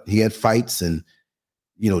 but he had fights and,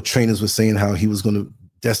 trainers were saying how he was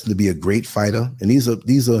destined to be a great fighter. And these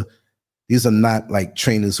are not like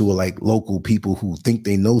trainers who are like local people who think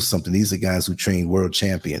they know something. These are guys who train world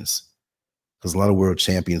champions, because a lot of world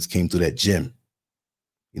champions came through that gym.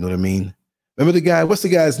 You know what I mean? Remember the guy, what's the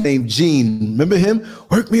guy's name? Gene. Remember him?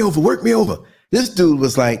 Work me over, work me over. This dude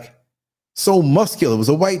was like so muscular. It was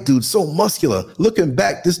a white dude, so muscular. Looking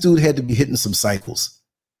back, this dude had to be hitting some cycles.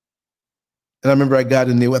 And I remember I got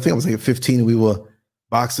in there, I think I was like 15 and we were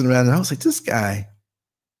boxing around and I was like, this guy, I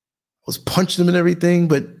was punching him and everything,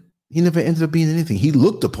 but he never ended up being anything. He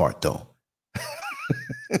looked the part though.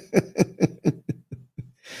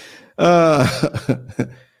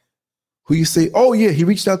 Who you say, oh yeah, he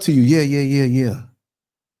reached out to you. Yeah.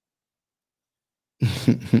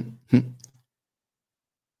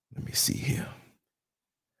 Let me see here.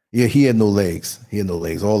 Yeah, he had no legs.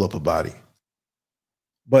 All upper body.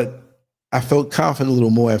 But I felt confident a little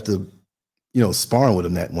more after, sparring with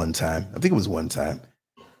him that one time. I think it was one time.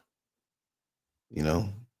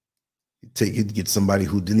 You'd get somebody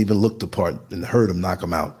who didn't even look the part and hurt him, knock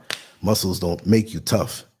him out. Muscles don't make you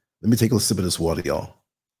tough. Let me take a sip of this water, y'all.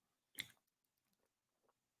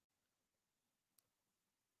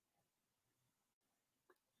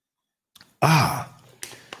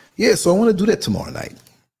 Yeah, so I want to do that tomorrow night.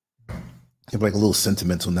 Have like a little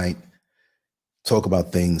sentimental night. Talk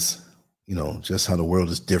about things, just how the world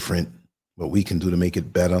is different, what we can do to make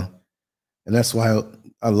it better. And that's why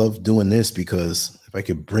I love doing this, because if I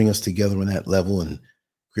could bring us together on that level and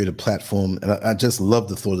create a platform, and I just love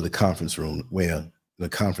the thought of the conference room, where the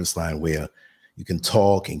conference line, where you can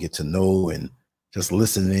talk and get to know and just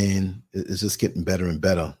listen in. It's just getting better and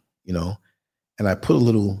better, And I put a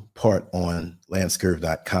little part on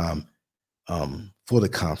Lancescurv.com for the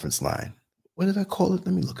conference line. What did I call it?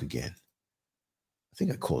 Let me look again. I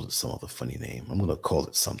think I called it some other funny name. I'm going to call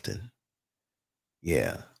it something.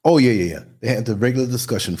 Yeah. Oh, yeah. They had the regular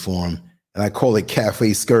discussion forum, And I call it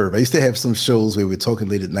Cafe Scurv. I used to have some shows where we're talking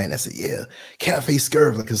late at night, and I said, yeah, Cafe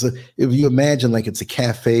Scurv. Like, if you imagine like it's a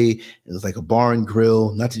cafe, it's like a bar and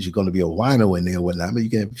grill, not that you're going to be a wino in there or whatnot, but you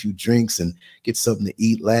can have a few drinks and get something to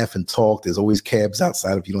eat, laugh, and talk. There's always cabs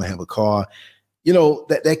outside if you don't have a car. You know,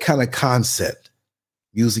 that kind of concept.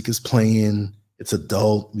 Music is playing. It's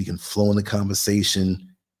adult. We can flow in the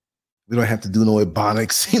conversation. We don't have to do no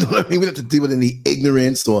ebonics. You know what I mean? We don't have to deal with any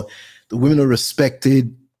ignorance, or the women are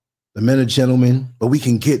respected. The men are gentlemen, but we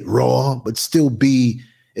can get raw, but still be,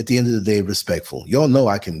 at the end of the day, respectful. Y'all know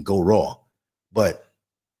I can go raw, but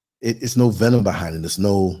it's no venom behind it. It's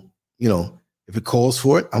no, you know, if it calls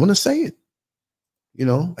for it, I'm going to say it. You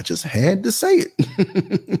know, I just had to say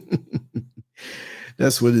it.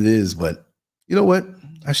 That's what it is. But you know what?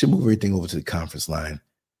 I should move everything over to the conference line.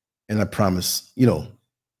 And I promise, you know,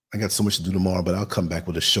 I got so much to do tomorrow, but I'll come back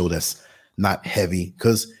with a show that's not heavy,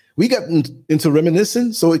 because we got into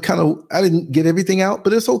reminiscing, so it kind of, I didn't get everything out,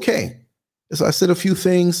 but it's okay. So I said a few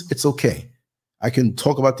things. It's okay. I can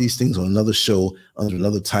talk about these things on another show under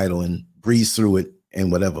another title and breeze through it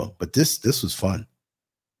and whatever. But this was fun.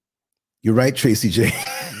 You're right, Tracy J.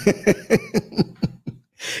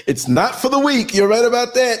 It's not for the weak. You're right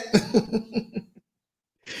about that.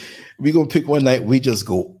 We're going to pick one night. We just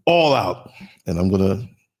go all out, and I'm going to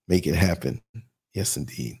make it happen. Yes,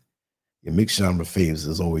 indeed. Your mixed genre faves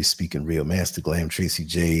is always speaking real. Master Glam, Tracy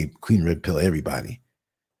J, Queen Red Pill, everybody,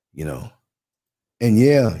 you know. And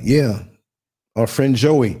yeah, our friend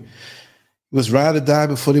Joey was ride or die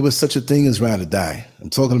before there was such a thing as ride or die.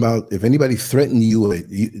 I'm talking about if anybody threatened you,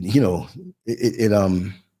 you know,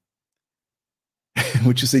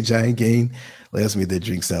 what you say, Giant Game? Last week that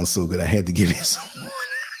drink sounds so good. I had to give you some.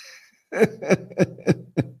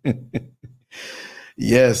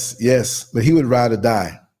 Yes, but he would ride or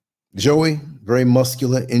die. Joey, very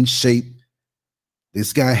muscular, in shape.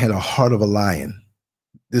 This guy had a heart of a lion.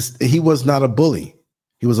 He was not a bully.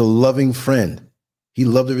 He was a loving friend. He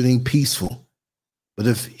loved everything peaceful. But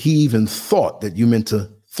if he even thought that you meant to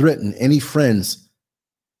threaten any friends,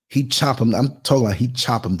 he'd chop them. I'm talking about he'd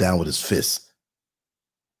chop them down with his fists.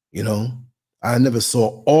 You know, I never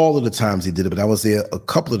saw all of the times he did it, but I was there a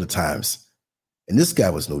couple of the times. And this guy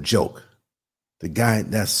was no joke. The guy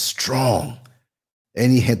that's strong.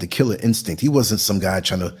 And he had the killer instinct. He wasn't some guy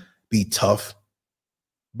trying to be tough.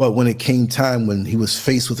 But when it came time, when he was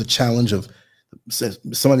faced with a challenge of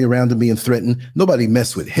somebody around him being threatened, nobody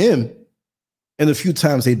messed with him. And the few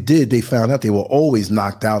times they did, they found out they were always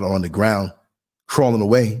knocked out or on the ground, crawling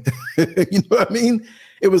away. You know what I mean?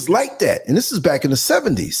 It was like that. And this is back in the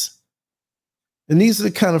 70s. And these are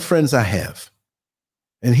the kind of friends I have.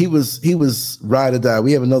 And he was ride or die.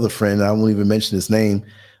 We have another friend, I won't even mention his name,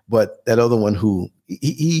 but that other one who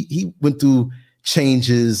he went through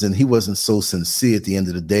changes, and he wasn't so sincere at the end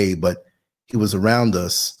of the day, but he was around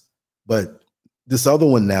us. But this other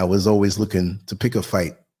one now was always looking to pick a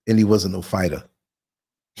fight, and he wasn't no fighter.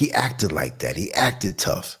 He acted like that. He acted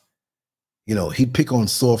tough. You know, he'd pick on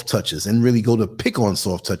soft touches and really go to pick on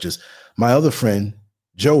soft touches. My other friend,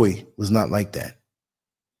 Joey, was not like that.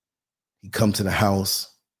 He'd come to the house.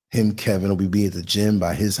 Him, Kevin, we'd be at the gym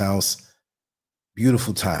by his house.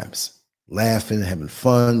 Beautiful times, laughing, having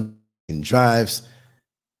fun, and drives.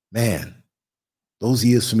 Man, those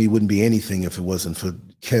years for me wouldn't be anything if it wasn't for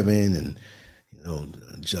Kevin and, you know,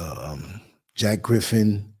 Jack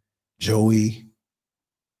Griffin, Joey.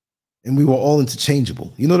 And we were all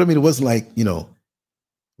interchangeable. You know what I mean? It wasn't like, you know,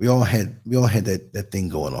 we all had that thing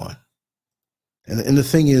going on. And the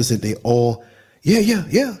thing is that they all, yeah.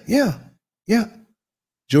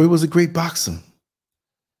 Joey was a great boxer.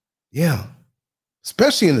 Yeah.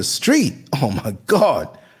 Especially in the street. Oh my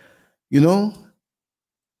God. You know?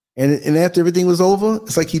 And after everything was over,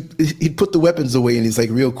 it's like he'd put the weapons away, and he's like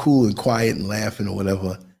real cool and quiet and laughing or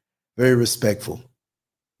whatever. Very respectful,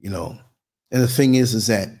 you know. And the thing is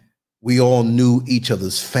that we all knew each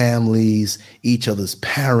other's families, each other's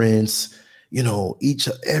parents, you know,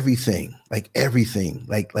 everything. Like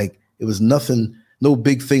it was nothing, no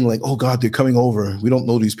big thing like, oh God, they're coming over. We don't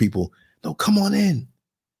know these people. No, come on in.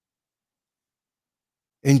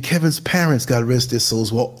 And Kevin's parents, God rest their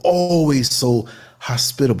souls, were always so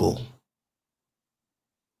hospitable.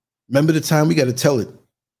 Remember the time? We got to tell it.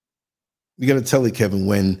 We got to tell it, Kevin,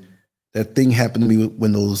 when that thing happened to me,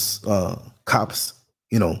 when those cops,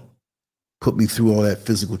 you know, put me through all that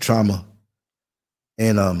physical trauma.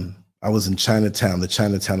 And I was in Chinatown, the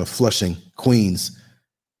Chinatown of Flushing, Queens.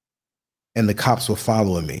 And the cops were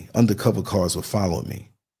following me. Undercover cars were following me.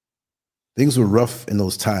 Things were rough in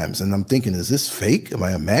those times. And I'm thinking, is this fake? Am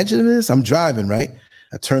I imagining this? I'm driving, right?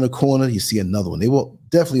 I turn a corner, you see another one. They were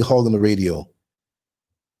definitely holding the radio.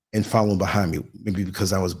 and following behind me. Maybe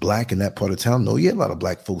because I was black in that part of town. No, you had a lot of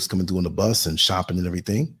black folks coming through on the bus and shopping and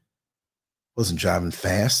everything. Wasn't driving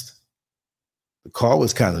fast. The car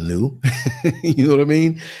was kind of new. You know what I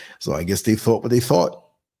mean? So I guess they thought what they thought.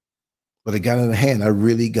 But it got in the hand. I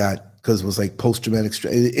really got, because it was like post-traumatic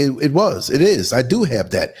stress. It is. I do have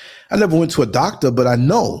that. I never went to a doctor, but I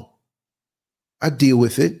know. I deal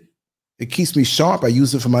with it. It keeps me sharp. I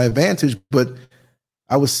use it for my advantage, but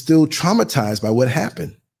I was still traumatized by what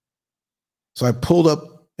happened. So I pulled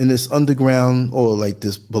up in this underground, or like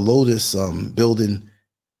this below this building,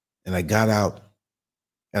 and I got out,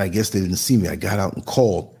 and I guess they didn't see me. I got out and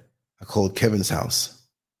called. I called Kevin's house.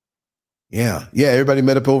 Yeah. Everybody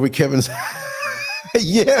met up over at Kevin's.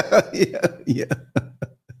 Yeah.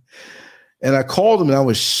 And I called him, and I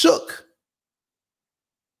was shook.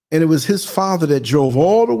 And it was his father that drove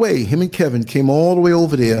all the way. Him and Kevin came all the way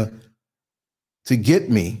over there to get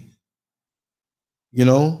me,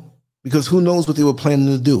 because who knows what they were planning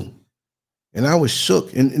to do. And I was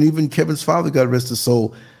shook. And even Kevin's father, God rest his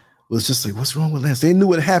soul, was just like, what's wrong with Lance? They knew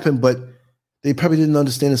what happened, but they probably didn't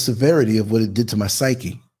understand the severity of what it did to my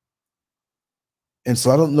psyche. And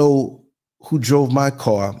so I don't know who drove my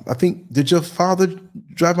car. I think, did your father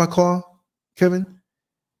drive my car, Kevin?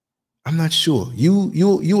 I'm not sure. You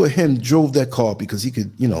or him drove that car because he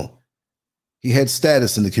could, he had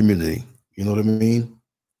status in the community. You know what I mean?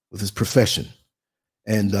 With his profession.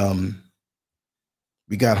 And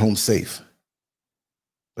we got home safe.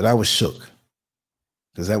 But I was shook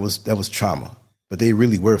because that was trauma. But they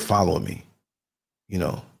really were following me,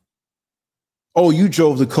 Oh, you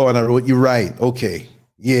drove the car and I wrote, you're right. Okay.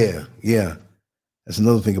 Yeah. That's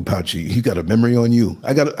another thing about you. You got a memory on you.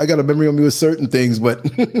 I got a memory on me with certain things, but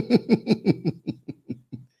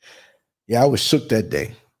yeah, I was shook that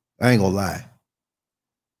day. I ain't gonna lie.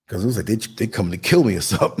 Because it was like they coming to kill me or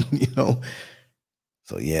something,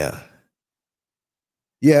 So yeah.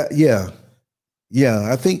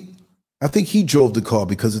 I think he drove the car,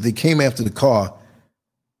 because if they came after the car,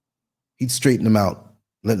 he'd straighten them out,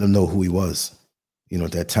 letting them know who he was,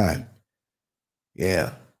 at that time.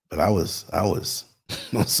 Yeah. But I was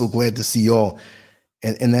I'm so glad to see y'all.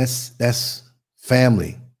 And that's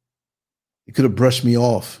family. You could have brushed me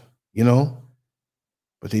off,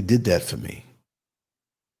 but they did that for me.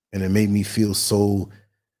 And it made me feel so,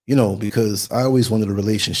 because I always wanted a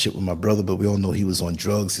relationship with my brother, but we all know he was on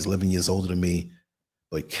drugs. He's 11 years older than me.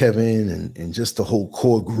 But Kevin and just the whole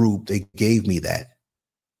core group, they gave me that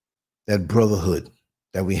brotherhood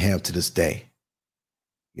that we have to this day.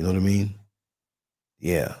 You know what I mean?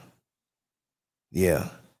 Yeah.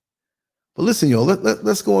 But listen, y'all,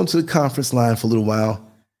 let's go into the conference line for a little while.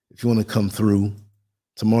 If you want to come through,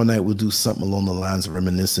 tomorrow night we'll do something along the lines of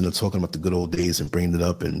reminiscing and talking about the good old days and bringing it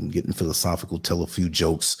up and getting philosophical, tell a few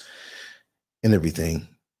jokes and everything.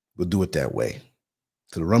 We'll do it that way.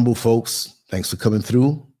 To the Rumble folks, thanks for coming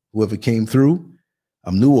through. Whoever came through,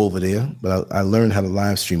 I'm new over there, but I learned how to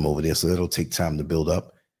live stream over there, so that'll take time to build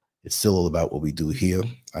up. It's still all about what we do here.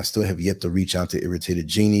 I still have yet to reach out to Irritated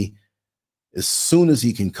Genie. As soon as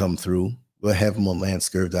he can come through, we'll have him on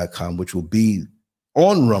Lancescurv.com, which will be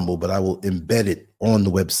on Rumble, but I will embed it on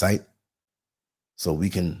the website so we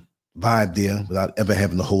can vibe there without ever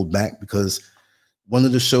having to hold back, because one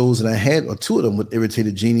of the shows that I had, or two of them with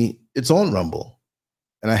Irritated Genie, it's on Rumble.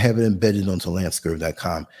 And I have it embedded onto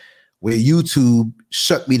Lancescurv.com, where YouTube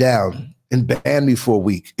shut me down and banned me for a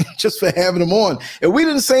week just for having them on. And we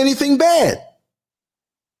didn't say anything bad.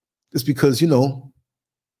 It's because,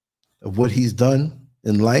 of what he's done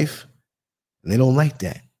in life. And they don't like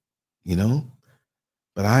that,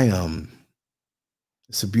 But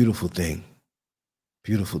it's a beautiful thing.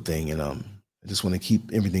 And I just want to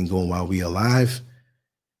keep everything going while we're alive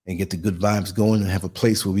and get the good vibes going and have a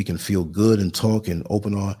place where we can feel good and talk and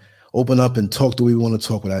open up and talk the way we want to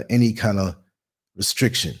talk without any kind of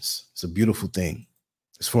restrictions. It's a beautiful thing.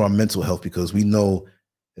 It's for our mental health, because we know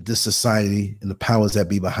that this society and the powers that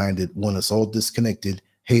be behind it want us all disconnected,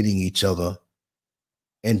 hating each other,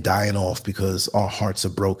 and dying off because our hearts are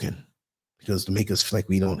broken, because to make us feel like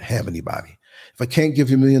we don't have anybody. If I can't give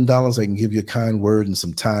you $1 million, I can give you a kind word and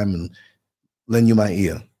some time and lend you my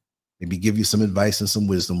ear. Maybe give you some advice and some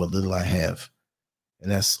wisdom, what little I have. And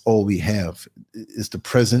that's all we have, is the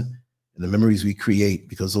present and the memories we create,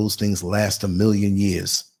 because those things last 1,000,000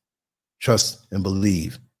 years. Trust and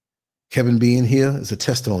believe. Kevin being here is a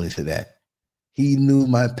testimony to that. He knew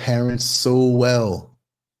my parents so well.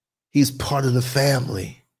 He's part of the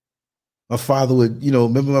family. My father would,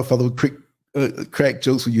 remember my father would crack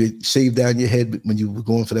jokes when you shaved down your head when you were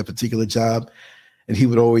going for that particular job. And he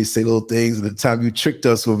would always say little things. At the time you tricked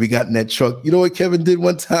us when we got in that truck. You know what Kevin did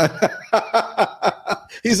one time?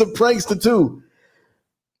 He's a prankster too.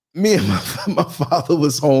 Me and my father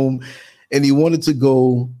was home, and he wanted to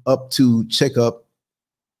go up to check up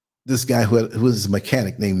this guy who was a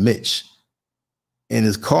mechanic named Mitch, and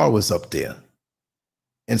his car was up there.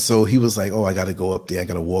 And so he was like, oh, I got to go up there. I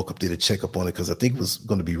got to walk up there to check up on it because I think it was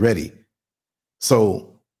going to be ready.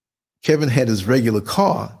 So Kevin had his regular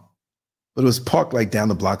car, but it was parked like down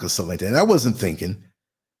the block or something like that. And I wasn't thinking.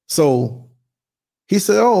 So he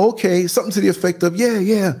said, oh, okay. Something to the effect of,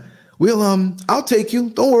 yeah. Well, I'll take you.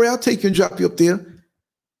 Don't worry. I'll take you and drop you up there.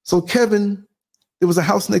 So Kevin, there was a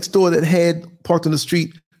house next door that had parked on the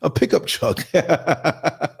street a pickup truck.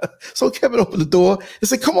 So Kevin opened the door and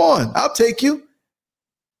said, come on, I'll take you.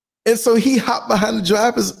 And so he hopped behind the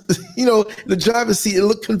driver's seat. It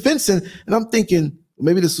looked convincing. And I'm thinking,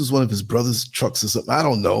 maybe this was one of his brother's trucks or something. I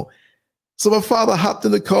don't know. So my father hopped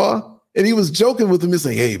in the car and he was joking with him. He's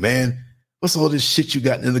like, hey, man, what's all this shit you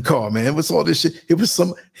got in the car, man? What's all this shit? It was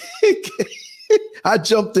some, I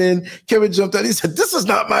jumped in, Kevin jumped out. He said, this is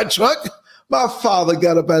not my truck. My father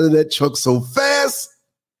got up out of that truck so fast.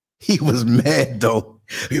 He was mad though.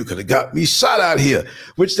 You could have got me shot out here,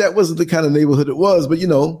 which that wasn't the kind of neighborhood it was. But,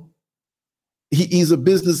 he's a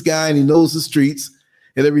business guy and he knows the streets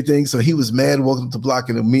and everything. So he was mad walking up the block,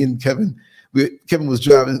 and me and Kevin was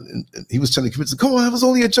driving and he was trying to convince him, come on, it was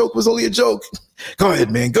only a joke. It was only a joke. Go ahead,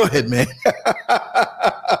 man.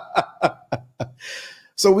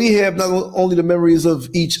 So we have not only the memories of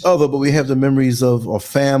each other, but we have the memories of our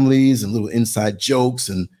families and little inside jokes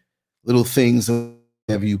and little things.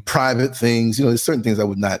 Have you private things? There's certain things I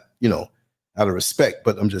would not, out of respect,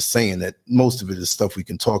 but I'm just saying that most of it is stuff we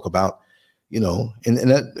can talk about, and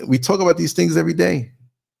that, we talk about these things every day,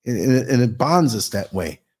 and it bonds us that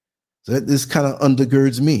way. So this kind of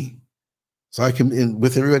undergirds me. So I can,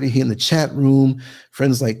 with everybody here in the chat room,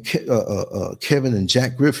 friends like Kevin and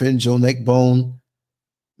Jack Griffin, Joe Neckbone,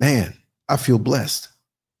 man, I feel blessed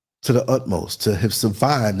to the utmost to have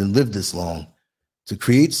survived and lived this long, to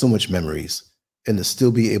create so much memories, and to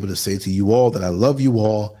still be able to say to you all that I love you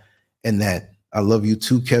all, and that I love you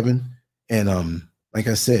too, Kevin. And like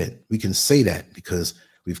I said, we can say that because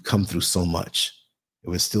we've come through so much.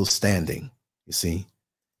 And we're still standing, you see.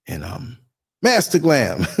 And Master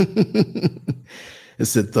Glam.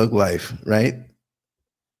 It's a thug life, right?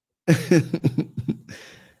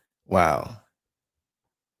 Wow.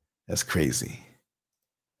 That's crazy.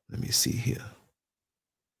 Let me see here.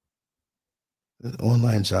 An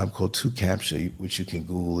online job called 2Capture, which you can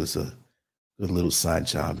Google, is a good little side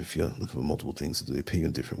job if you're looking for multiple things to do. They pay you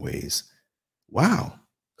in different ways. Wow.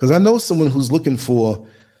 Because I know someone who's looking for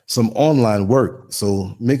some online work.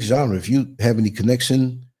 So mixed genre, if you have any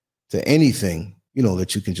connection to anything,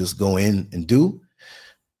 that you can just go in and do.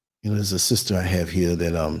 There's a sister I have here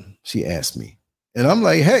that she asked me. And I'm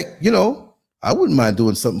like, heck, I wouldn't mind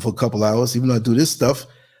doing something for a couple hours, even though I do this stuff.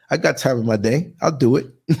 I got time in my day. I'll do it.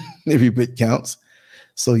 Every bit counts.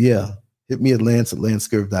 So yeah, hit me at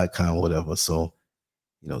Lancescurv.com or whatever. So,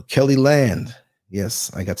 Kelly Land.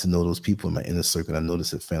 Yes, I got to know those people in my inner circle. I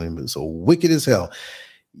noticed that family members are wicked as hell.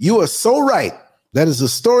 You are so right. That is the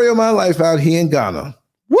story of my life out here in Ghana.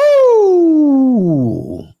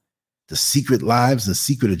 Woo! The secret lives and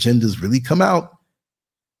secret agendas really come out.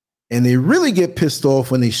 And they really get pissed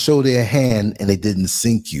off when they show their hand and they didn't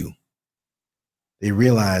sink you. They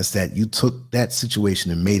realize that you took that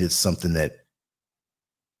situation and made it something that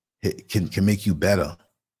can make you better.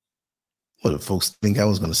 What, if folks think I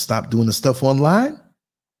was going to stop doing the stuff online?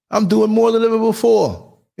 I'm doing more than ever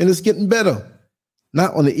before, and it's getting better.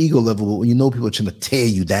 Not on the ego level, but when people are trying to tear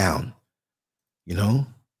you down.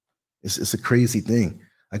 It's a crazy thing.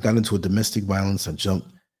 I got into a domestic violence. I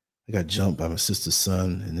got jumped by my sister's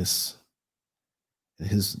son, and this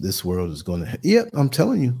world is going to. Yep, I'm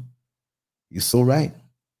telling you. You're so right.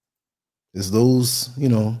 There's those,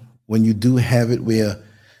 when you do have it where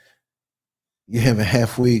you have a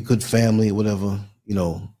halfway good family, whatever,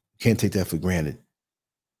 can't take that for granted.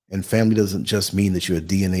 And family doesn't just mean that you're a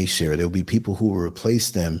DNA share. There'll be people who will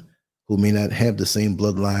replace them who may not have the same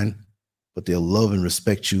bloodline, but they'll love and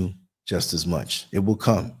respect you just as much. It will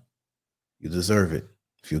come. You deserve it.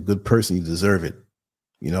 If you're a good person, you deserve it.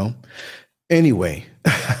 Anyway,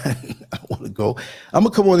 I want to go. I'm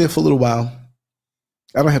going to come on there for a little while.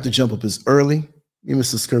 I don't have to jump up as early. Me and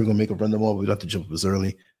Mr. Scurv going to make a run them all, but we don't have to jump up as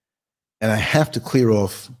early. And I have to clear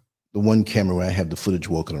off the one camera where I have the footage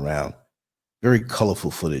walking around. Very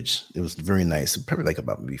colorful footage. It was very nice. Probably like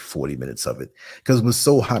about maybe 40 minutes of it. Because it was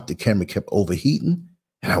so hot, the camera kept overheating.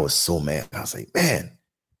 And I was so mad. I was like, man.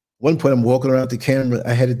 One point I'm walking around the camera.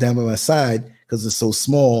 I had it down by my side because it's so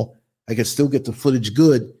small. I could still get the footage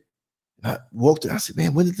good. And I walked in. I said,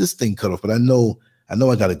 man, when did this thing cut off? But I know I know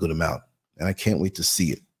I got a good amount, and I can't wait to see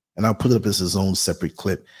it. And I'll put it up as its own separate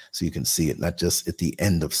clip so you can see it, not just at the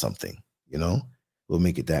end of something, you know? We'll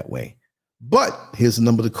make it that way. But here's the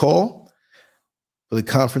number to call for the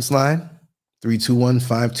conference line,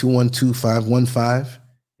 321-521-2515.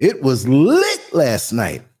 It was lit last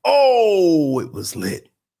night. Oh, it was lit.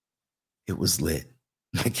 It was lit.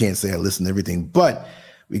 I can't say I listened to everything, but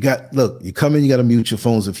look, you come in, you got to mute your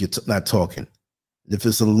phones if you're not talking. If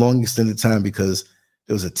it's a long extended time because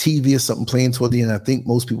there was a TV or something playing toward the end, I think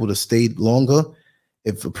most people would have stayed longer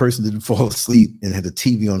if a person didn't fall asleep and had the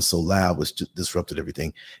TV on so loud, which just disrupted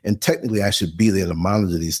everything. And technically, I should be there to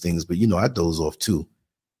monitor these things, but, I doze off too.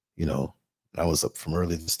 I was up from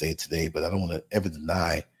early to stay today, but I don't want to ever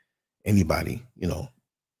deny anybody,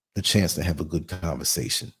 the chance to have a good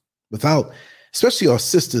conversation without, especially our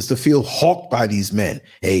sisters, to feel hawked by these men.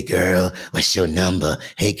 Hey, girl, what's your number?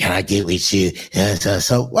 Hey, can I get with you?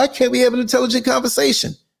 So why can't we have an intelligent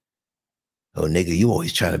conversation? Oh, nigga, you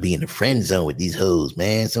always trying to be in the friend zone with these hoes,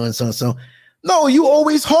 man. So and so and so. No, you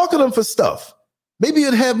always hawking them for stuff. Maybe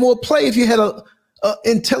you'd have more play if you had a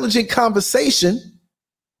intelligent conversation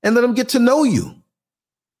and let them get to know you.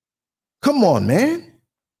 Come on, man.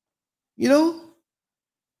 You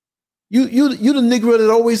the Negro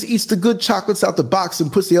that always eats the good chocolates out the box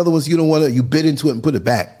and puts the other ones you don't want to, you bit into it and put it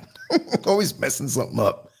back. Always messing something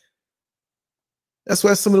up. That's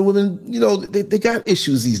why some of the women, they got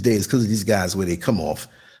issues these days because of these guys where they come off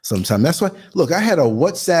sometime. That's why, look, I had a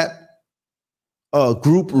WhatsApp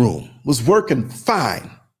group room, was working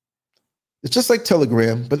fine. It's just like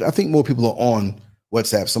Telegram, but I think more people are on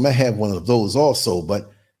WhatsApp. So I'm going to have one of those also,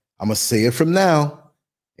 but I'm going to say it from now.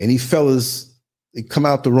 Any fellas, they come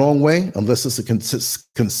out the wrong way, unless it's a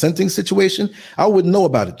consenting situation, I wouldn't know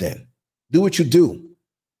about it then. Do what you do.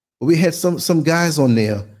 But we had some guys on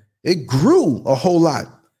there. It grew a whole lot.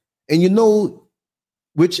 And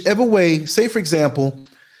whichever way, say for example,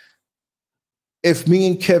 if me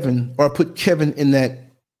and Kevin, or I put Kevin in that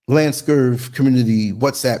Lancescurv community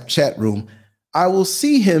WhatsApp chat room, I will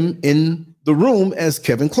see him in the room as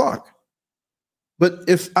Kevin Clark. But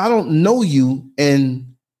if I don't know you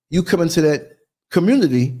and you come into that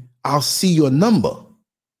community, I'll see your number.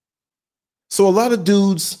 So a lot of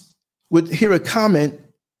dudes would hear a comment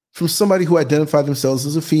from somebody who identified themselves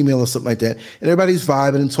as a female or something like that, and everybody's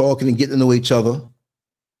vibing and talking and getting to know each other.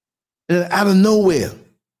 And out of nowhere,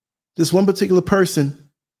 this one particular person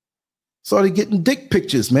started getting dick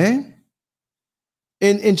pictures, man.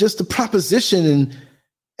 And just the proposition, and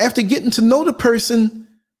after getting to know the person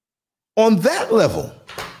on that level,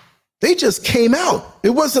 they just came out. It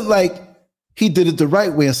wasn't like he did it the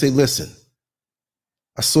right way and say, listen,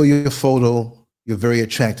 I saw your photo. You're very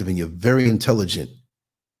attractive and you're very intelligent.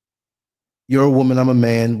 You're a woman, I'm a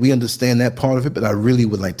man. We understand that part of it, but I really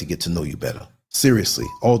would like to get to know you better. Seriously,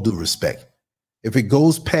 all due respect. If it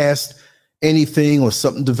goes past anything or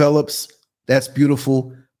something develops, that's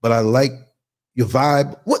beautiful, but I like your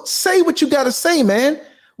vibe. Say what you got to say, man.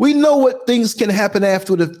 We know what things can happen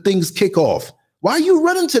after the things kick off. Why are you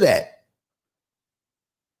running to that?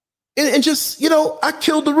 And just, I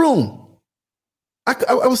killed the room.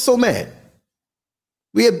 I was so mad.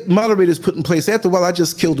 We had moderators put in place. After a while, I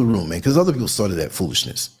just killed the room, man, because other people started that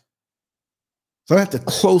foolishness. So I have to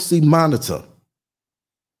closely monitor.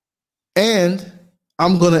 And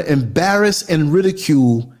I'm going to embarrass and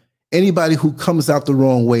ridicule anybody who comes out the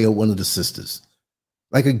wrong way of one of the sisters.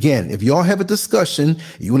 Like, again, if y'all have a discussion,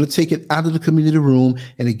 you want to take it out of the community room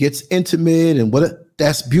and it gets intimate and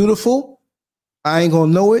that's beautiful. I ain't going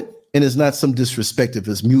to know it. And it's not some disrespect if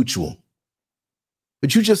it's mutual.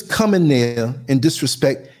 But you just come in there and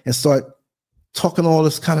disrespect and start talking all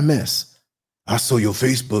this kind of mess. I saw your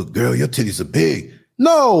Facebook, girl, your titties are big.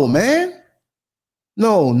 No, man.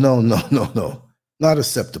 No. Not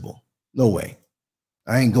acceptable. No way.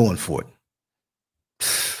 I ain't going for it.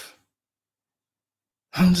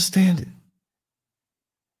 I understand it.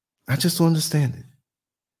 I just don't understand it.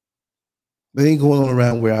 But it ain't going on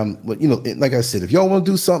around where like I said, if y'all want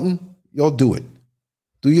to do something, y'all do it.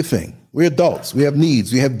 Do your thing. We're adults. We have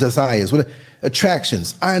needs. We have desires. We have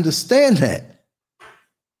attractions. I understand that.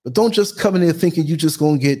 But don't just come in there thinking you're just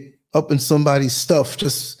going to get up in somebody's stuff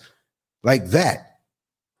just like that.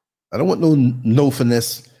 I don't want no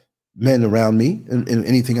finesse men around me in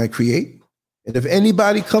anything I create. And if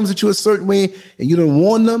anybody comes at you a certain way and you don't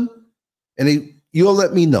warn them, and you'll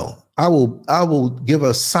let me know. I will give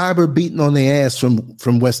a cyber beating on their ass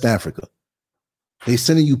from West Africa. They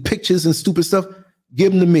sending you pictures and stupid stuff.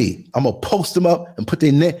 Give them to me. I'm going to post them up and put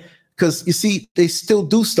their name. Because, you see, they still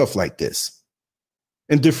do stuff like this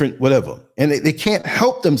in different whatever. And they can't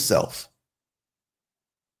help themselves.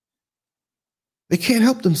 They can't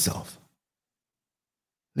help themselves.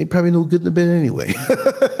 They probably no good in the bed anyway.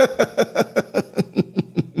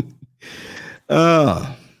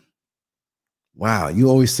 Wow, you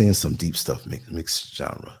always saying some deep stuff, mixed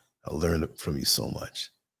genre. I learned from you so much.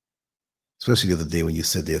 Especially the other day when you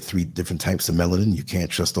said there are 3 different types of melanin. You can't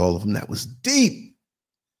trust all of them. That was deep.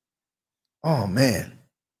 Oh, man.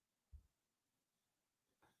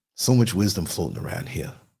 So much wisdom floating around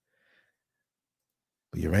here.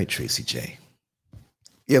 But you're right, Tracy J.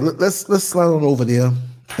 Yeah, let's slide on over there.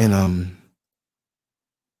 And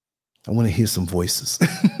I want to hear some voices.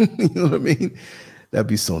 You know what I mean? That'd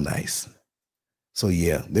be so nice. So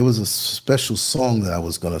yeah, there was a special song that I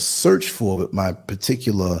was going to search for, but my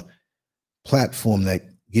particular platform that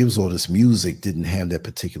gives all this music didn't have that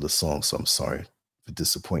particular song. So I'm sorry for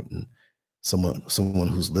disappointing someone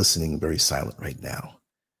who's listening very silent right now,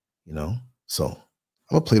 you know? So I'm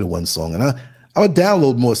gonna play the one song, and I'll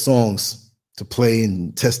download more songs to play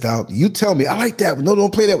and test out. You tell me, I like that. No,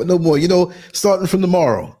 don't play that with no more. You know, starting from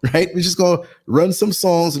tomorrow, right? We're just going to run some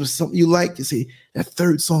songs, and if something you like, you say, that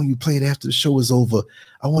third song you played after the show is over,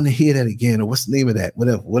 I want to hear that again, or what's the name of that?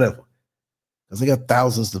 Whatever. Because I got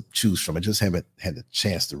thousands to choose from. I just haven't had the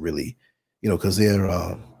chance to really, you know, because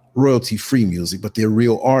they're royalty-free music, but they're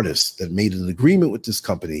real artists that made an agreement with this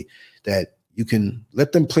company that you can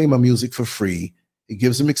let them play my music for free. It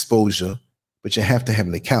gives them exposure, but you have to have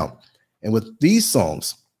an account. And with these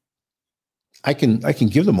songs, I can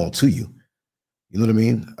give them all to you. You know what I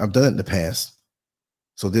mean? I've done it in the past.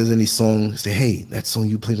 So if there's any song, say, hey, that song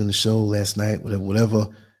you played on the show last night, whatever,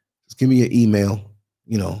 just give me your email,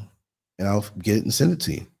 you know, and I'll get it and send it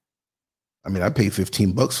to you. I mean, I paid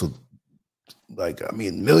 $15 for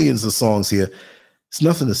millions of songs here. It's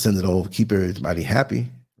nothing to send it over, keep everybody happy,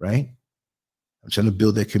 right? I'm trying to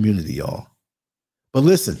build that community, y'all. But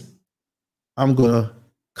listen, I'm going to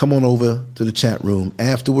come on over to the chat room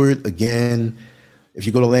afterward. Again, if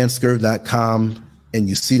you go to Lancescurv.com and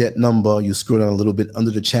you see that number, you scroll down a little bit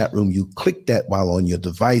under the chat room, you click that while on your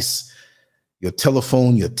device, your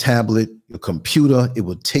telephone, your tablet, your computer. It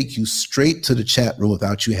will take you straight to the chat room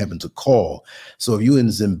without you having to call. So if you're in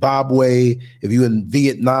Zimbabwe, if you're in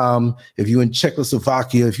Vietnam, if you're in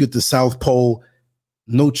Czechoslovakia, if you're at the South Pole,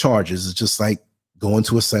 no charges. It's just like going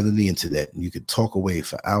to a site on the internet, and you could talk away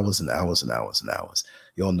for hours and hours and hours and hours.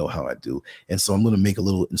 You all know how I do. And so I'm going to make a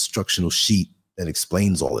little instructional sheet that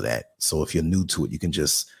explains all of that. So if you're new to it, you can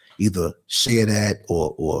just either share that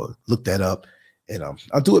or look that up. And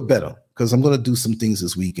I'll do it better because I'm going to do some things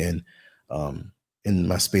this weekend in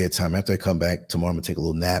my spare time. After I come back tomorrow, I'm going to take a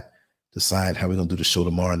little nap, decide how we're going to do the show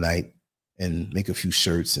tomorrow night, and make a few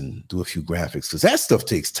shirts and do a few graphics because that stuff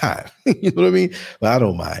takes time. You know what I mean? But I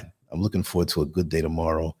don't mind. I'm looking forward to a good day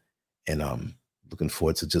tomorrow. And looking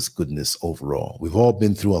forward to just goodness overall. We've all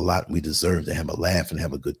been through a lot. We deserve to have a laugh and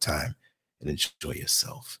have a good time and enjoy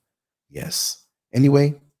yourself. Yes.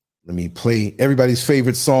 Anyway, let me play everybody's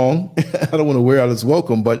favorite song. I don't want to wear out its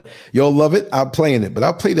welcome, but y'all love it. I'm playing it, but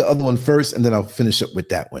I'll play the other one first, and then I'll finish up with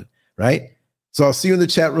that one, right? So I'll see you in the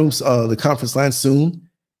chat rooms, the conference line soon.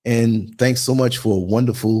 And thanks so much for a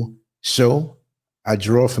wonderful show. I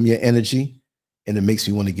draw from your energy, and it makes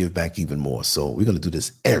me want to give back even more. So we're going to do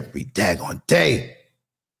this every daggone day.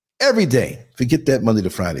 Every day. Forget that Monday to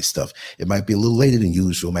Friday stuff. It might be a little later than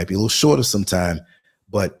usual. It might be a little shorter sometime,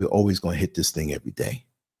 but we're always going to hit this thing every day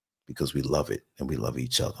because we love it and we love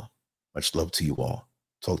each other. Much love to you all.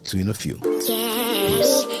 Talk to you in a few.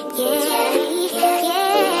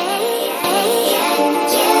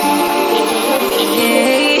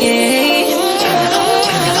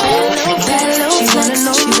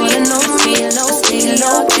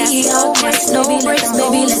 No breaks,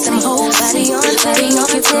 baby, let them hold body on,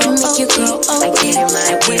 you couldn't make you go. I get it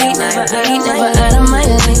my way, never out of my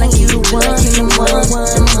lane, like you the one.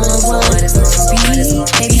 What it's gonna be,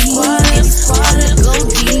 baby, squad, go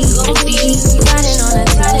deep, riding on a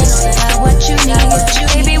what you need,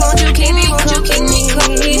 baby.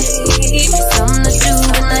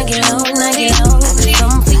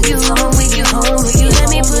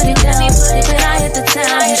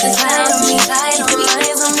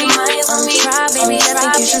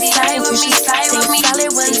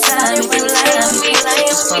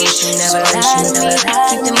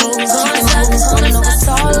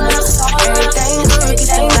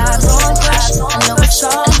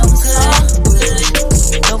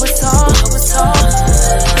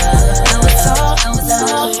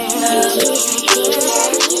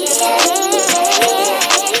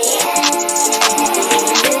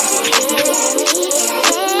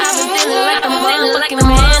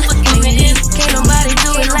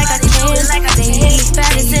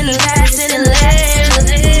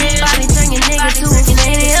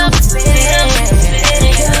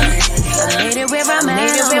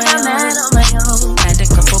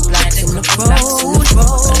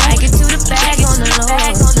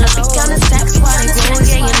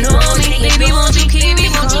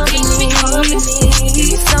 Give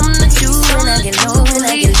me something to do when I get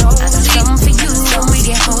lonely. I got something for you when we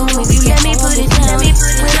get home. If you let me put it down,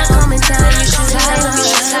 when I come in town, you should lie with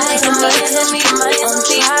me. On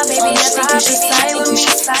try, baby, I think you should side with me.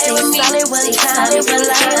 Solid one time, if you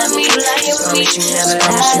lie to me. Promise you never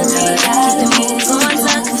lie to me. Keep the moves on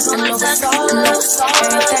time, 'cause I know it's all love.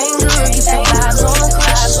 Everything good, keep the vibes on the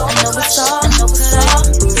crush. I know it's all, know it's all.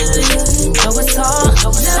 Know it's all,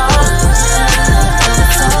 know it's all.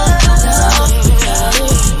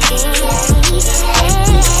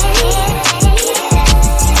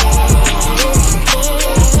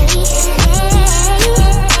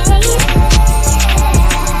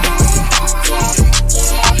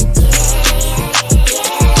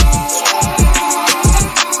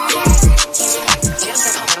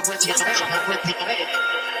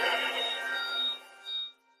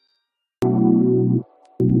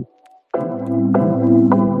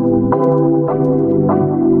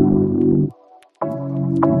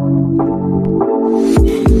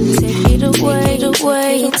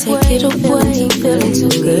 Take it away, feeling too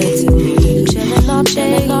good to me.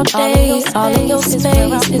 Chillin' all day, all in your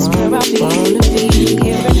space is where I wanna be.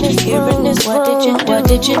 Here in this room, what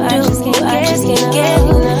did you do? I just can't get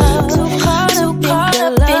enough. Too caught up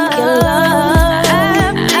in your love.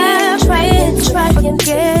 I'm trying to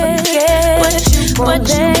forget what you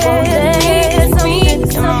did to me.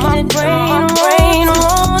 My brain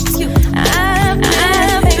wants you. I've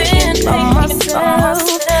been by myself.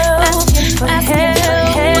 I had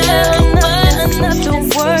enough to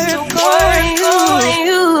work on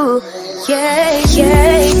you. Yeah.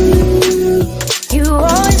 You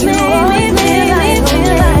always make me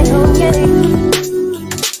feel like okay.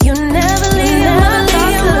 You never leave my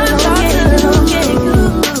thoughts alone.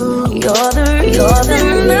 You're the reason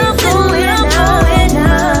I'm going out.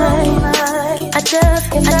 I just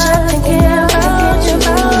can't get about you.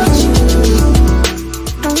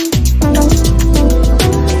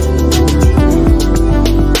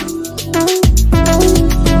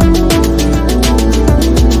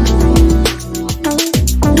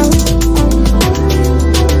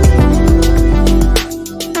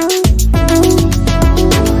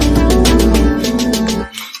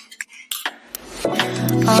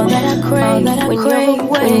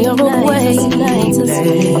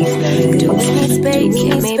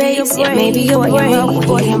 Maybe you're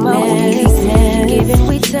giving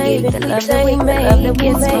we take the love that we made.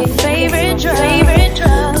 It's my favorite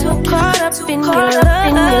drug. Too caught up in your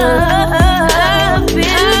love. I've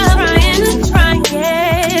been trying